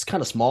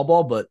of small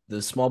ball, but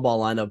the small ball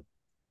lineup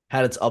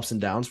had its ups and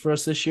downs for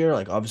us this year.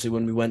 Like obviously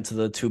when we went to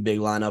the two big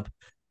lineup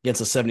against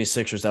the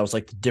 76ers, that was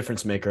like the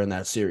difference maker in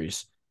that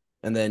series.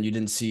 And then you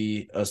didn't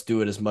see us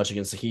do it as much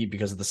against the Heat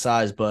because of the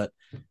size. But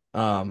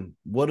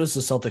what does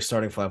the Celtics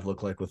starting five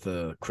look like with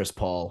a Chris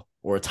Paul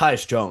or a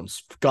Tyus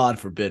Jones? God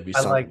forbid we I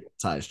start like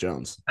Tyus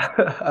Jones.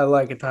 I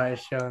like a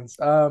Tyus Jones.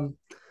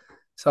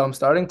 So I'm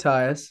starting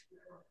Tyus,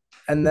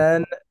 and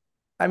then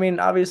I mean,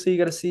 obviously, you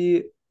got to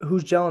see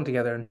who's gelling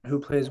together and who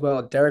plays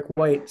well. Derek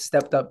White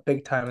stepped up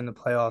big time in the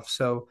playoffs,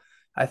 so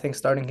I think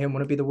starting him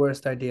wouldn't be the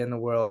worst idea in the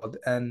world.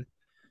 And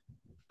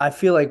I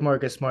feel like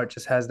Marcus Smart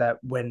just has that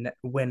win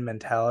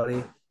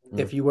mentality. Mm.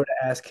 If you were to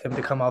ask him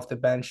to come off the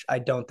bench, I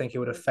don't think it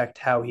would affect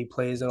how he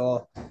plays at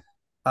all.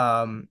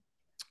 Um,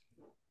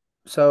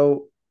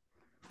 so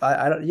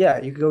I don't.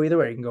 Yeah, you can go either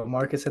way. You can go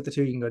Marcus at the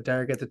two. You can go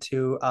Derek at the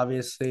two.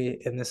 Obviously,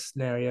 in this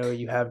scenario,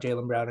 you have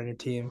Jalen Brown on your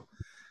team,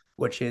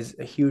 which is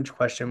a huge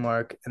question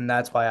mark, and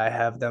that's why I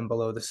have them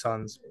below the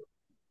Suns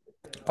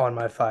on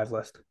my five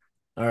list.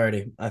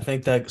 Alrighty. I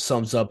think that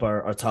sums up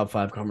our top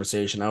five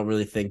conversation. I don't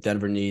really think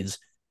Denver needs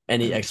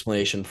any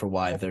explanation for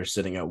why they're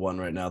sitting at one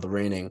right now, the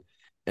reigning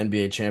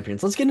NBA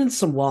champions. Let's get into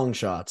some long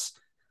shots.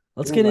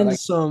 Let's get Ooh, I into like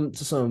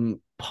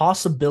some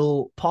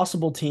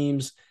possible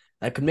teams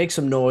that could make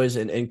some noise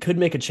and could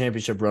make a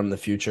championship run in the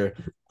future.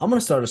 I'm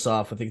gonna start us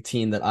off with a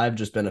team that I've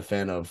just been a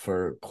fan of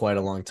for quite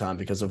a long time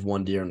because of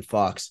one De'Aaron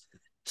Fox.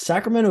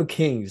 Sacramento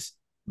Kings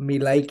me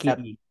sitting like at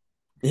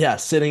it.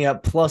 sitting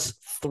at plus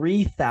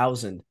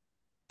 3,000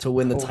 to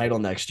win the Oh, title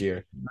next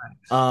year.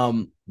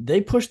 nice.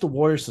 They pushed the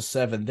Warriors to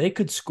seven. They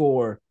could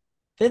score.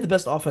 They had the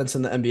best offense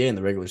in the NBA in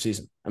the regular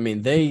season. I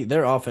mean,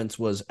 their offense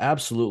was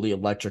absolutely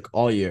electric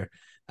all year.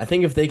 I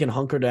think if they can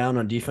hunker down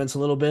on defense a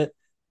little bit,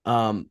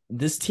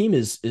 this team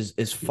is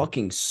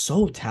fucking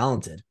so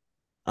talented.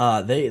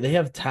 They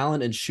have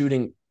talent and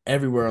shooting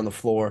everywhere on the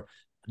floor.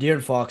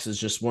 De'Aaron Fox is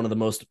just one of the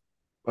most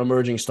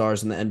emerging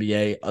stars in the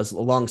NBA,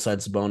 alongside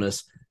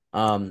Sabonis.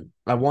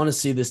 I want to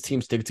see this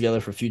team stick together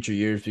for future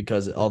years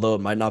because although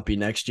it might not be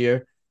next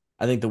year,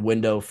 I think the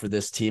window for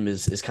this team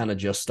is kind of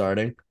just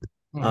starting.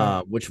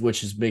 Mhm. Which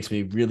makes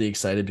me really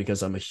excited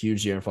because I'm a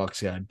huge De'Aaron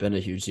Fox guy. I've been a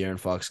huge De'Aaron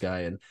Fox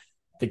guy, and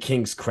the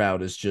Kings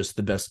crowd is just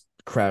the best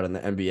crowd in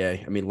the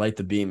NBA. I mean, Light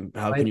the Beam.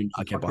 How can Like you the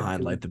not get fucking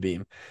behind Light team. the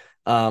Beam?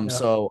 Yeah,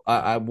 So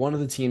I one of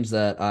the teams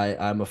that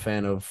I'm a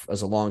fan of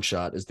as a long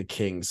shot is the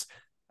Kings,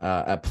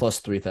 at plus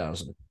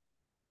 3,000.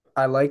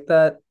 I like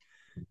that.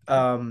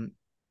 Um,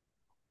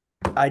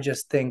 I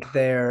just think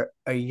they're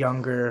a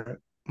younger,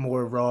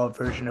 more raw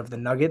version of the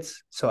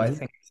Nuggets. So I Mm-hmm.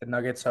 think if the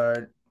Nuggets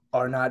are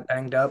not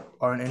banged up,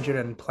 aren't injured,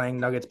 and playing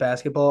Nuggets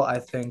basketball, I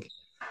think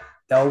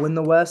they'll win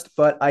the West.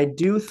 But I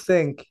do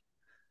think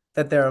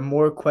that there are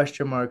more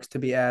question marks to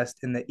be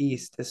asked in the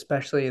East,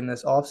 especially in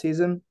this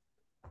offseason,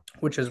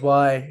 which is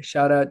why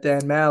shout out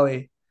Dan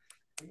Malley.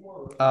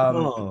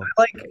 Oh,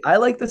 I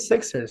like the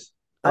Sixers.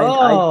 I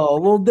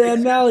little Dan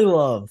Sixers. Malley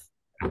love.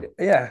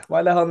 Yeah,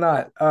 why the hell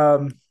not?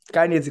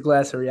 Guy needs a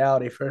glass of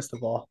reality, first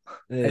of all.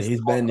 Yeah, It's the he's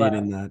whole been class.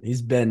 needing that.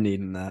 He's been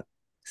needing that.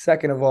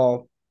 Second of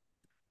all,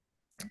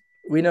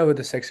 we know who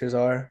the Sixers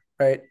are,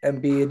 right?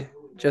 Embiid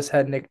just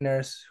had Nick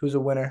Nurse, who's a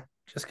winner,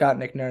 just got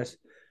Nick Nurse.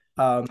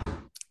 Um,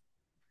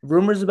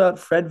 rumors about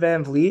Fred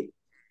Van Vliet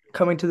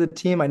coming to the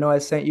team. I know I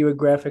sent you a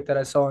graphic that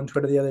I saw on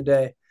Twitter the other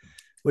day,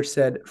 which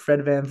said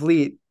Fred Van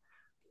Vliet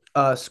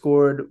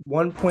scored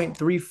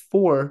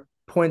 1.34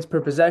 points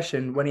per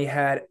possession when he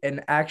had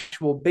an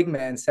actual big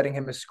man setting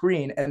him a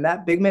screen. And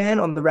that big man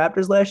on the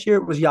Raptors last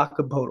year was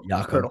Jakob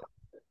Jakob. Poeltl,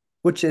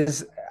 which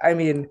is, I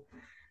mean,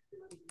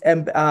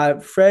 and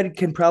Fred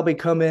can probably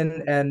come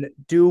in and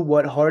do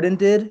what Harden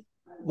did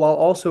while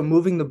also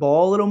moving the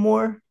ball a little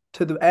more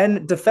to the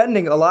end,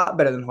 defending a lot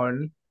better than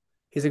Harden.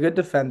 He's a good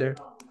defender.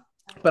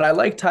 But I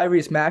like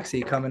Tyrese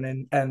Maxey coming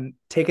in and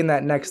taking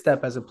that next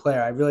step as a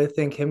player. I really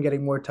think him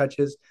getting more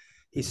touches.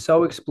 He's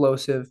so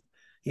explosive.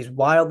 He's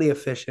wildly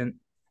efficient.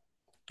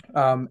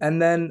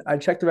 And then I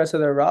checked the rest of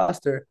their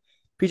roster.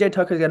 PJ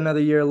Tucker's got another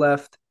year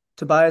left.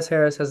 Tobias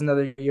Harris has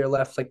another year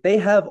left. Like they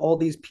have all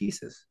these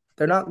pieces.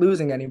 They're not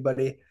losing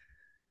anybody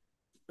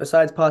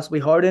besides possibly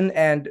Harden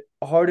and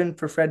Harden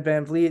for Fred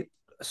Van Vliet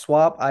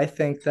swap. I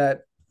think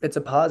that it's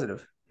a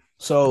positive.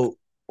 So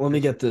let me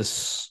get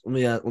this.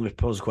 Let me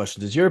pose a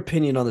question. Does your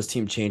opinion on this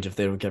team change if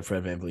they don't get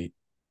Fred VanVleet?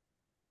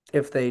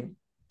 If they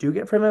do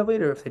get Fred Van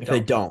Vliet or if they If they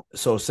don't. don't,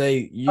 so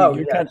say Oh,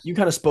 you yes.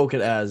 kind of spoke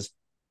it as,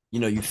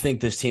 you think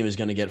this team is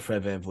going to get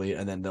Fred VanVleet,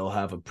 and then they'll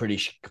have a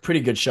pretty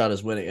good shot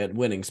as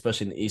winning,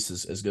 especially in the East,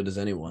 is as good as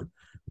anyone.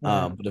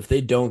 Mhm. But if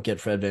they don't get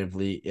Fred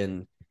VanVleet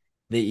and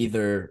they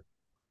either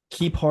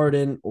keep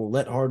Harden or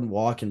let Harden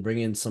walk and bring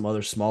in some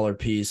other smaller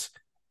piece,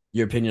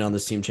 your opinion on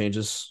this team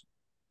changes.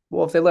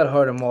 Well, if they let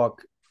Harden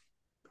walk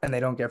and they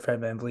don't get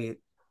Fred Van Vliet,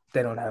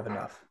 they don't have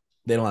enough.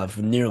 They don't have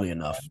nearly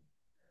enough.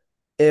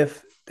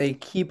 If they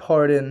keep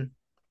Harden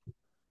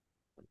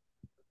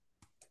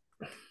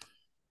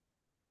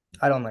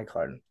I don't like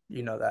Harden.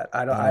 You know that.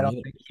 I don't. I I don't don't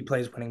either. think he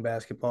plays winning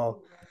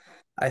basketball.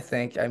 I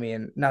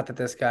mean, not that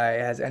this guy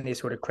has any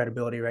sort of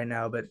credibility right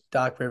now, but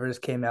Doc Rivers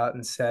came out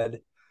and said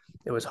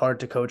it was hard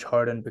to coach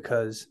Harden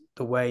because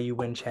the way you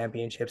win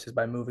championships is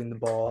by moving the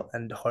ball,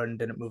 and Harden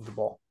didn't move the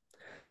ball.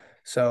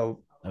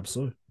 So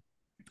Absolutely.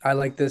 I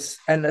like this,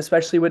 and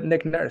especially with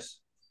Nick Nurse.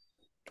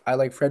 I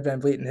like Fred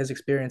VanVleet and his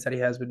experience that he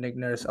has with Nick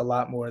Nurse a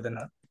lot more than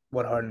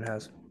what Harden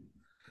has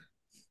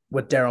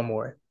with Daryl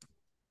Morey.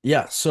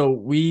 Yeah, so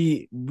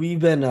we've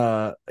been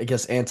I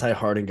guess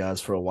anti-Harden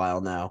guys for a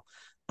while now.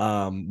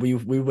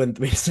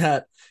 We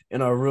sat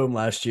in our room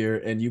last year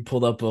and you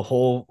pulled up a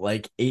whole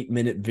like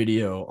 8-minute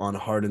video on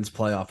Harden's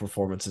playoff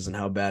performances and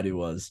how bad he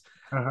was.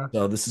 Uh-huh.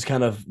 So this is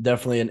kind of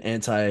definitely an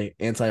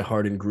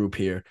anti-Harden group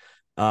here.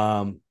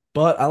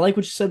 But I like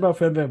what you said about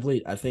Fred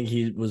VanVleet. I think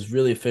he was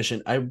really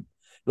efficient.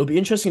 It'll be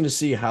interesting to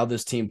see how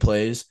this team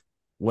plays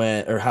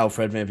how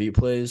Fred VanVleet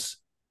plays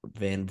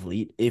Van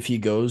Vliet if he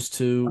goes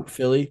to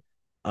Philly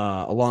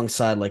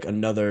alongside like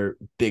another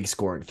big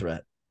scoring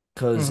threat.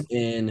 Because Mhm.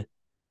 in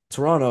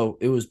Toronto,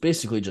 it was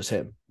basically just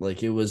him.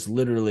 Like it was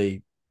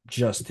literally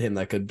just him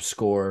that could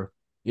score,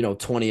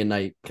 20 a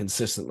night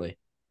consistently.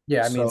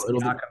 Yeah, I mean, So it'll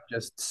be Siakam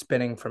just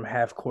spinning from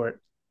half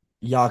court.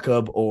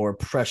 Jakob or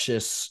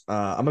Precious.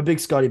 I'm a big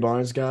Scotty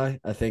Barnes guy.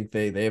 I think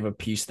they have a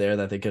piece there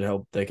that they could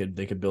help. They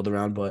could build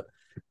around, but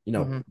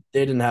Mhm.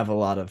 they didn't have a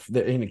lot of.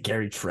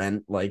 Gary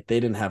Trent, like they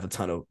didn't have a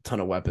ton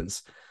of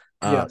weapons.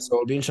 Yeah. So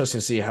it'll be interesting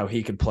to see how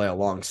he could play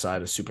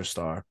alongside a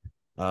superstar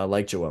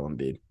like Joel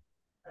Embiid.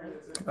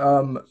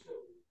 Um,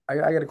 I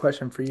got a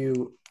question for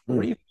you. What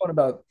are Mm. you thought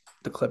about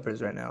the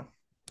Clippers right now?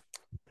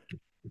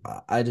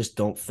 I just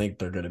don't think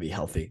they're going to be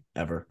healthy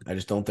ever. I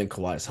just don't think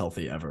Kawhi is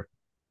healthy ever.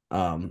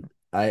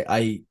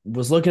 I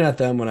was looking at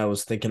them when I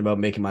was thinking about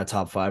making my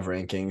top five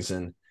rankings,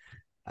 and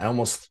I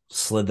almost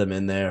slid them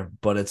in there,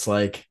 but it's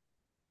like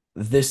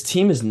this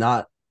team is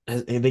not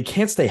they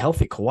can't stay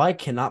healthy. Kawhi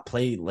cannot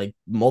play like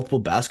multiple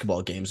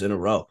basketball games in a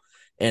row.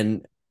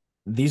 And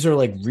these are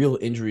like real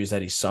injuries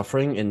that he's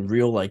suffering and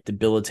real like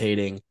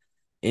debilitating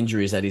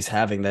injuries that he's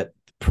having that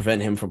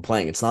prevent him from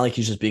playing. It's not like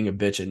he's just being a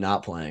bitch and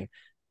not playing.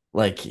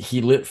 Like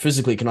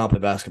physically cannot play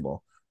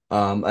basketball.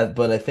 But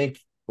I think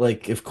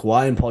like if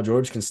Kawhi and Paul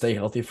George can stay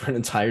healthy for an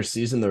entire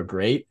season, they're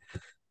great.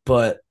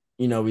 But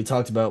we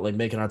talked about like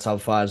making our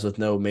top fives with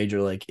no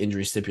major like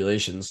injury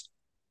stipulations.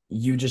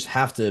 You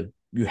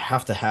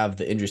have to have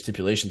the injury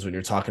stipulations when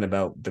you're talking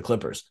about the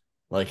Clippers.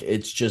 Like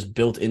it's just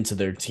built into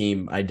their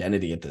team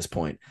identity at this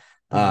point.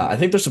 Mhm. I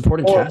think their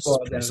supporting cast is Horrible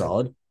pretty identity.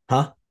 solid,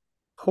 huh?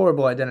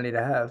 Horrible identity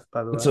to have,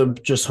 by the It's way. a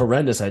just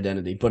horrendous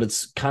identity, but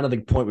it's kind of the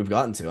point we've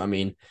gotten to. I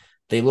mean,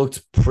 they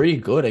looked pretty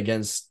good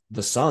against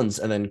the Suns,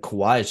 and then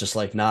Kawhi is just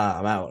like, nah,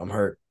 I'm out, I'm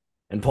hurt.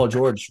 And Paul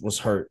George was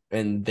hurt,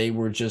 and they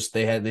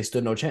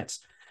stood no chance.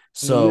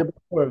 And the year So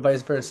before,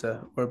 vice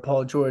versa, where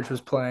Paul George was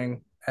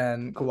playing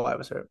and Kawhi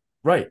was hurt.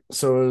 right.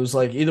 So it was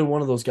like either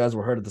one of those guys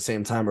were hurt at the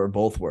same time or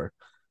both were.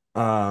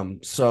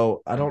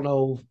 So I don't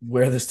know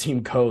where this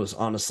team goes,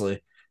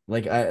 honestly.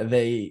 Like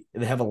they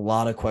have a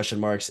lot of question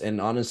marks, and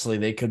honestly,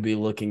 they could be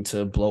looking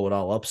to blow it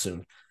all up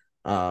soon.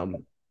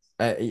 Um,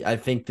 I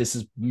think this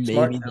is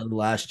Smart maybe too. the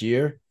last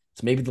year.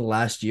 It's maybe the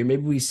last year.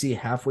 Maybe we see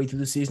halfway through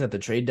the season at the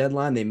trade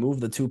deadline, they move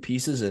the two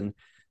pieces and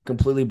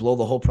completely blow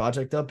the whole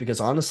project up. Because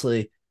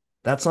honestly,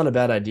 that's not a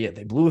bad idea.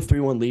 They blew a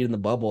 3-1 lead in the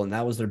bubble, and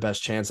that was their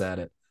best chance at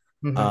it.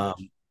 Hmm.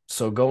 Um,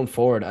 so going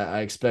forward, I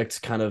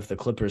expect kind of the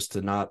Clippers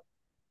to not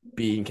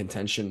be in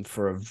contention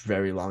for a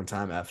very long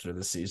time after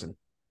this season.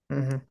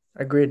 Hmm.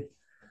 Agreed.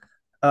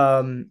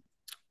 Um,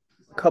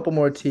 a couple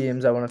more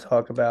teams I want to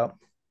talk about.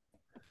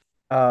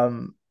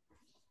 Um,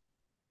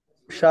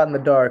 shot in the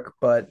dark,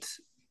 but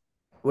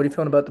what are you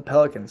feeling about the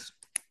Pelicans?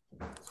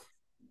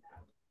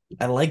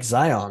 I like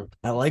Zion.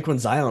 I like when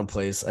Zion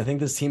plays. I think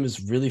this team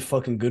is really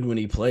fucking good when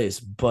he plays.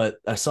 But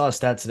I saw a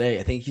stat today.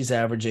 I think he's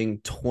averaging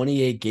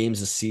 28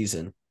 games a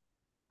season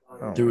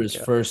Oh through my his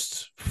God.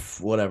 first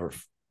whatever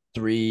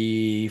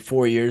 3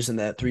 4 years in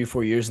that 3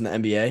 4 years in the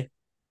NBA.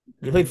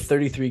 He played Mhm.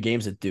 33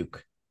 games at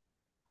Duke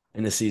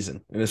in the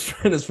season in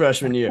his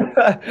freshman year.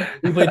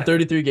 He played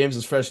 33 games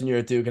his freshman year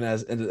at Duke and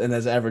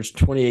has averaged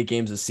 28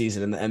 games a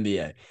season in the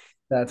NBA.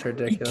 That's He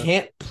ridiculous.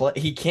 can't play.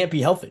 He can't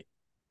be healthy.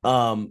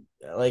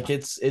 Like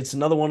it's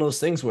another one of those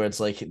things where it's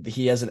like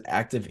he has an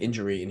active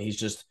injury and he's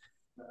just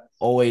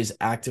always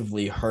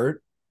actively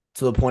hurt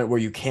to the point where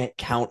you can't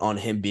count on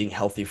him being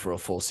healthy for a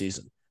full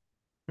season.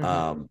 Hmm.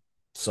 Um,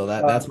 so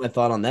that's Um, my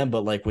thought on them.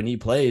 But like when he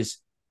plays,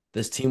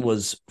 this team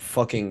was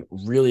fucking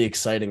really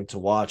exciting to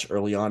watch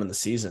early on in the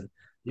season.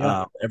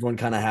 yeah. Everyone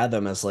kind of had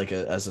them as like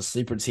a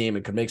sleeper team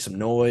and could make some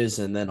noise,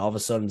 and then all of a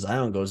sudden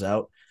Zion goes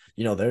out.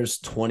 There's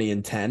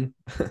 20-10.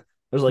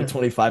 There's like Mhm.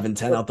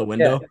 25-10 out the Yeah.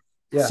 window.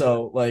 Yeah.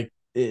 So like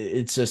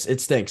it's just it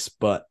stinks,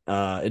 but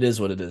it is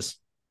what it is.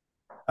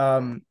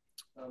 Um,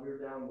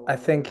 I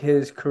think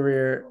his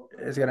career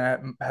is going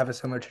to have a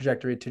similar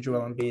trajectory to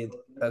Joel Embiid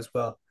as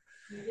well.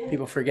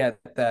 People forget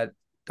that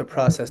the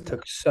process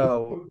took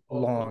so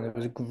long. It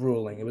was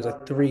grueling. It was a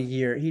 3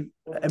 year.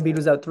 Embiid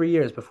was out 3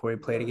 years before he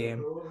played a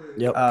game.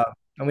 Yep. Uh,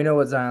 and we know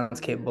what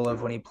Zion's capable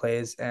of when he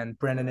plays. And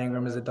Brandon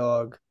Ingram is a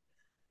dog.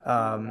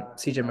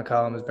 CJ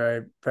McCollum is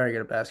very, very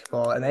good at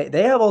basketball, and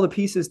they have all the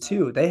pieces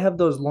too. They have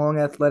those long,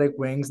 athletic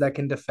wings that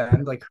can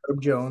defend, like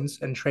Herb Jones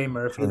and Trey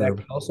Murphy, that Herb.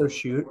 can also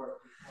shoot.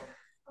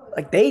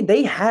 Like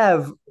they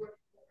have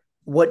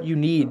what you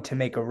need to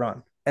make a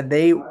run, and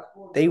they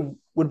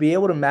would be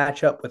able to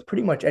match up with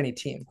pretty much any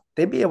team.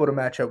 They'd be able to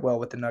match up well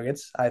with the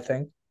Nuggets, I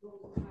think.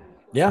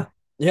 Yeah.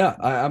 Yeah.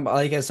 I'm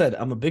like I said,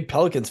 I'm a big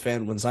Pelicans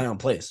fan when Zion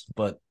plays,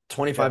 but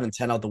 25 Yeah. and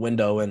 10 out the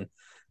window and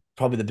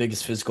probably the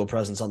biggest physical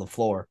presence on the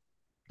floor.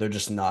 They're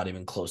just not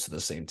even close to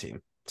the same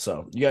team.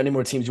 So, you got any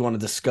more teams you want to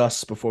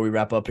discuss before we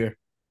wrap up here?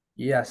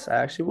 Yes, I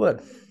actually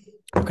would.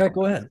 Okay,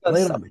 go ahead.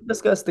 Lay it on me. Let's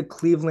discuss the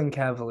Cleveland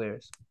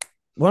Cavaliers.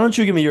 Why don't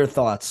you give me your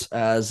thoughts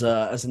as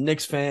a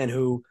Knicks fan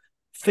who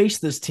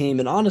faced this team?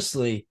 And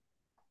honestly,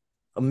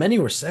 many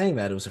were saying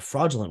that it was a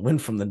fraudulent win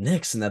from the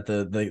Knicks and that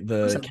the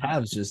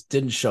Cavs just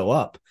didn't show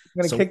up.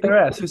 I'm gonna So, kick their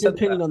ass. Who what's your said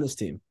opinion on this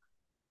team?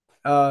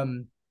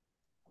 that?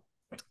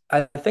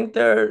 I think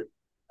they're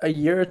a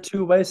year or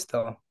two away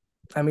still.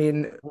 I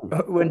mean,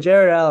 when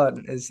Jared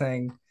Allen is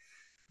saying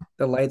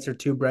the lights are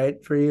too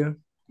bright for you,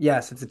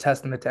 yes, it's a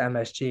testament to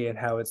MSG and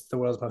how it's the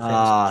world's most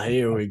famous.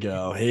 Here we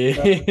go.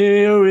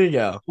 Here we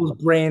go.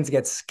 People's brains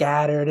get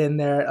scattered in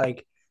there.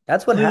 Like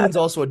that's what Cleveland's happens.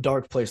 also a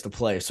dark place to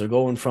play. So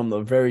going from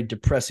a very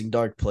depressing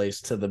dark place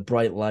to the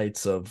bright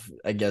lights of,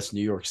 I guess,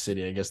 New York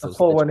City. I guess A those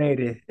full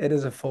 180. It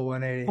is a full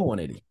 180. oh,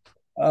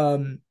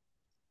 180.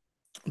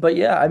 But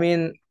yeah, I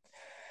mean,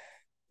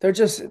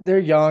 they're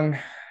young.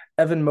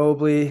 Evan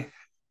Mobley,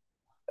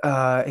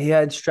 he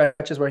had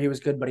stretches where he was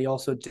good, but he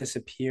also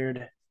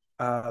disappeared.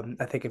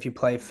 I think if you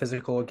play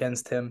physical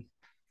against him,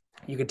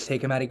 you could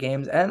take him out of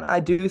games. And I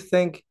do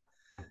think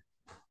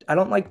I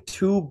don't like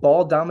two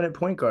ball dominant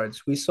point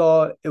guards. We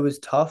saw it was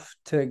tough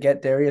to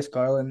get Darius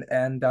Garland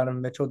and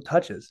Donovan Mitchell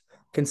touches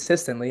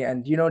consistently.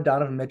 And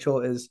Donovan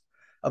Mitchell is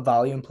a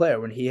volume player.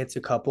 When he hits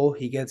a couple,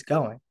 he gets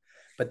going.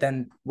 But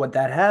then what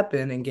that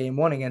happened in game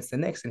one against the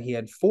Knicks, and he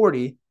had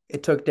 40,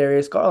 it took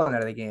Darius Garland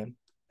out of the game.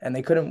 And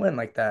they couldn't win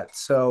like that.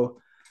 So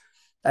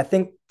I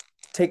think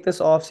take this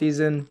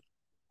offseason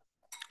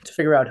to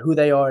figure out who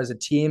they are as a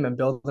team and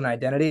build an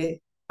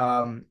identity.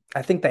 I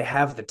think they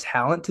have the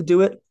talent to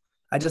do it.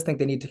 I just think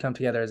they need to come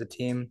together as a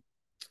team.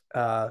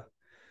 And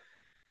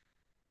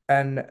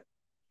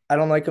I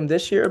don't like them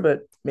this year,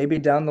 but maybe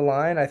down the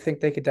line, I think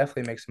they could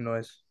definitely make some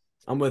noise.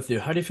 I'm with you.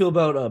 How do you feel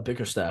about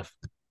Bickerstaff?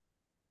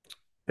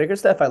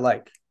 Bickerstaff, I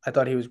like. I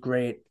thought he was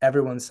great.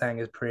 Everyone sang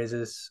his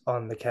praises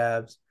on the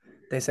Cavs.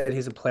 They said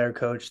he's a player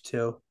coach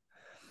too.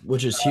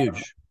 Which is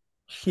huge.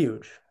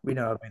 Huge. We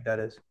know how big that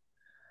is.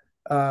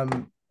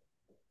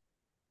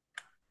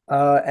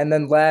 And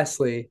then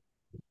lastly,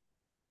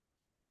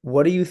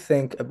 what do you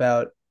think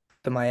about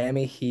the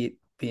Miami Heat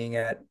being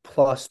at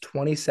plus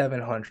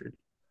 2,700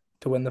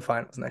 to win the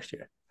finals next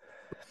year?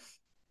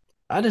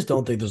 I just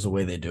don't think there's a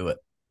way they do it.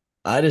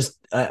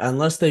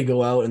 Unless they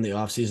go out in the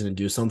offseason and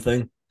do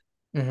something,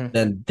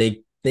 then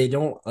they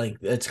don't like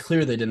it's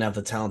clear they didn't have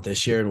the talent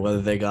this year, and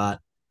whether they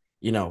got,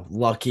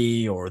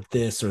 lucky or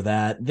this or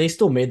that, they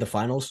still made the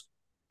finals,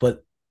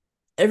 but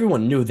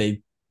everyone knew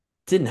they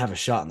didn't have a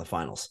shot in the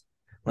finals.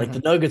 Like the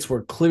Nuggets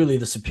were clearly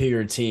the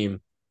superior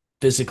team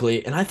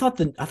physically, and I thought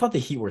the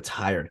Heat were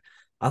tired.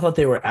 I thought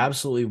they were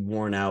absolutely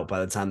worn out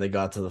by the time they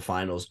got to the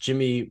finals.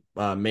 Jimmy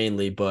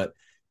mainly, but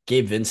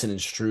Gabe Vincent and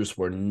Strus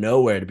were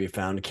nowhere to be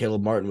found.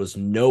 Caleb Martin was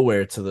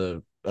nowhere to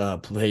the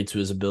play to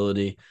his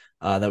ability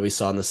that we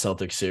saw in the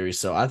Celtics series.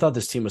 So I thought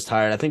this team was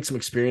tired. I think some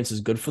experience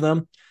is good for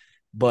them,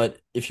 but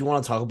if you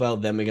want to talk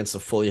about them against a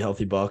fully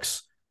healthy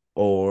Bucks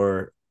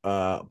or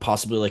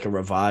possibly like a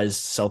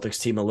revised Celtics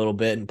team a little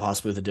bit and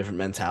possibly with a different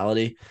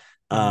mentality,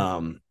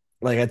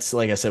 like I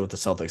said with the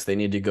Celtics, they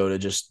need to go to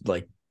just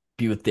like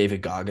be with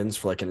David Goggins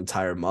for like an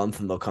entire month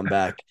and they'll come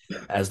back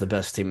as the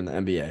best team in the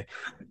NBA.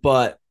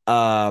 But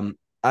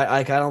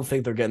I don't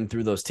think they're getting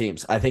through those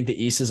teams. I think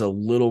the East is a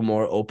little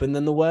more open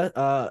than the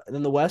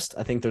West.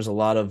 I think there's a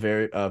lot of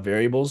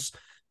variables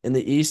in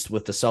the East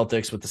with the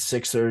Celtics, with the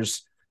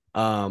Sixers,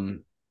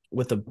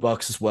 with the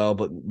Bucks as well.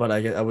 But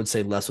I would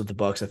say less with the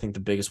Bucks. I think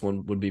the biggest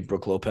one would be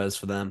Brook Lopez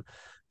for them.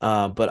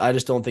 But I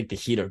just don't think the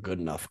Heat are good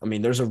enough. I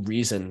mean, there's a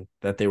reason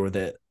that they were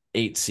the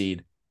 8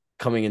 seed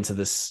coming into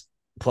this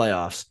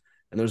playoffs,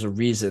 and there's a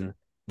reason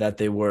that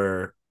they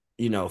were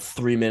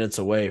 3 minutes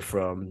away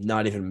from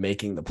not even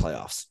making the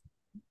playoffs.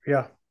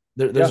 Yeah.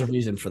 There's a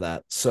reason for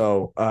that.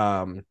 So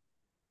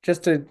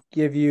just to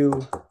give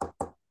you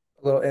a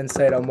little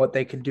insight on what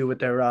they could do with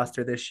their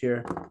roster this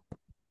year,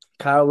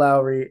 Kyle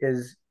Lowry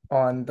is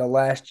on the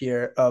last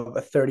year of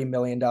a $30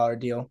 million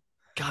deal.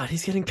 God,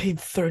 he's getting paid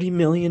 $30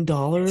 million.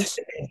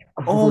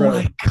 Oh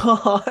my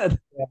God.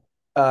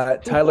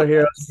 Tyler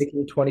Hero is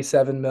making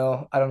 27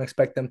 mil. I don't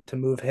expect them to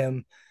move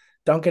him.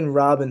 Duncan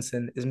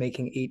Robinson is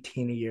making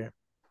 18 a year.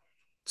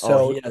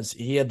 So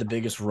he had the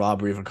biggest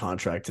robbery of a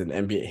contract in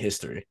NBA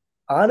history.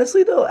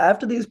 Honestly, though,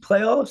 after these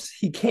playoffs,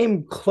 he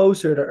came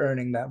closer to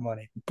earning that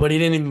money. But he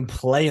didn't even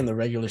play in the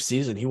regular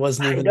season. He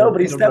wasn't even but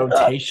he in the stepped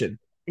rotation. Up.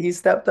 he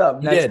stepped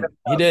up. He Next did. step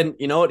He up. did.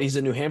 You know what? He's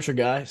a New Hampshire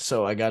guy,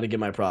 so I got to give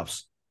my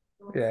props.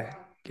 Yeah,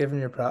 give him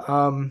your prop.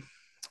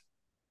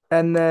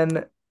 And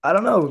then I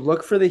don't know.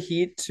 Look for the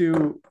Heat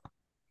to.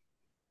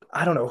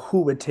 I don't know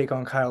who would take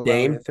on Kyle Lowry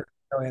Dame. at 30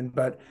 million,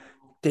 but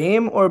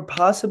Dame or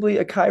possibly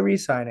a Kyrie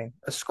signing,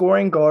 a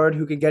scoring guard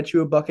who could get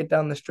you a bucket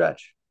down the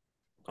stretch.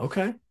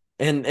 Okay.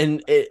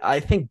 And I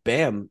think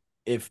Bam,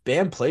 if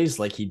Bam plays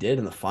like he did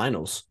in the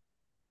finals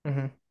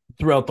Mm-hmm.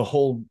 throughout the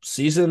whole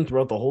season,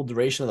 throughout the whole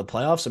duration of the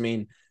playoffs, I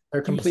mean,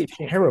 They're a he was complete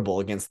team. terrible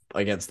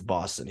against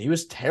Boston. He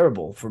was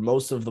terrible for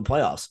most of the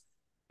playoffs.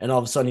 And all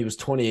of a sudden he was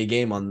 20 a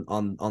game on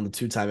the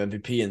two-time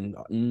MVP and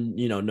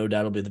no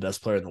doubt will be the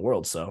best player in the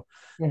world. So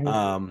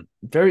Mm-hmm.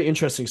 very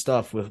interesting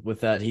stuff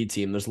with that Heat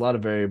team. There's a lot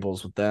of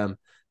variables with them.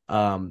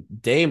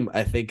 Dame,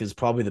 I think, is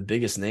probably the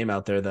biggest name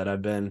out there that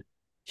I've been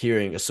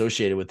hearing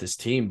associated with this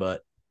team,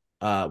 but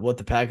what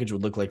the package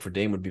would look like for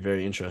Dame would be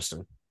very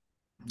interesting.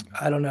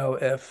 I don't know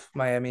if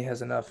Miami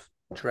has enough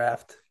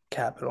draft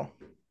capital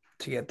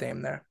to get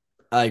Dame there.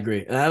 I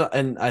agree,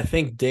 and I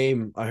think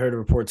Dame. I heard a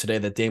report today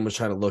that Dame was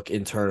trying to look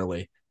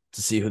internally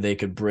to see who they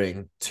could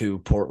bring to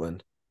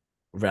Portland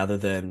rather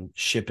than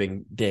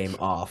shipping Dame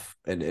off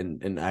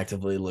and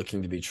actively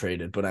looking to be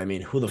traded. But I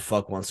mean, who the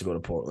fuck wants to go to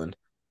Portland?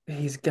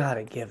 He's got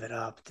to give it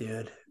up,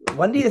 dude.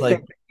 When do It's you like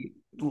think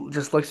he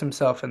just looks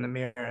himself in the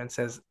mirror and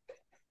says,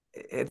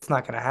 it's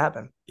not going to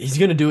happen? he's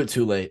gonna do it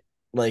too late.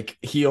 Like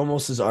he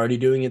almost is already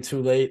doing it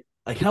too late.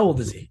 Like how old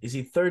is he? Is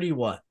he 30?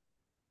 What?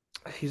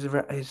 He's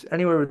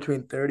anywhere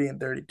between 30 and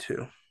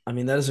 32. I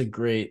mean, that is a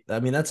great. I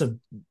mean, that's a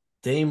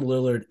Dame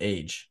Lillard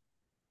age.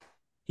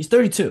 He's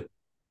 32,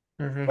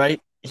 Mm-hmm. right?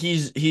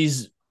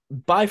 He's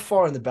by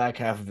far in the back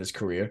half of his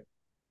career.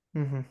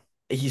 Mm-hmm.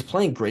 He's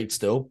playing great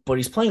still, but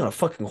he's playing on a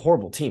fucking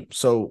horrible team.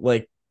 So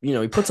like,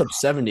 he puts up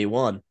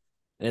 71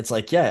 and it's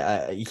like,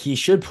 yeah, he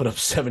should put up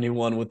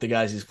 71 with the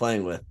guys he's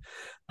playing with.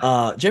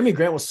 Jeremy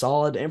Grant was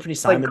solid. Anthony Like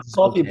Simons is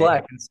coffee okay.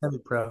 black and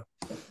semi-pro.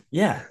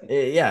 Yeah,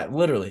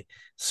 literally.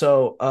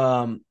 So,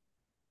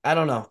 I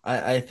don't know.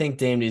 I think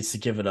Dame needs to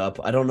give it up.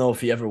 I don't know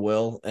if he ever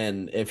will,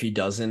 and if he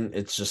doesn't,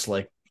 it's just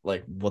like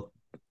what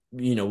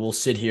we'll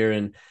sit here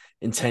and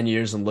in 10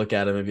 years and look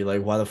at him and be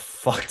like, why the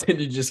fuck did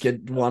you just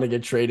want to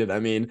get traded? I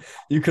mean,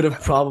 you could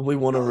have probably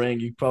won a ring.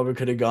 You probably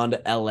could have gone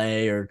to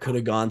LA or could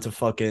have gone to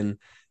fucking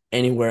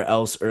anywhere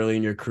else early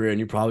in your career, and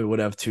you probably would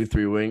have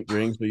 2-3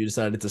 rings, but you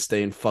decided to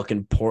stay in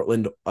fucking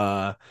Portland,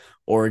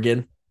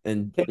 Oregon, Can't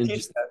and teach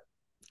just that.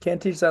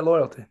 Can't teach that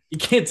loyalty. you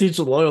can't teach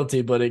the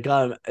loyalty, but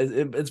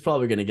it's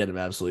probably going to get him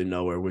absolutely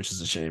nowhere, which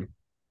is a shame.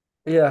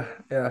 Yeah,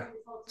 yeah.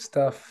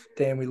 Stuff.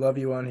 Damn, we love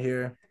you on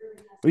here.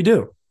 We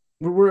do.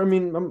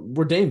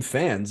 We're Dame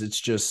fans. It's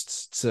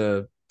just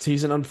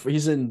he's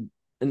in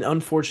an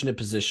unfortunate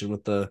position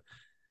with the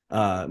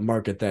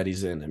market that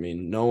he's in. I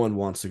mean, no one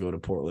wants to go to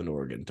Portland,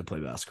 Oregon to play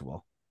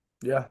basketball.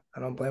 Yeah, I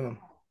don't blame him.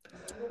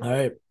 All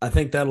right, I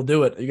think that'll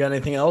do it. You got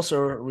anything else,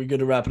 or are we good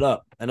to wrap it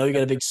up? I know you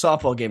got a big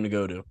softball game to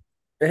go to.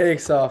 Big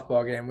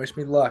softball game. Wish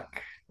me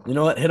luck. You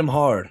know what? Hit him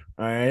hard.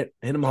 All right,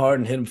 hit him hard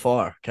and hit him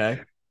far.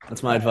 Okay,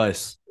 that's my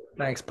advice.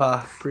 Thanks,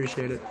 Pa.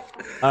 Appreciate it.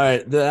 All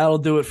right, that'll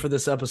do it for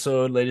this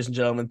episode, ladies and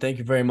gentlemen. Thank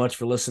you very much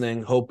for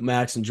listening. Hope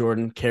Max and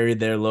Jordan carried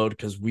their load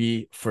because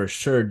we for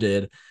sure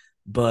did.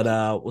 But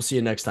we'll see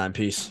you next time.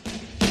 Peace.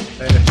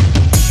 Later.